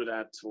thing I would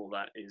add to all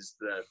that is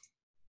that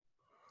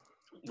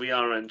we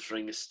are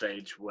entering a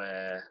stage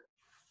where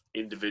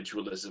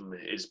individualism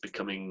is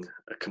becoming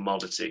a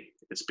commodity.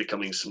 It's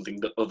becoming something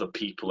that other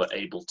people are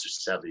able to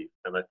sell you.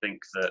 And I think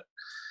that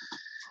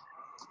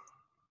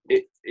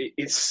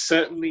it's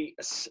certainly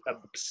a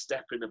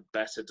step in a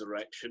better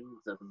direction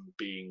than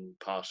being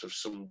part of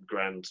some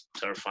grand,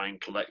 terrifying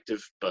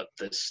collective, but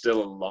there's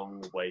still a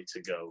long way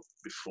to go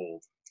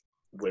before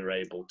we're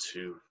able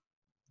to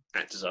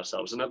act as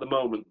ourselves. And at the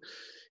moment,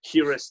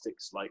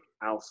 heuristics like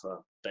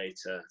alpha,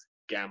 beta,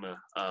 gamma,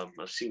 I've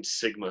seen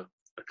sigma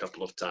a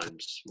couple of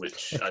times,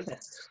 which I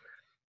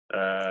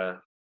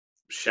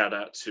shout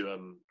out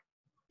to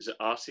is it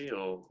Artie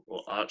or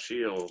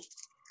Archie, or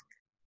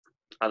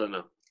I don't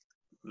know,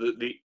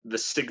 the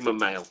sigma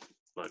male,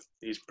 like,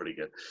 he's pretty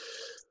good.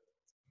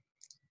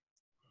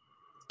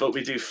 But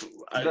we do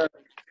the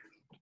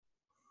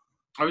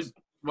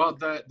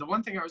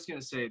one thing I was going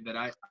to say that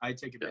I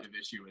take a bit of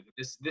issue with,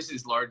 this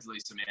is largely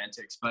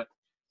semantics, but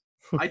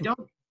I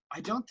don't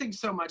think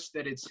so much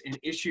that it's an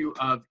issue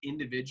of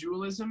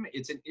individualism.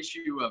 It's an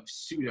issue of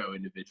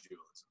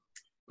pseudo-individualism.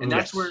 And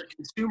that's where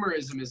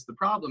consumerism is the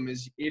problem,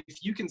 is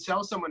if you can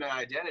sell someone an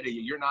identity,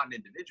 you're not an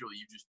individual.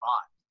 You just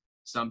bought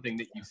something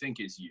that you think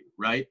is you,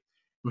 right?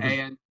 Mm-hmm.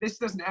 And this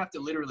doesn't have to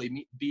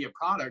literally be a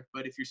product,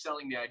 but if you're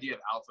selling the idea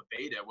of alpha,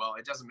 beta, well,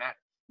 it doesn't matter.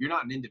 You're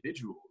not an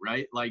individual,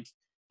 right? Like,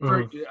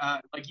 like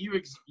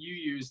you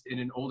used in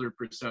an older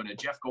persona,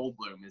 Jeff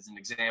Goldblum is an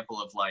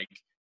example of,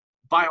 like,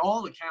 by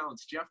all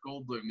accounts, Jeff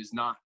Goldblum is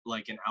not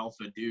like an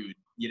alpha dude.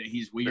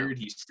 He's weird.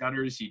 He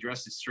stutters. He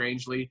dresses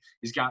strangely.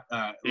 He's got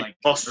like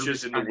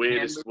postures in the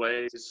weirdest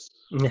ways.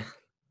 Yeah.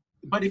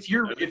 But if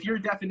your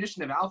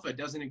definition of alpha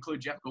doesn't include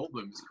Jeff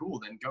Goldblum as cool,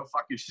 then go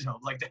fuck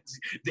yourself. Like,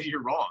 that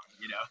you're wrong.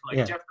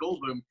 Jeff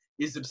Goldblum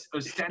is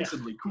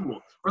ostensibly cool.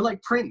 Or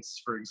like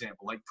Prince, for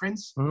example. Like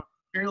Prince,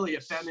 fairly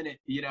effeminate,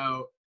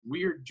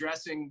 weird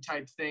dressing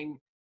type thing.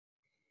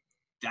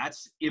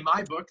 That's, in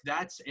my book,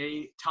 that's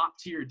a top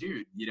tier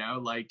dude. There's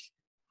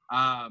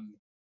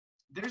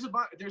a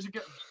bunch of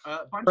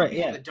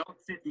people that don't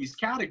fit these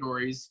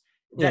categories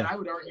that I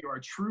would argue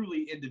are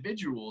truly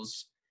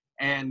individuals,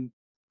 and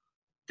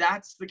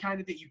that's the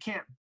kind of thing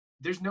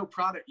there's no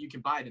product you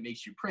can buy that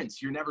makes you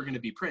Prince. You're never going to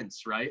be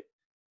Prince, right?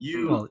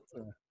 You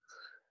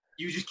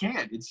just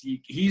can't.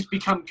 He's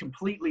become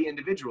completely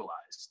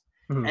individualized.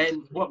 Mm-hmm.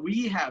 And what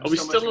we have, are we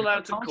still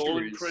allowed to call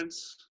him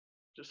Prince?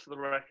 Just for the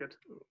record,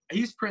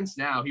 he's Prince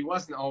now. He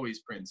wasn't always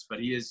Prince, but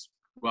he is.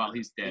 Well,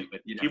 he's dead, but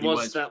he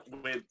was that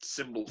weird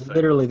symbol thing.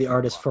 Literally, the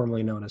artist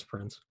formerly known as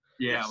Prince.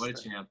 Yeah, what a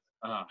champ!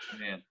 Oh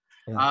man.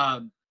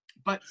 Yeah.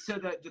 But so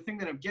the thing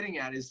that I'm getting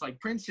at is,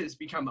 like, Prince has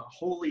become a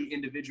wholly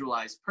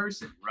individualized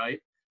person, right?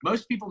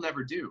 Most people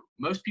never do.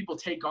 Most people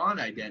take on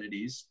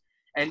identities,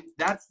 and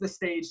that's the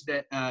stage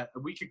that I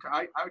would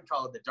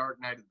call it the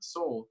dark night of the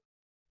soul.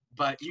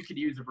 But you could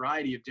use a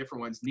variety of different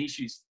ones.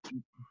 Nietzsche's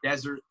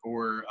desert,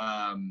 or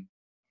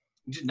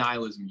just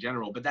nihilism in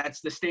general, but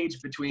that's the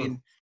stage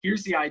between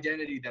here's the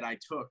identity that I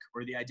took,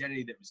 or the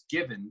identity that was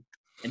given,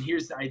 and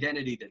here's the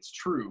identity that's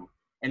true.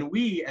 And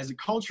we as a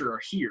culture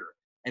are here,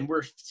 and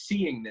we're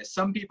seeing this.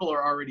 Some people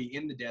are already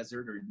in the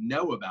desert or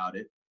know about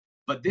it,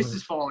 but this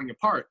is falling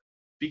apart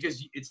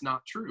because it's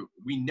not true.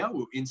 We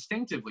know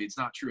instinctively it's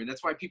not true, and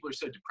that's why people are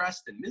so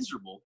depressed and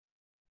miserable.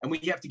 And we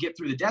have to get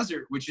through the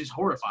desert, which is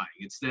horrifying.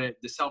 It's the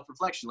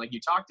self-reflection, like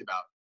you talked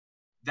about.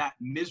 that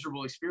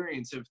miserable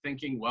experience of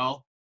thinking,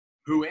 well,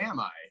 who am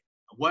I?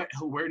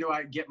 Where do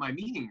I get my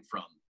meaning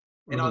from?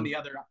 And on the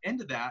other end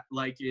of that,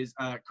 like is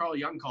Carl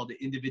Jung called it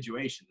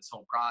individuation, this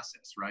whole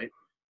process, right?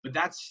 But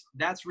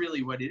that's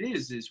really what it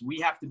is we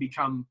have to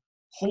become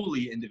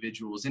wholly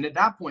individuals. And at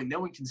that point, no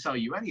one can sell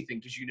you anything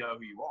because you know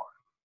who you are.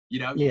 You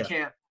know,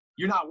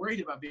 you're not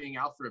worried about being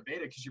alpha or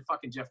beta because you're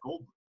fucking Jeff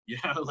Goldblum. You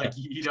know, like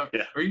you don't,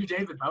 or you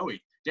David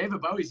Bowie.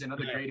 David Bowie's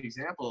another great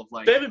example of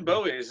like. David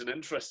Bowie is an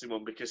interesting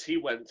one because he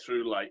went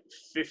through like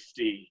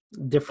 50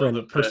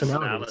 different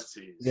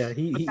personalities. Yeah,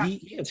 he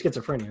had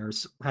schizophrenia or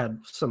had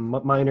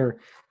some minor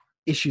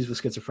issues with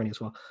schizophrenia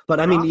as well. But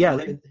I mean,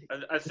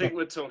 I think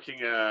we're talking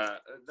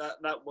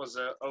that was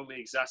only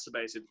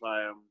exacerbated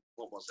by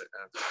what was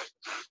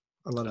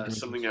it?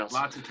 Something else.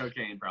 Lots of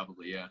cocaine,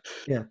 probably.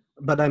 Yeah,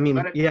 but I mean,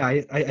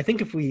 I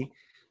think if we.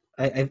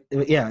 And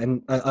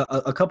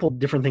a couple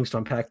different things to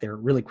unpack there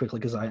really quickly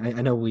because I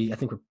know I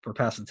think we're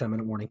past the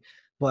 10-minute warning,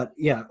 but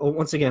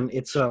once again,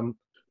 it's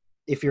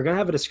if you're gonna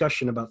have a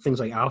discussion about things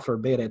like alpha or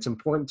beta, it's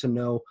important to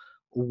know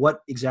what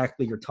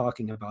exactly you're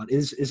talking about.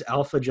 Is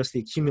alpha just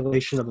the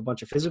accumulation of a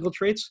bunch of physical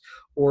traits,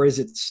 or is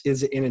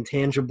it an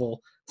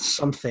intangible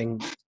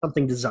something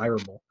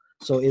desirable?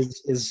 So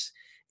is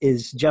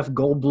Jeff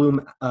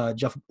Goldblum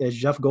Jeff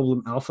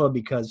Goldblum alpha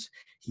because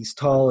he's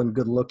tall and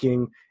good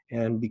looking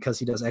and because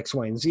he does X,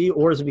 Y, and Z,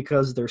 or is it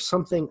because there's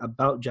something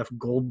about Jeff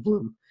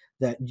Goldblum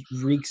that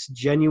reeks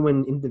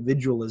genuine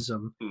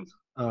individualism,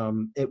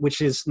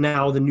 which is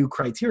now the new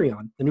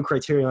criterion. The new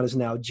criterion is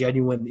now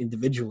genuine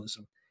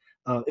individualism.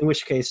 In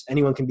which case,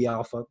 anyone can be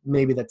alpha.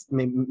 Maybe that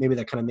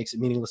kind of makes it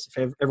meaningless.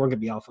 If everyone can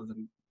be alpha,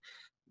 then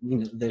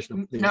there's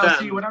no.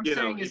 See, what I'm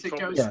saying is it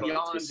goes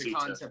beyond the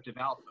concept of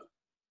alpha.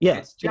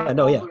 Jeff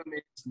Goldblum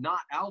is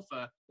not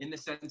alpha in the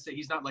sense that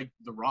he's not like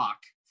The Rock,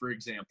 for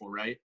example,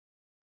 right?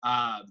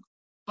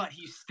 But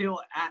he's still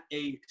at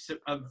a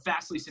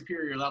vastly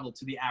superior level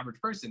to the average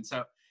person.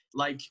 So,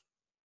 like,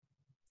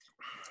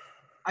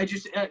 I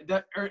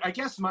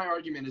guess my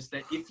argument is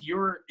that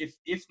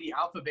if the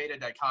alpha beta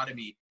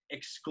dichotomy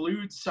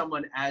excludes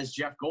someone as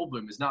Jeff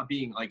Goldblum as not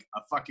being like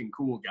a fucking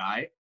cool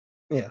guy,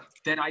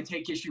 then I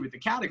take issue with the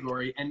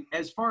category. And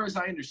as far as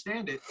I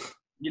understand it,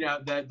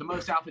 the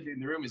most alpha dude in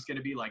the room is going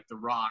to be like The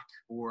Rock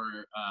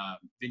or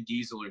Vin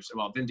Diesel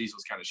Vin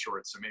Diesel's kind of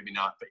short, so maybe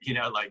not, but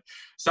like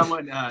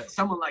someone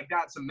like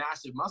that, some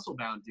massive muscle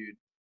bound dude.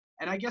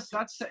 And I guess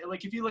that's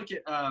like, if you look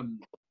at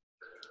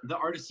The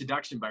Art of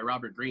Seduction by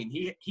Robert Greene,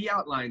 he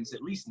outlines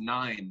at least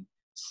 9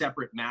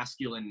 separate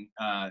masculine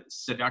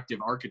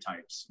seductive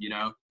archetypes,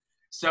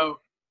 So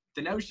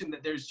the notion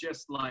that there's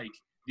just like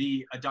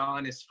the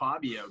Adonis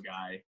Fabio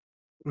guy,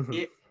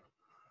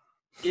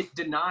 it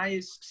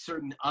denies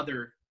certain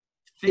other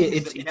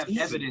things that we have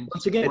evidence.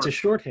 Once again, it's a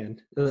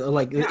shorthand.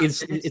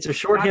 It's a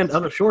shorthand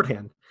of a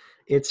shorthand.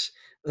 It's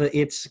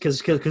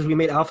because we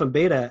made alpha and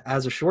beta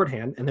as a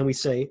shorthand, and then we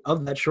say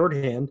of that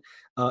shorthand,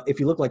 if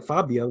you look like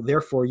Fabio,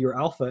 therefore you're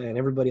alpha, and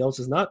everybody else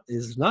is not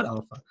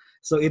alpha.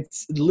 So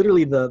it's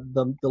literally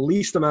the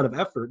least amount of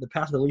effort, the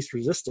path of the least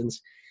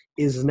resistance,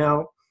 is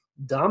now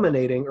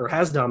dominating or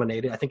has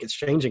dominated. I think it's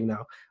changing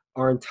now.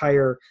 Our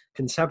entire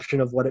conception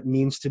of what it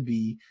means to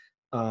be.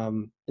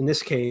 In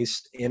this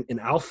case, in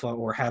alpha,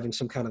 or having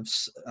some kind of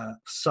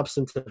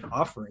substantive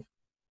offering,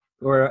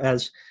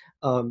 whereas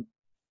and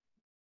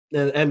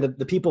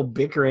the people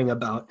bickering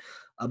about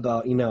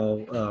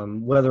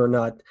whether or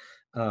not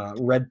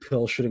red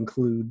pill should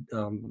include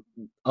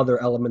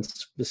other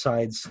elements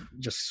besides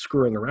just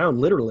screwing around,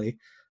 literally,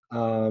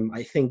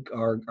 I think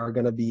are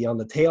going to be on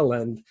the tail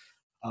end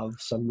of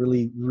some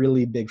really,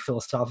 really big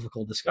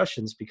philosophical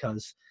discussions,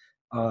 because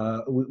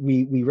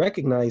we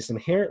recognize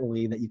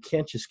inherently that you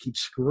can't just keep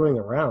screwing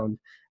around.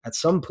 At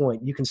some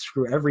point, you can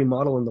screw every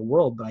model in the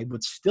world, but I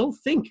would still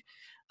think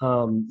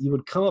you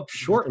would come up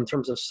short in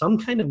terms of some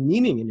kind of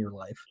meaning in your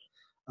life.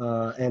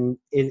 And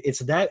it's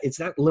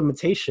that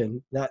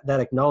limitation, that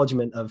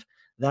acknowledgement of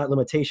that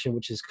limitation,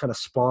 which has kind of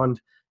spawned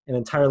an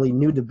entirely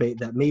new debate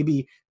that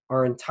maybe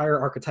our entire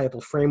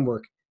archetypal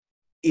framework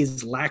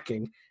is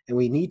lacking. And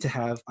we need to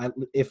have,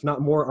 if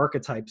not more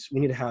archetypes, we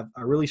need to have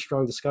a really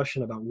strong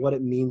discussion about what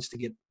it means to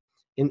get,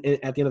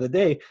 at the end of the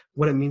day,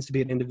 what it means to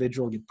be an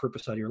individual and get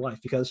purpose out of your life.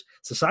 Because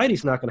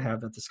society's not going to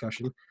have that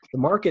discussion. The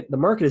market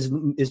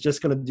is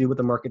just going to do what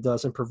the market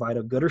does and provide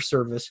a good or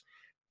service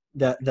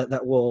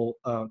that will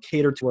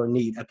cater to our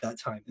need at that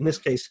time. In this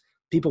case,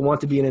 people want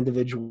to be an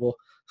individual,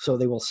 so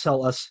they will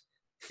sell us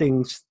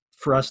things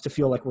for us to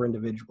feel like we're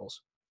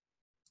individuals.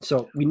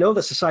 So we know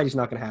that society's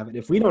not going to have it.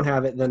 If we don't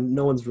have it, then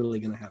no one's really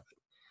going to have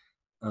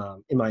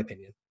it, in my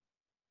opinion.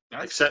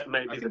 Except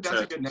maybe I think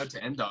that's a good note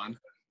to end on.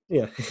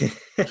 Yeah.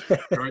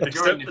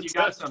 Jordan, if you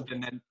got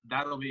something, then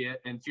that'll be it.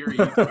 And Fury,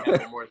 you can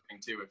have one more thing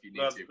too if you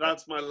need to.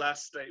 That's my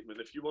last statement.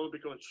 If you want to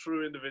become a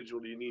true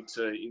individual, you need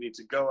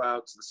to go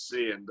out to the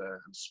sea and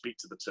speak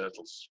to the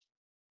turtles.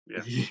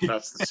 Yeah,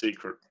 that's the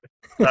secret.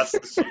 That's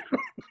the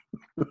secret.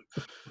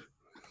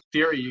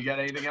 Fury, you got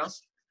anything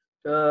else?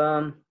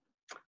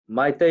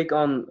 My take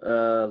on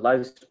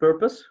life's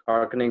purpose,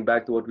 harkening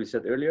back to what we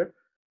said earlier.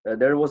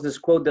 there was this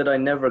quote that I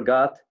never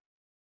got,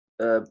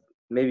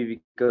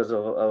 maybe because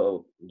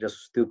of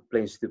just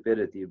plain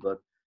stupidity, but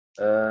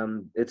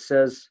it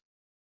says,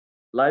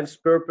 life's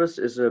purpose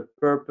is the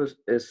purpose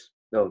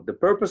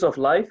of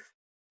life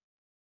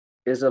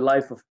is a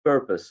life of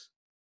purpose.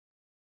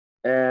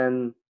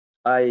 And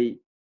I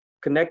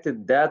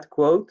connected that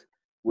quote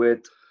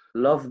with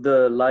love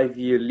the life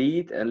you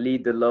lead and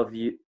lead the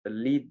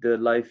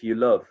life you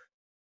love.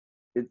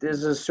 It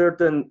is a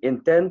certain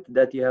intent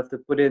that you have to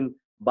put in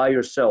by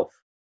yourself,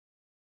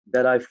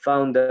 that I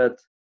found that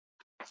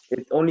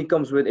it only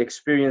comes with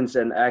experience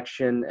and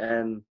action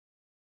and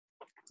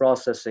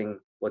processing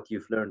what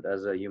you've learned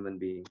as a human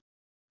being.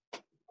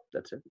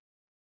 That's it.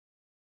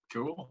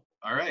 Cool.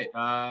 All right.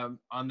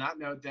 On that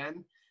note,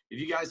 then, if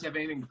you guys have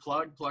anything to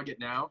plug it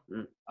now.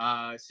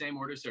 Same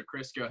order. So,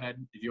 Chris, go ahead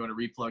if you want to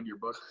replug your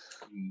book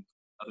and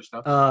other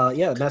stuff.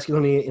 Yeah,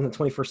 Masculinity in the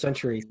 21st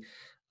Century.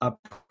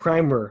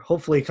 Primer,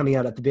 hopefully coming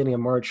out at the beginning of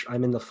March.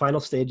 I'm in the final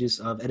stages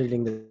of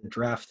editing the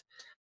draft.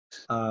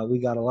 We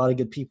got a lot of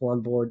good people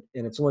on board,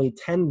 and it's only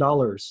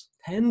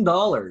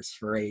 $10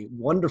 for a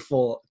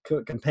wonderful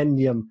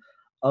compendium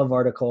of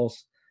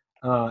articles.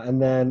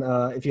 And then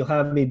if you'll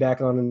have me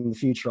back on in the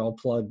future,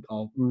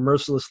 I'll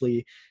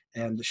mercilessly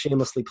and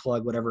shamelessly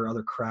plug whatever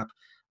other crap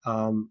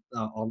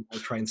I'll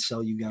try and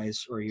sell you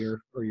guys or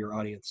your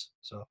audience.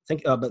 So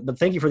but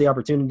thank you for the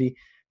opportunity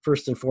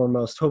first and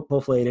foremost.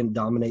 Hopefully I didn't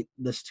dominate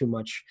this too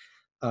much.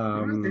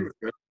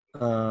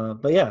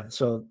 But yeah,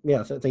 so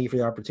yeah, thank you for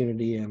the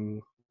opportunity,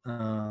 and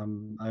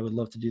I would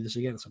love to do this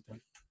again at some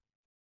point.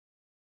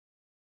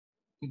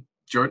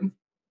 Jordan?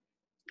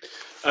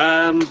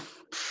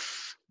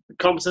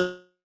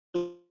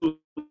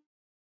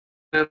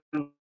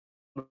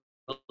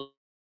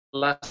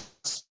 Last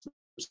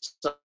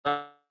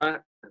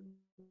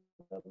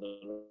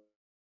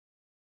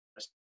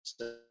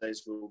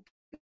days will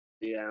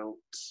be out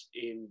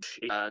in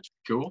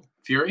Cool.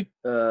 Fury?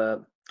 I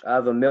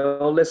have a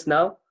mail list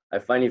now. I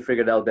finally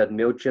figured out that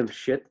MailChimp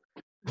shit.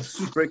 It's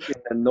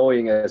freaking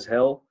annoying as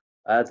hell.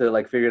 I had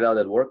to figure it out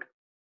at work.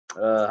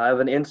 I have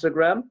an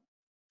Instagram,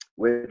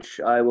 which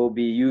I will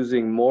be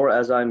using more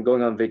as I'm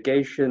going on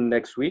vacation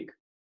next week.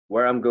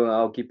 Where I'm going,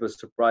 I'll keep a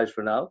surprise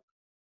for now.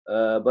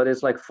 But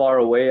it's far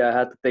away. I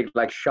had to take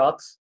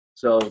shots.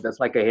 So that's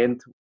a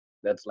hint.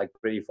 That's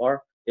pretty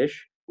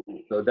far-ish.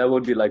 So that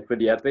would be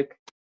pretty epic.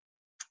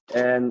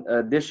 And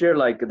this year,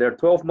 there are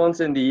 12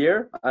 months in the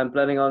year. I'm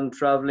planning on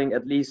traveling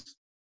at least.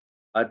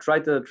 I try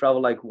to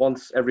travel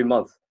once every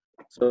month.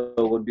 So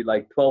it would be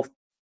 12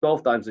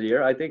 times a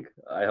year, I think.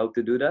 I hope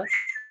to do that.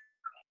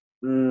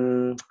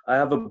 I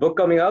have a book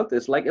coming out.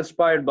 It's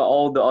inspired by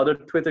all the other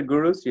Twitter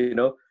gurus,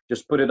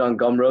 just put it on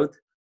Gumroad.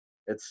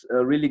 It's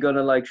really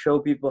gonna show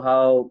people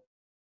how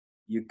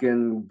you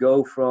can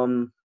go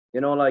from,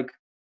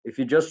 if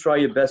you just try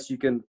your best, you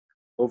can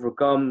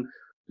overcome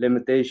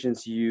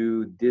limitations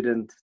you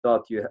didn't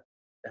thought you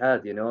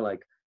had.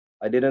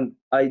 I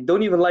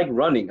don't even like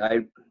running.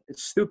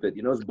 It's stupid,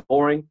 it's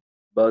boring.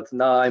 But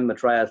now I'm a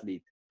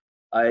triathlete.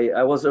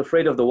 I was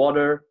afraid of the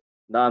water.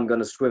 Now I'm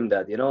gonna swim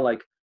that.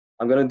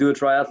 I'm gonna do a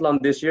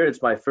triathlon this year.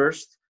 It's my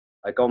first.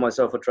 I call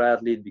myself a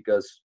triathlete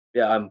because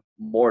I'm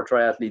more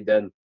triathlete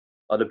than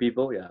other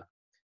people. Yeah.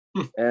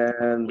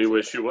 And we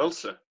wish you well,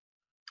 sir.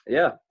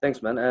 Yeah,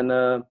 thanks, man.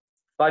 And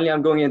finally,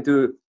 I'm going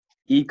into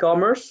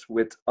e-commerce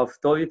with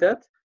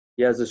Avtolitet.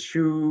 He has a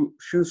shoe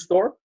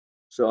store,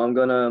 so I'm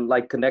gonna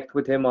connect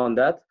with him on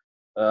that.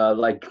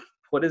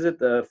 What is it?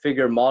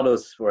 Figure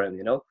models for him.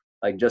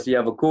 Just you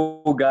have a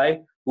cool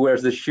guy who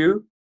wears the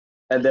shoe,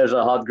 and there's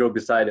a hot girl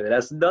beside him. It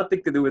has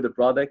nothing to do with the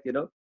product.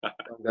 I'm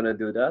gonna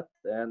do that,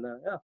 and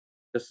yeah.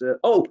 Just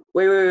oh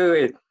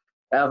wait.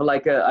 I have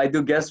I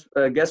do guest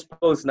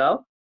posts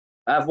now.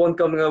 I have one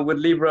coming up with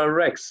Libra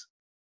Rex.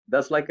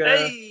 That's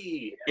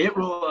Hey! It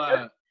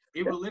will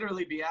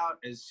literally be out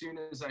as soon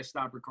as I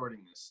stop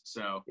recording this.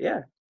 So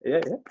yeah.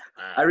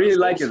 I really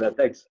like awesome. it.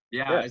 Thanks.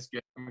 Yeah, it's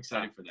good. I'm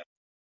excited for that.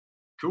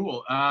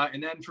 Cool.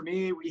 And then for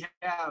me, we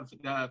have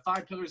the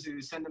 5 Pillars of the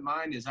Ascendant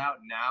Mind is out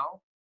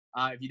now.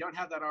 If you don't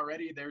have that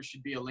already, there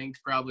should be a link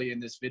probably in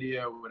this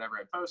video whenever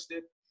I post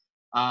it.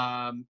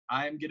 I'm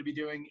going to be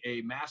doing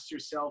a Master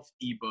Self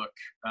ebook.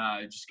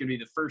 Just going to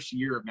be the first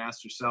year of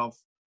Master Self.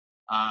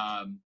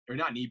 Or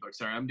not an ebook,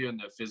 sorry. I'm doing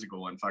the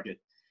physical one. Fuck it.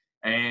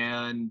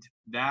 And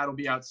that'll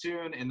be out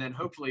soon. And then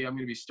hopefully I'm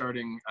going to be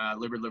starting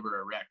Liber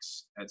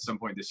Rex at some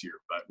point this year,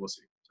 but we'll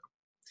see. So.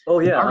 Oh,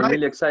 yeah. I'm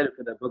really excited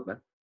for that book,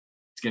 man.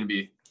 It's going to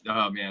be,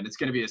 oh, man, it's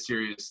going to be a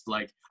serious,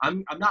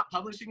 I'm not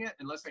publishing it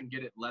unless I can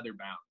get it leather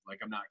bound.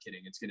 I'm not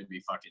kidding. It's going to be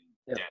fucking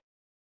dead.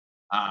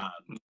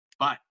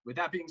 But with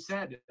that being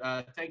said,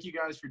 thank you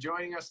guys for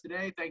joining us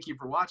today. Thank you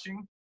for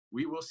watching.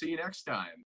 We will see you next time.